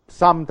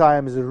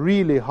 sometimes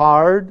really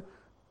hard,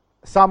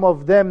 some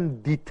of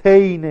them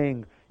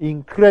detaining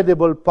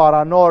incredible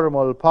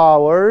paranormal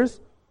powers,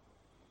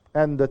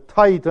 and the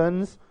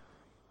Titans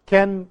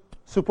can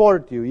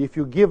support you. If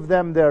you give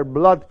them their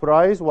blood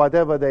price,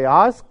 whatever they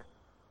ask,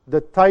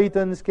 the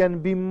Titans can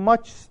be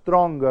much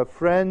stronger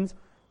friends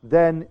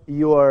than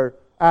your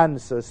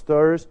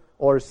ancestors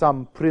or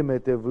some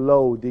primitive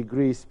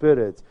low-degree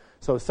spirits.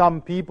 So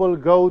some people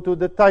go to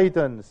the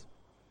Titans.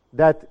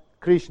 That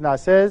Krishna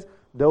says,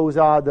 those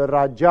are the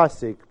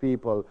Rajasic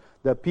people.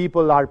 The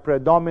people are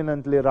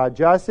predominantly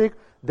Rajasic.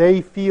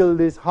 They feel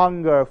this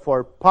hunger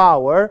for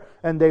power,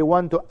 and they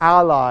want to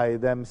ally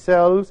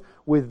themselves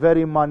with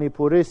very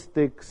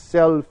manipuristic,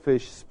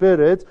 selfish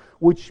spirits,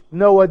 which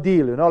know a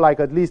deal. Like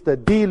at least a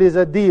deal is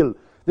a deal.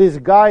 This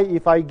guy,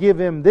 if I give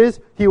him this,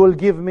 he will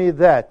give me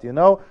that.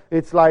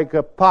 It's like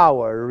a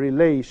power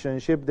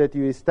relationship that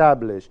you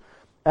establish.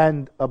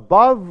 And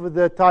above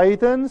the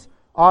Titans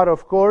are,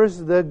 of course,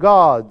 the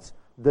gods,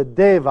 the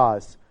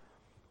Devas,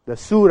 the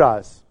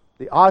Suras,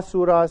 the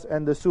Asuras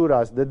and the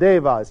Suras, the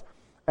Devas.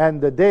 And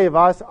the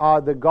Devas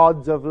are the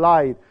gods of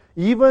light.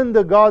 Even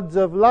the gods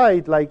of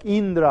light like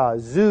Indra,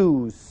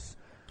 Zeus,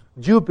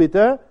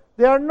 Jupiter,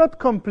 they are not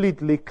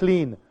completely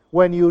clean.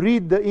 When you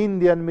read the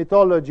Indian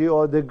mythology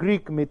or the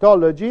Greek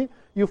mythology,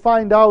 you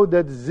find out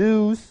that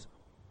Zeus,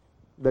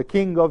 the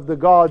king of the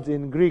gods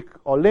in Greek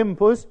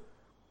Olympus,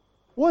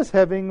 was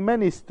having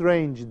many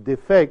strange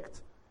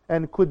defects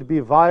and could be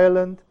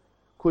violent,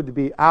 could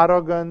be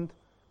arrogant,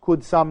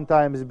 could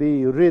sometimes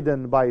be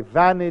ridden by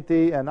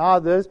vanity and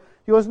others.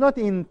 He was not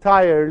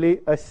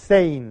entirely a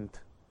saint.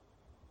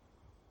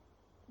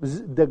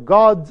 The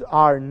gods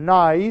are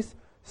nice,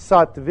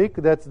 sattvic,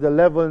 that's the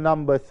level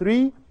number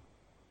 3,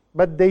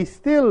 but they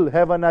still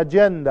have an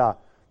agenda.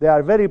 They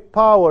are very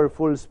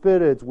powerful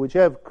spirits which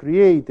have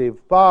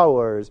creative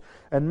powers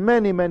and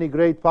many, many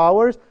great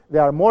powers. They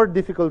are more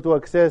difficult to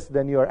access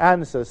than your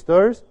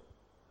ancestors.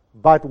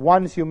 But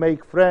once you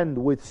make friend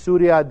with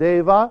Surya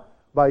Deva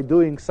by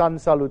doing sun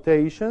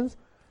salutations,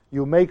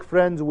 you make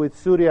friends with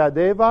Surya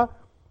Deva.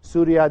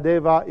 Surya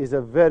Deva is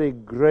a very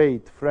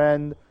great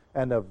friend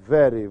and a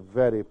very,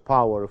 very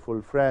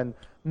powerful friend.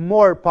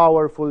 More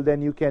powerful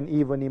than you can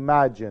even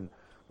imagine.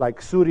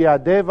 Like Surya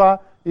Deva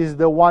is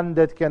the one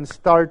that can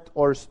start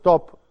or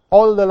stop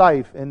all the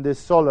life in this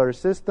solar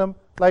system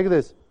like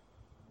this.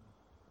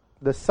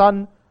 The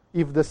sun,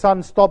 if the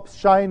sun stops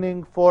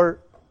shining for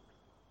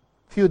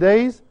few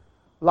days,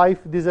 life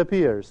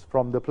disappears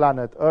from the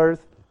planet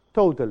Earth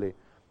totally.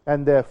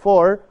 And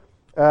therefore,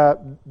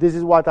 this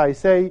is what I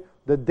say,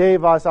 the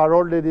Devas are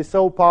already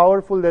so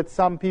powerful that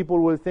some people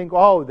will think,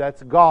 oh,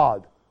 that's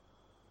God.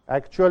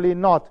 Actually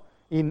not.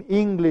 In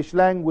English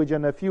language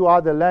and a few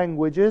other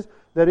languages,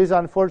 there is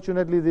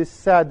unfortunately this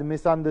sad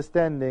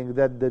misunderstanding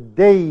that the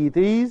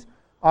deities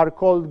are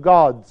called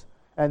gods.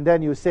 And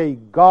then you say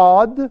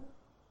God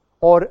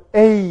or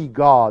a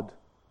God.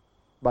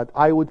 But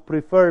I would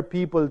prefer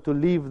people to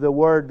leave the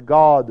word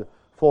God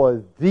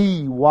for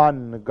the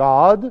one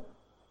God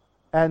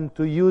and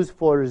to use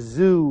for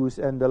Zeus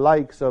and the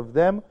likes of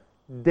them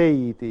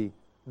deity.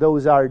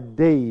 Those are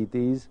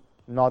deities,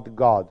 not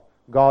God.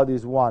 God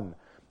is one.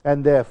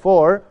 And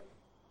therefore,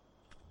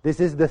 this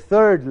is the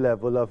third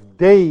level of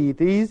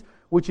deities,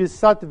 which is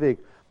sattvic.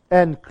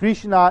 And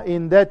Krishna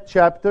in that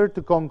chapter,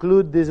 to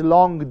conclude this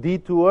long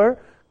detour,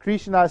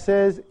 Krishna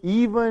says,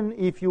 even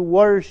if you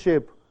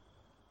worship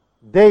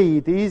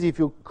deities, if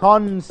you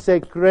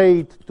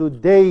consecrate to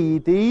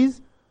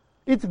deities,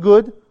 it's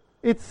good,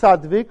 it's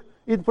sattvic,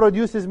 it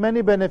produces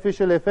many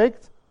beneficial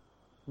effects,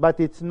 but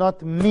it's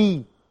not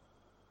me.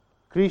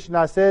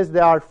 Krishna says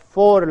there are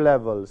 4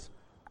 levels: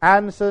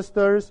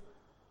 ancestors,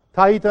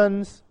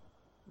 titans,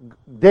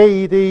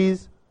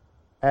 deities,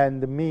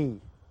 and me,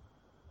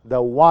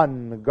 the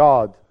one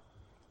God.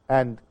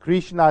 And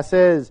Krishna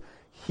says,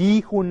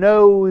 he who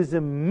knows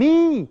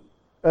me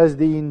as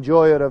the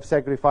enjoyer of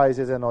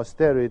sacrifices and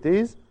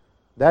austerities,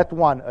 that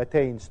one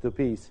attains to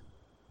peace.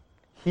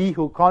 He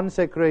who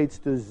consecrates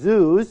to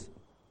Zeus,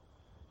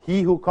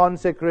 he who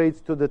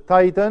consecrates to the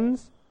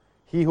titans,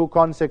 he who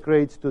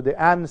consecrates to the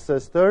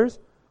ancestors,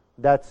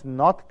 that's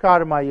not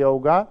karma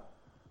yoga,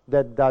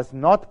 that does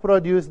not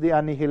produce the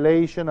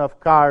annihilation of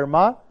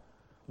karma,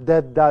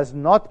 that does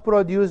not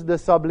produce the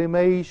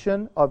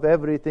sublimation of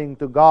everything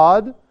to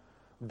God,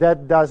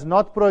 that does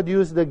not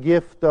produce the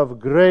gift of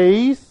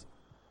grace,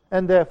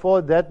 and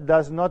therefore that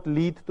does not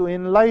lead to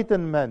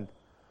enlightenment.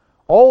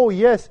 Oh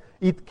yes,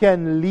 it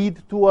can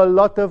lead to a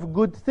lot of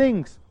good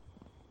things,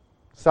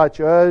 such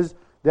as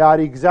there are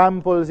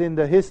examples in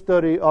the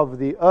history of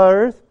the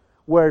earth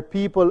where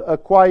people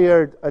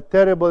acquired a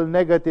terrible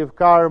negative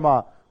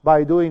karma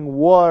by doing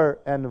war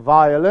and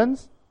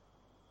violence,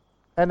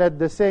 and at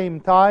the same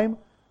time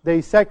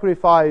they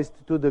sacrificed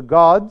to the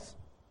gods,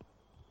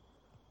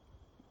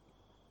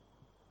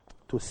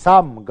 to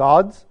some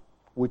gods,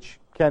 which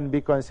can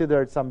be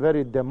considered some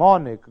very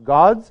demonic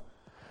gods,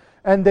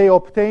 and they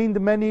obtained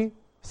many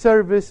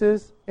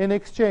services in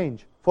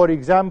exchange. For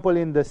example,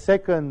 in the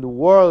Second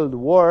World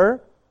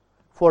War,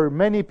 for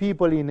many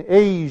people in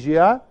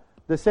Asia,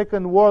 the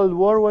Second World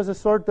War was a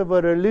sort of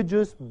a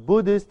religious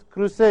Buddhist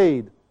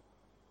crusade.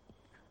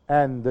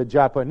 And the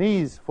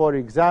Japanese, for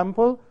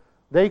example,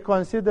 they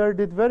considered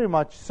it very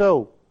much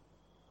so.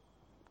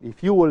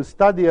 If you will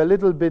study a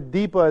little bit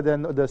deeper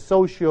than the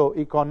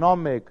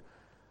socio-economic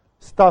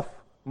stuff,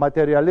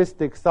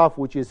 materialistic stuff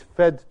which is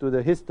fed to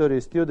the history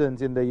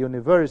students in the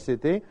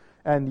university,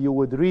 and you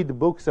would read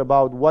books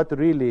about what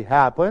really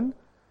happened,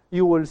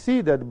 you will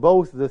see that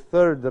both the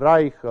Third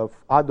Reich of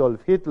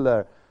Adolf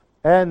Hitler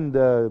and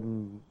the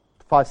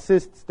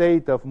fascist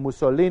state of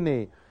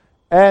Mussolini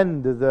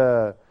and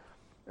the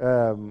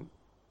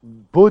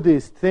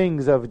Buddhist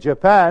things of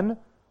Japan,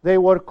 they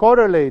were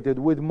correlated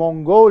with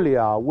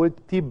Mongolia,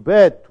 with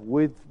Tibet,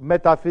 with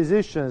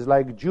metaphysicians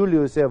like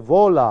Julius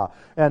Evola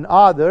and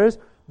others.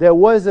 There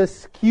was a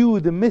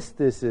skewed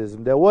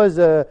mysticism. There was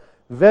a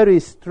very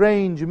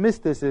strange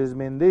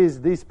mysticism in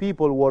these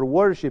people were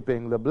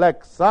worshipping the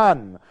black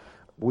sun,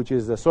 which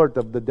is a sort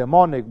of the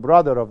demonic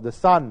brother of the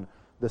sun.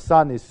 The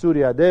sun is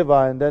Surya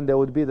Deva, and then there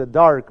would be the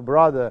dark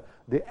brother,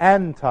 the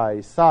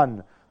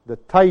anti-sun, the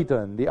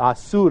titan, the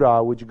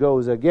asura, which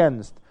goes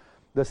against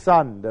the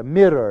sun, the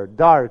mirror,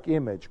 dark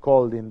image,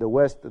 called in the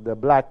West the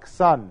black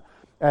sun,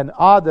 and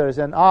others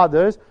and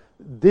others.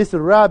 This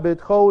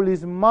rabbit hole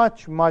is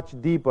much, much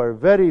deeper.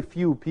 Very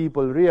few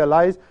people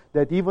realize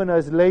that even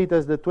as late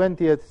as the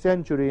 20th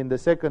century, in the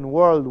Second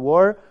World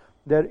War,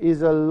 there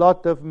is a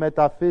lot of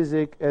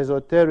metaphysic,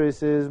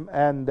 esotericism,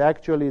 and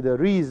actually the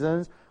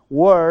reasons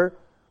were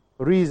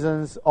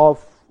reasons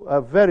of a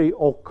very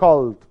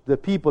occult. The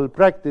people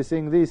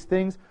practicing these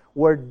things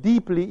were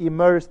deeply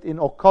immersed in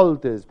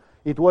occultism.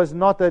 It was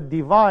not a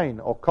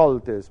divine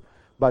occultism.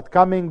 But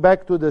coming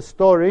back to the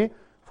story,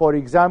 for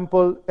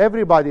example,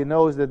 everybody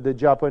knows that the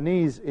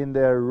Japanese, in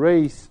their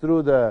race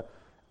through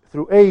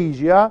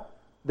Asia,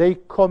 they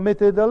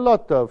committed a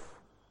lot of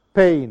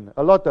pain,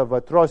 a lot of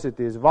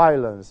atrocities,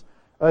 violence.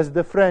 As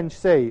the French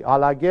say, à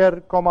la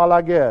guerre comme à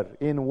la guerre,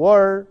 in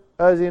war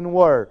as in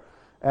war.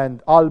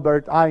 And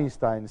Albert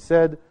Einstein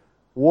said,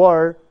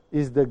 war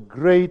is the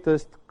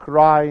greatest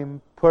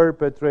crime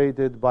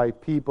perpetrated by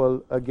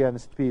people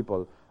against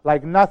people.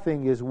 Like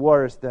nothing is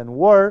worse than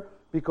war,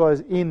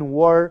 because in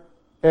war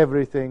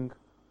everything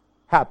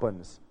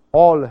happens.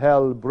 All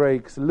hell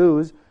breaks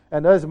loose.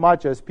 And as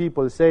much as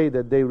people say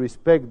that they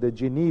respect the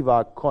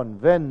Geneva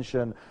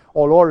Convention,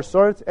 all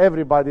sorts,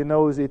 everybody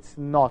knows it's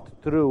not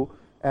true,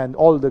 and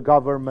all the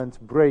governments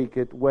break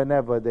it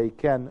whenever they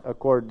can,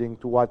 according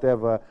to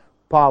whatever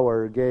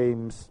power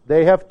games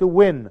they have to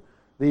win.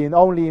 The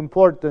only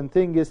important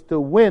thing is to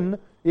win.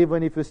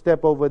 Even if you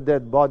step over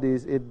dead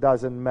bodies, it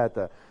doesn't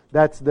matter.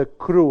 That's the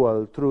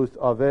cruel truth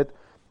of it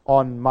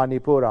on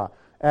Manipura.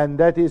 And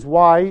that is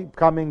why,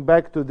 coming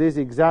back to this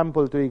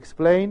example to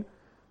explain,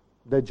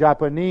 the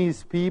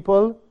Japanese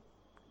people,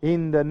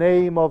 in the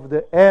name of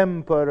the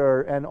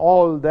emperor and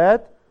all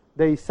that,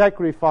 they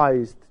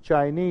sacrificed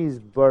Chinese,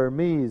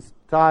 Burmese,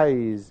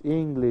 Thais,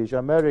 English,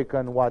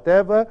 American,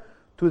 whatever,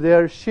 to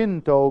their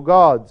Shinto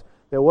gods.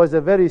 There was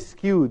a very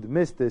skewed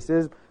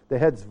mysticism. They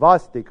had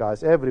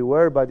swastikas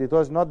everywhere, but it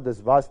was not the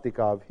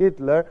swastika of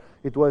Hitler.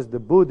 It was the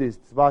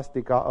Buddhist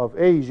swastika of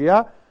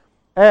Asia.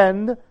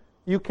 And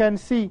you can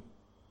see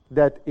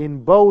that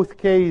in both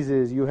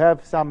cases you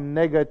have some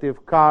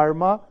negative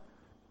karma.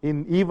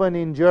 Even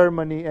in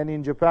Germany and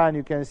in Japan,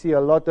 you can see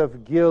a lot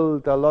of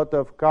guilt, a lot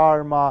of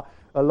karma,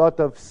 a lot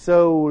of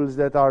souls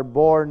that are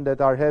born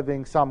that are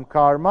having some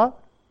karma.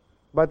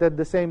 But at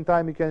the same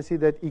time, you can see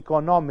that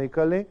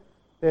economically,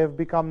 they have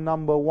become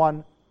number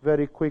one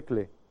very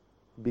quickly,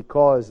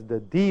 because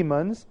the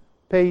demons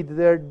paid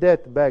their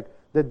debt back.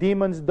 The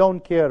demons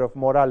don't care of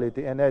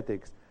morality and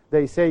ethics.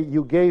 They say,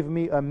 you gave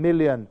me 1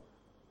 million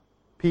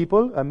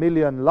people, 1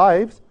 million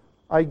lives,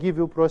 I give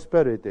you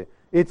prosperity.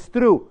 It's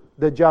true.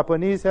 The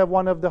Japanese have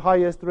one of the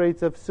highest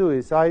rates of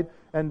suicide,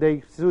 and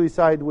they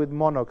suicide with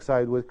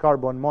monoxide, with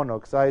carbon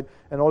monoxide,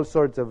 and all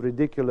sorts of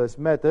ridiculous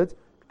methods,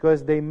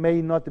 because they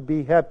may not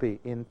be happy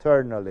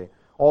internally.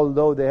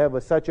 Although they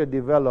have such a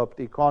developed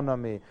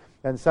economy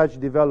and such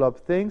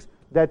developed things,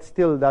 that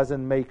still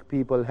doesn't make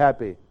people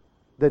happy.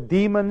 The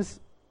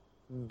demons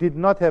did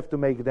not have to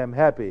make them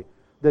happy.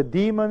 The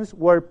demons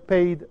were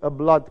paid a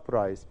blood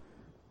price.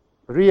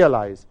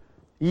 Realize,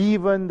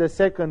 even the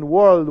Second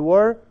World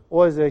War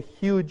was a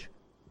huge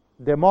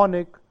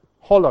demonic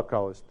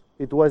holocaust.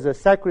 It was a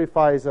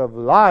sacrifice of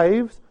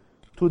lives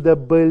to the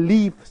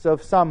beliefs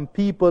of some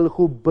people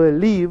who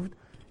believed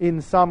in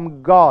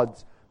some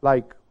gods.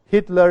 Like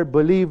Hitler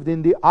believed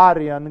in the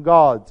Aryan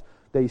gods.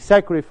 They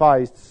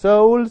sacrificed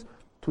souls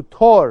to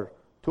Thor,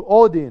 to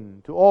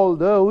Odin, to all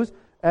those,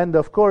 and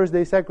of course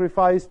they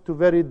sacrificed to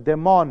very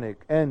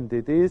demonic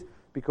entities,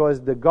 because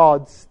the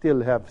gods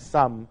still have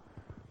some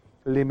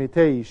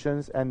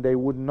limitations and they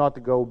would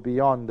not go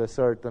beyond a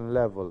certain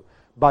level.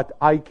 But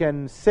I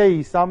can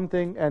say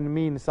something and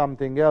mean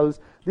something else.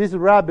 This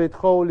rabbit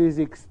hole is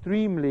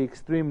extremely,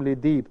 extremely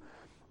deep.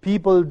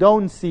 People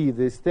don't see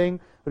this thing.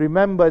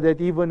 Remember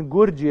that even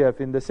Gurdjieff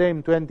in the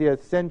same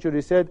 20th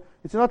century said,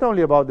 it's not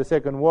only about the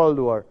Second World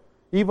War.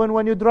 Even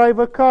when you drive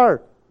a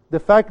car, the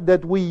fact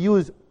that we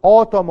use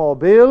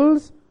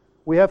automobiles,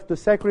 we have to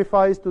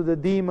sacrifice to the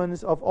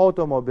demons of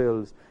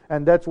automobiles.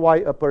 And that's why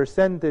a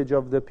percentage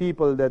of the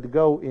people that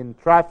go in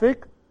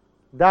traffic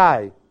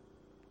die.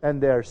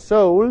 And their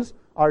souls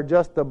are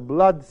just a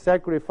blood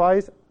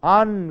sacrifice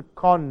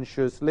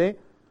unconsciously.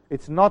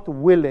 It's not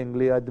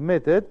willingly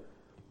admitted.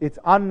 It's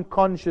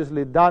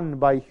unconsciously done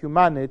by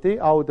humanity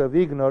out of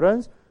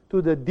ignorance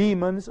to the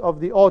demons of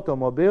the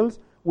automobiles,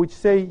 which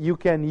say you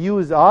can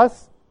use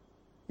us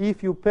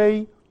if you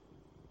pay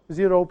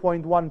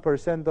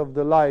 0.1% of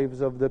the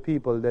lives of the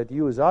people that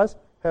use us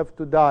have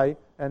to die,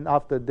 and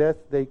after death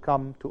they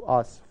come to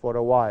us for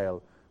a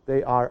while.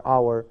 They are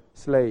our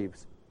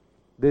slaves.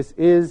 This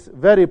is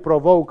very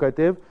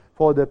provocative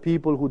for the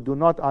people who do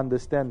not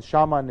understand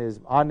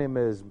shamanism,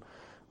 animism,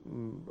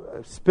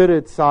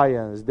 spirit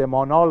science,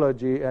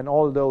 demonology, and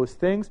all those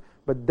things,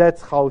 but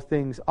that's how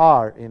things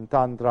are in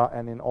Tantra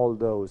and in all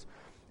those.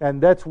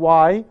 And that's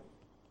why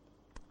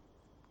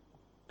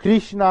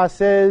Krishna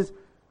says,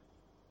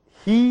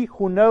 he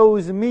who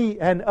knows me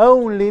and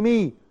only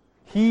me,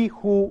 he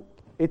who,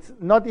 it's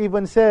not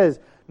even says,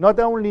 not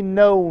only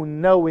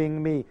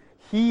knowing me,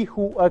 he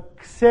who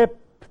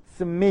accepts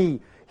me,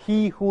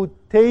 he who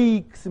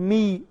takes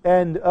me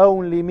and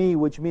only me,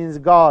 which means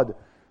God,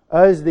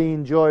 as the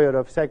enjoyer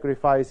of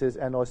sacrifices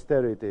and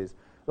austerities.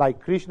 Like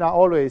Krishna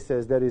always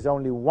says, there is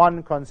only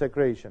one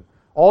consecration.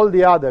 All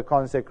the other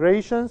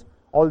consecrations,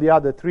 all the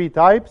other three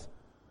types,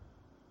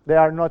 they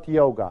are not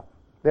yoga.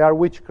 They are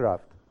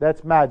witchcraft.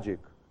 That's magic.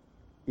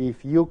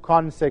 If you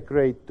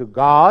consecrate to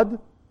God,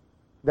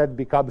 that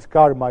becomes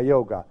karma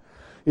yoga.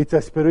 It's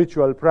a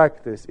spiritual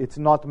practice. It's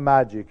not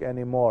magic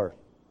anymore.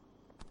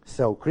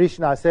 So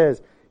Krishna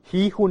says,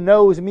 he who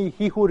knows me,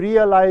 he who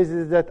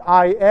realizes that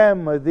I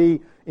am the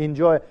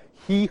enjoyer,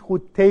 he who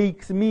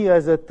takes me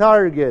as a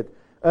target,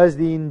 as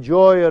the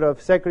enjoyer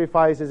of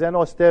sacrifices and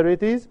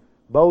austerities,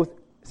 both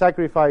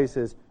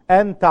sacrifices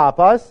and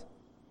tapas,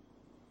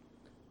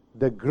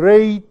 the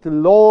great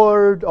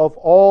Lord of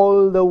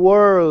all the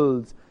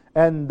worlds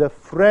and the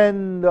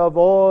friend of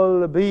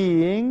all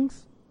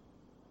beings,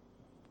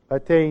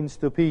 attains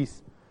to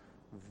peace.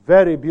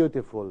 Very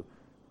beautiful.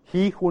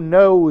 He who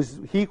knows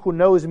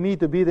me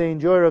to be the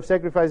enjoyer of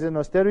sacrifices and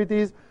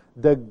austerities,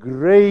 the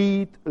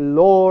great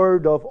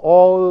Lord of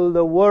all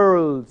the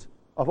worlds,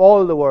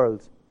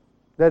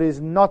 There is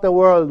not a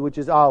world which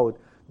is out.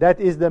 That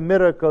is the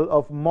miracle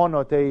of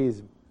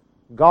monotheism.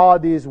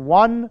 God is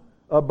one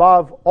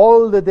above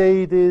all the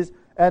deities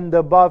and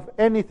above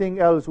anything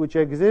else which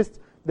exists.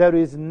 There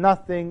is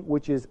nothing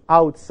which is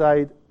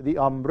outside the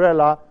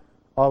umbrella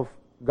of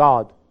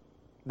God.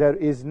 There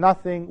is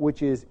nothing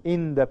which is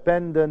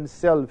independent,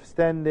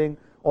 self-standing,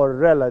 or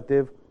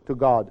relative to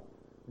God.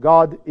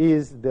 God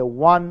is the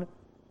one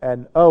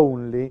and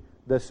only,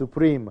 the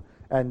supreme.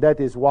 And that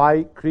is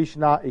why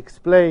Krishna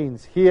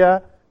explains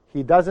here,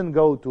 he doesn't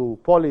go to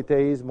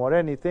polytheism or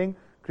anything.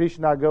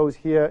 Krishna goes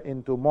here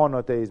into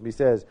monotheism. He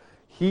says,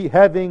 he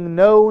having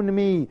known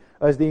me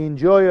as the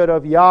enjoyer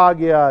of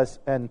yagyas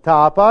and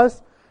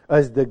tapas,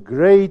 as the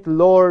great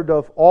Lord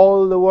of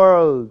all the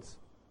worlds,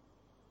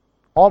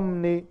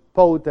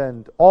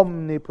 omnipotent,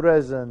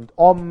 omnipresent,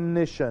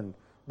 omniscient,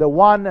 the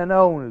one and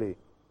only.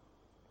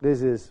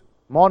 This is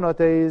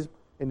monotheism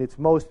in its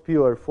most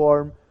pure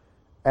form,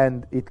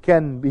 and it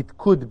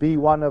could be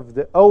one of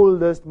the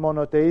oldest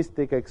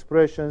monotheistic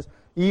expressions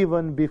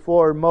even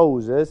before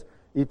Moses.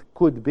 It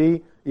could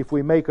be, if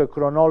we make a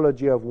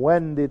chronology of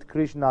when did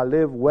Krishna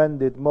live, when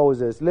did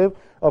Moses live.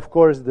 Of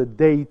course, the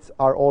dates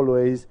are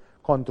always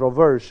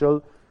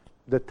controversial,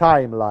 the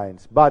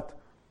timelines. But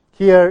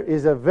here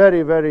is a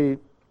very, very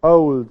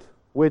old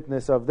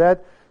witness of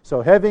that.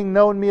 So, having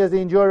known me as the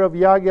enjoyer of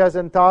yagyas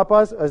and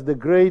tapas, as the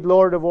great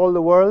Lord of all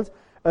the worlds,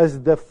 as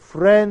the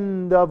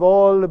friend of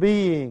all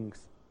beings.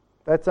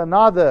 That's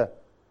another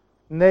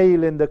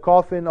nail in the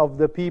coffin of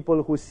the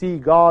people who see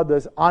God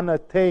as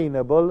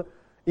unattainable,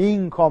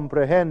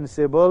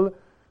 incomprehensible,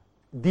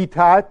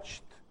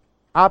 detached,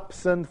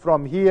 absent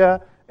from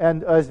here,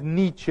 and as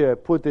Nietzsche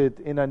put it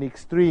in an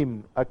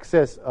extreme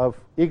excess of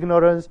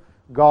ignorance,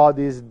 God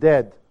is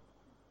dead.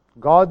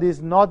 God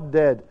is not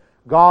dead.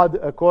 God,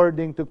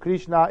 according to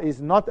Krishna,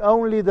 is not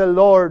only the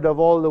Lord of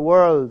all the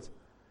worlds,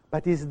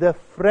 but is the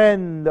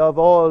friend of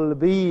all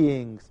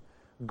beings.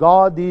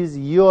 God is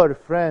your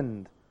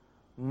friend,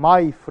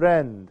 my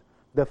friend,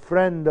 the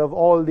friend of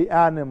all the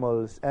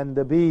animals and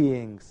the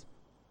beings.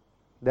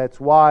 That's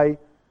why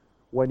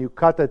when you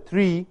cut a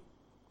tree,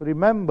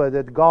 remember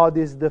that God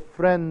is the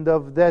friend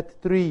of that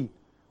tree.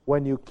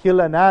 When you kill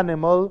an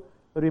animal,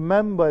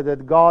 remember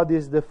that God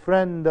is the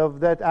friend of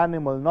that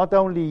animal, not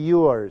only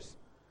yours.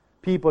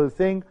 People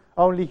think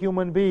only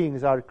human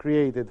beings are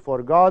created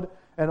for God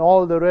and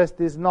all the rest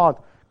is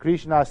not.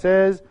 Krishna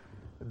says,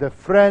 the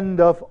friend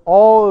of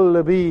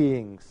all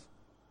beings.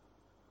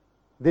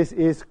 This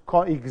is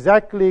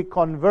exactly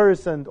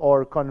conversant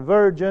or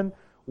convergent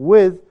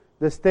with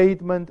the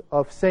statement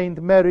of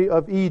Saint Mary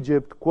of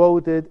Egypt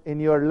quoted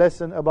in your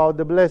lesson about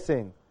the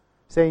blessing.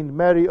 Saint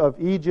Mary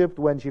of Egypt,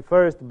 when she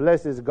first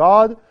blesses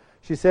God,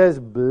 she says,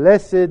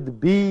 "Blessed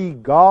be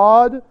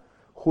God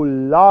who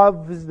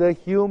loves the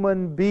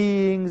human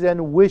beings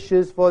and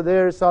wishes for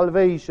their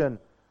salvation."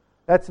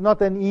 That's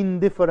not an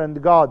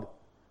indifferent God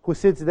who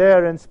sits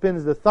there and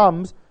spins the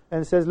thumbs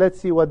and says,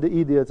 let's see what the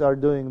idiots are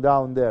doing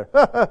down there.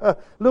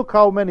 Look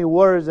how many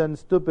words and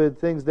stupid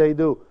things they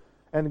do.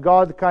 And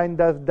God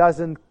kind of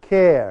doesn't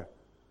care.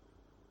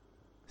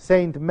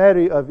 Saint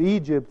Mary of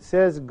Egypt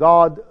says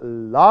God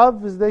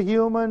loves the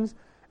humans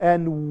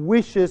and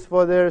wishes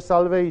for their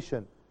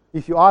salvation.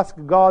 If you ask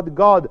God,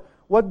 God,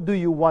 what do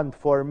you want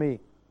for me?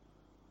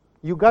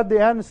 You got the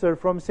answer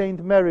from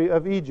Saint Mary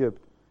of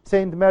Egypt.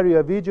 Saint Mary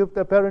of Egypt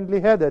apparently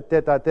had a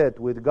tete-a-tete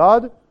with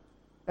God,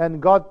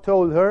 and God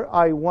told her,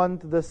 I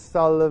want the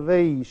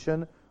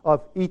salvation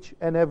of each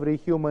and every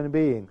human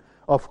being.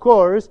 Of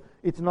course,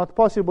 it's not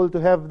possible to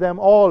have them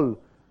all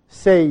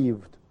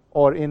saved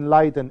or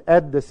enlightened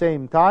at the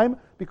same time,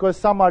 because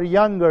some are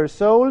younger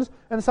souls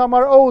and some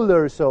are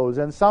older souls,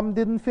 and some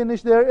didn't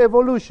finish their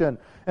evolution.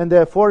 And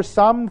therefore,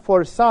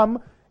 for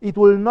some, it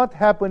will not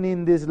happen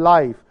in this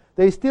life.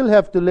 They still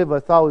have to live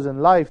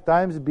 1,000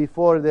 lifetimes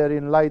before their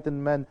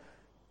enlightenment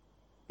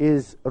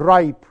is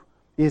ripe,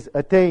 is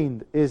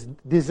attained, is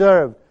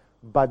deserved.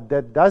 But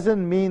that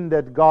doesn't mean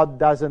that God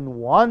doesn't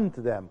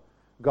want them.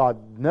 God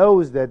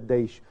knows that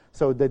they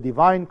so the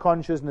divine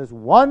consciousness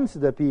wants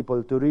the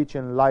people to reach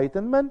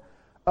enlightenment,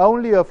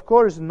 only of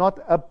course not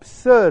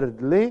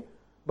absurdly,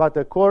 but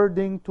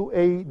according to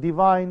a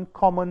divine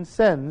common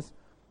sense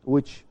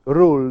which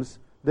rules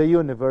the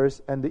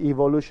universe and the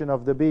evolution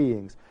of the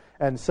beings.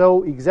 And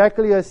so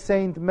exactly as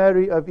Saint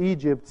Mary of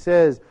Egypt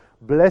says,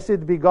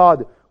 blessed be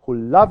God who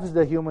loves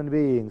the human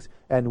beings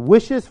and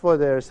wishes for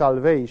their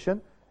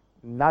salvation,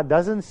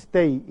 doesn't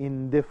stay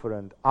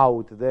indifferent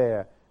out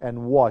there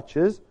and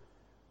watches,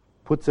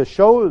 puts a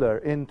shoulder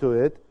into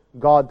it.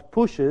 God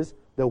pushes,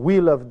 the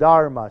wheel of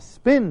Dharma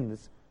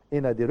spins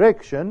in a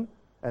direction,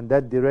 and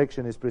that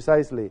direction is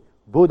precisely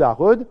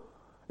Buddhahood.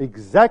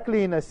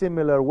 Exactly in a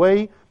similar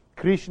way,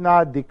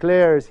 Krishna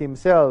declares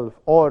himself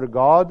or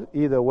God,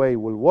 either way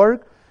will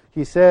work.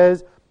 He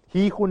says,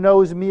 "He who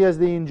knows me as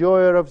the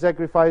enjoyer of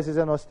sacrifices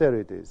and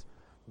austerities,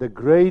 the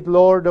great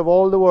Lord of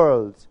all the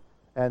worlds,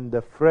 and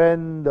the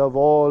friend of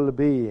all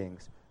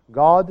beings."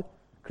 God,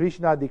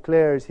 Krishna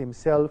declares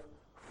himself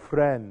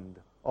friend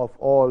of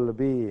all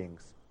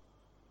beings.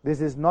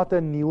 This is not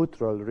a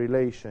neutral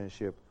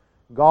relationship.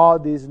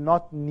 God is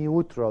not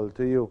neutral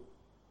to you.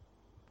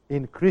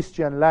 In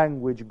Christian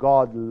language,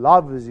 God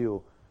loves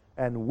you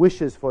and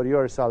wishes for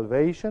your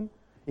salvation.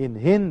 In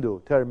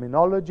Hindu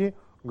terminology,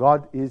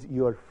 God is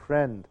your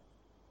friend.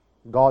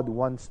 God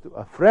wants to.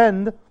 A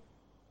friend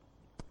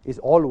is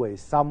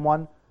always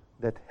someone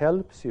that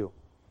helps you,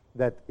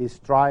 that is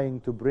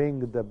trying to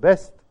bring the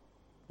best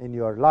in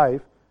your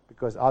life,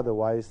 because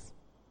otherwise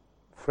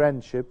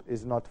friendship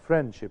is not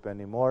friendship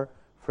anymore.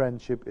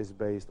 Friendship is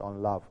based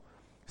on love.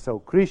 So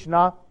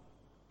Krishna,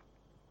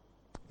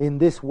 in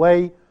this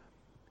way,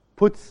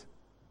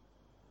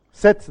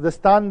 sets the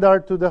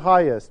standard to the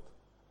highest.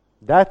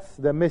 That's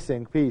the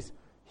missing piece.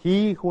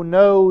 He who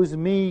knows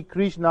me,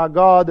 Krishna,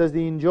 God, as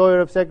the enjoyer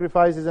of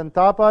sacrifices and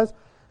tapas,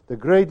 the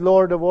great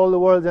Lord of all the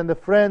worlds and the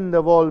friend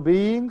of all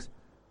beings,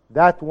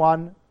 that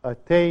one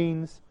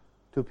attains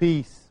to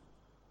peace.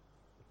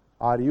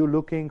 Are you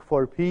looking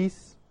for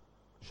peace?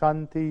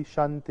 Shanti,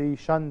 Shanti,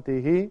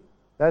 Shantihi.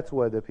 That's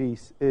where the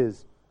peace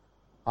is.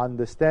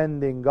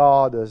 Understanding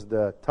God as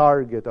the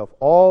target of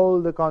all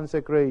the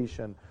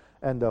consecration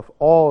and of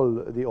all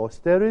the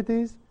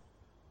austerities,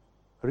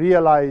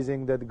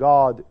 realizing that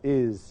God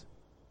is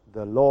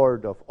the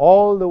Lord of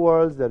all the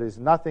worlds, there is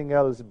nothing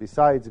else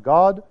besides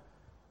God,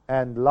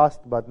 and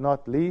last but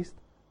not least,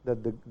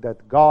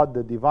 that God,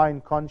 the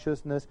divine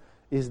consciousness,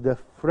 is the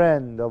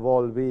friend of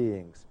all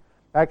beings.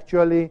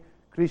 Actually,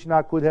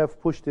 Krishna could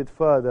have pushed it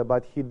further,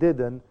 but he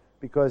didn't,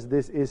 because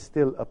this is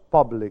still a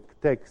public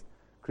text.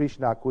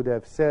 Krishna could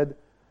have said,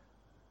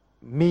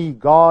 "Me,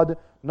 God,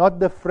 not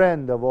the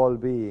friend of all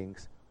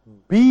beings,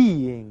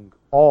 being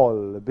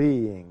all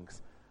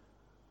beings,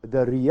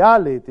 the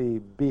reality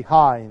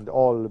behind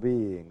all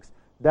beings."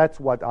 That's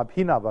what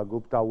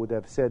Abhinavagupta would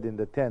have said in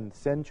the 10th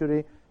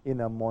century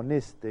in a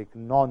monistic,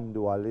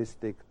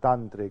 non-dualistic,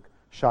 tantric,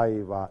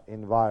 Shaiva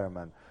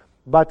environment.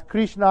 But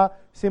Krishna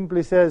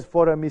simply says,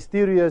 for a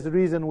mysterious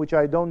reason which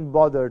I don't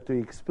bother to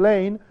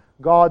explain,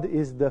 God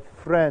is the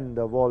friend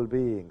of all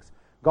beings.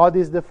 God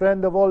is the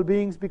friend of all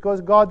beings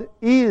because God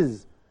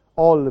is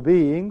all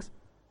beings,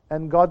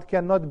 and God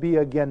cannot be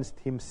against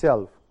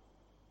himself.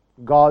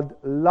 God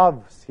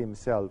loves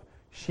himself.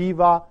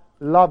 Shiva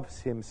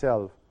loves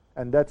himself.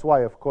 And that's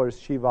why, of course,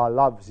 Shiva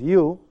loves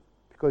you,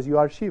 because you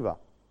are Shiva.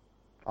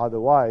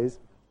 Otherwise,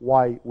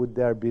 why would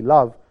there be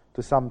love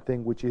to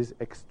something which is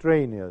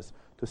extraneous,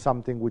 to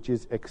something which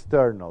is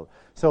external?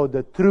 So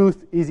the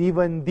truth is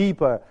even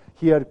deeper.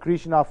 Here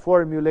Krishna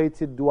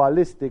formulates it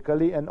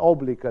dualistically and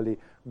obliquely.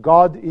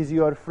 God is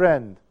your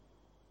friend.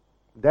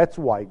 That's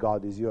why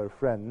God is your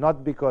friend,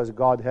 not because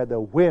God had a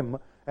whim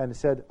and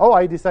said, "Oh,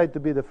 I decide to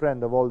be the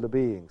friend of all the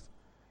beings."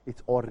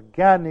 It's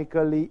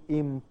organically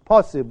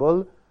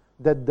impossible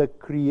that the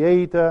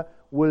Creator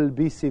will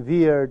be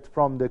severed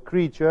from the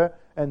creature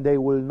and they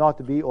will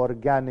not be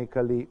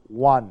organically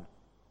one.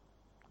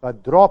 A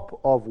drop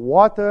of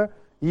water,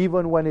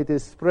 even when it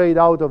is sprayed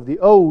out of the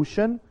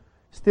ocean,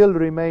 still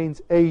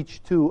remains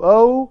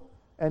H2O,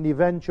 and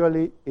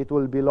eventually it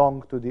will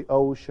belong to the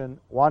ocean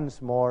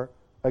once more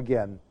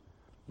again.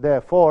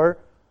 Therefore,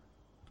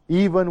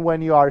 even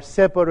when you are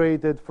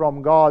separated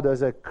from God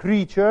as a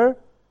creature,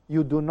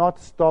 you do not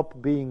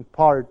stop being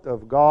part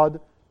of God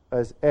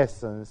as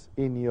essence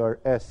in your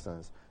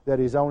essence. There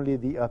is only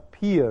the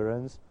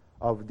appearance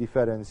of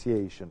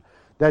differentiation.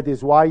 That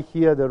is why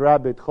here the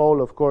rabbit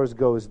hole, of course,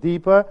 goes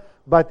deeper,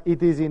 but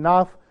it is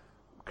enough.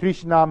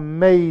 Krishna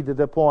made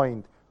the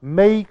point.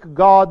 Make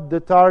God the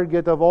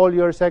target of all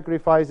your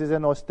sacrifices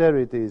and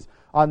austerities.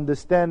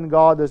 Understand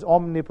God as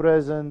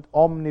omnipresent,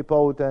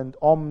 omnipotent,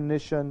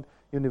 omniscient,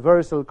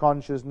 universal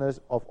consciousness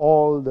of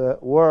all the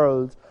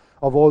worlds,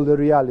 of all the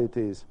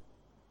realities.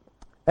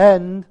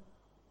 And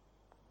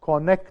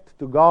connect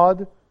to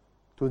God,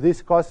 to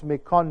this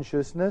cosmic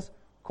consciousness,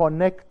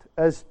 connect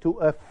as to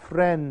a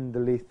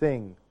friendly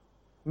thing.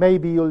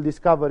 Maybe you'll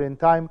discover in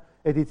time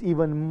that it's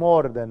even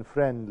more than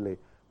friendly.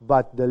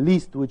 But the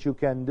least which you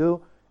can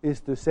do is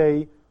to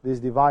say, this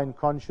divine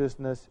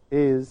consciousness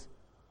is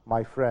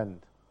my friend.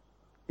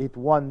 It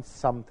wants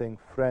something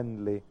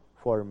friendly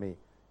for me.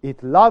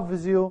 It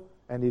loves you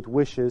and it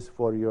wishes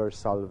for your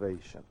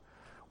salvation.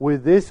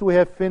 With this, we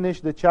have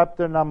finished the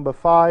chapter number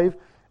 5.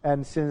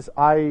 And since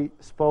I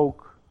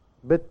spoke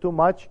a bit too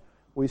much,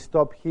 we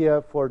stop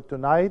here for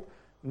tonight.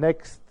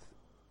 Next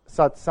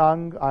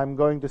satsang, I'm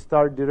going to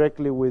start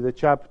directly with the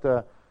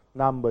chapter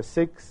number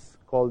 6,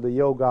 called the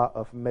Yoga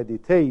of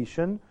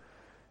Meditation,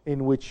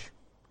 in which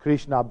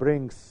Krishna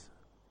brings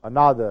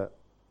another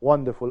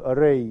wonderful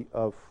array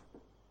of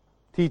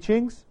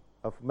teachings,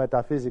 of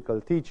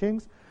metaphysical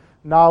teachings.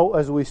 Now,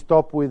 as we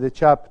stop with the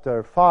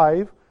chapter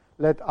 5,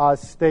 let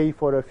us stay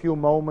for a few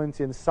moments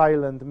in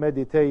silent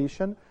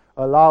meditation,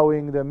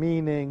 allowing the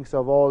meanings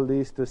of all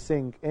these to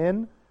sink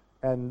in,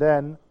 and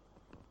then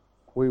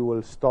we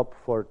will stop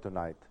for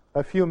tonight.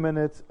 A few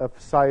minutes of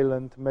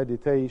silent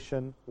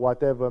meditation,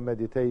 whatever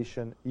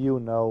meditation you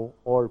know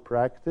or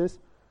practice,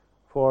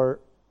 for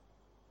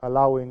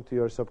allowing to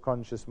your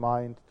subconscious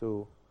mind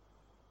to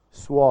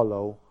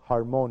swallow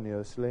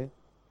harmoniously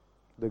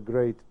the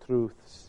great truths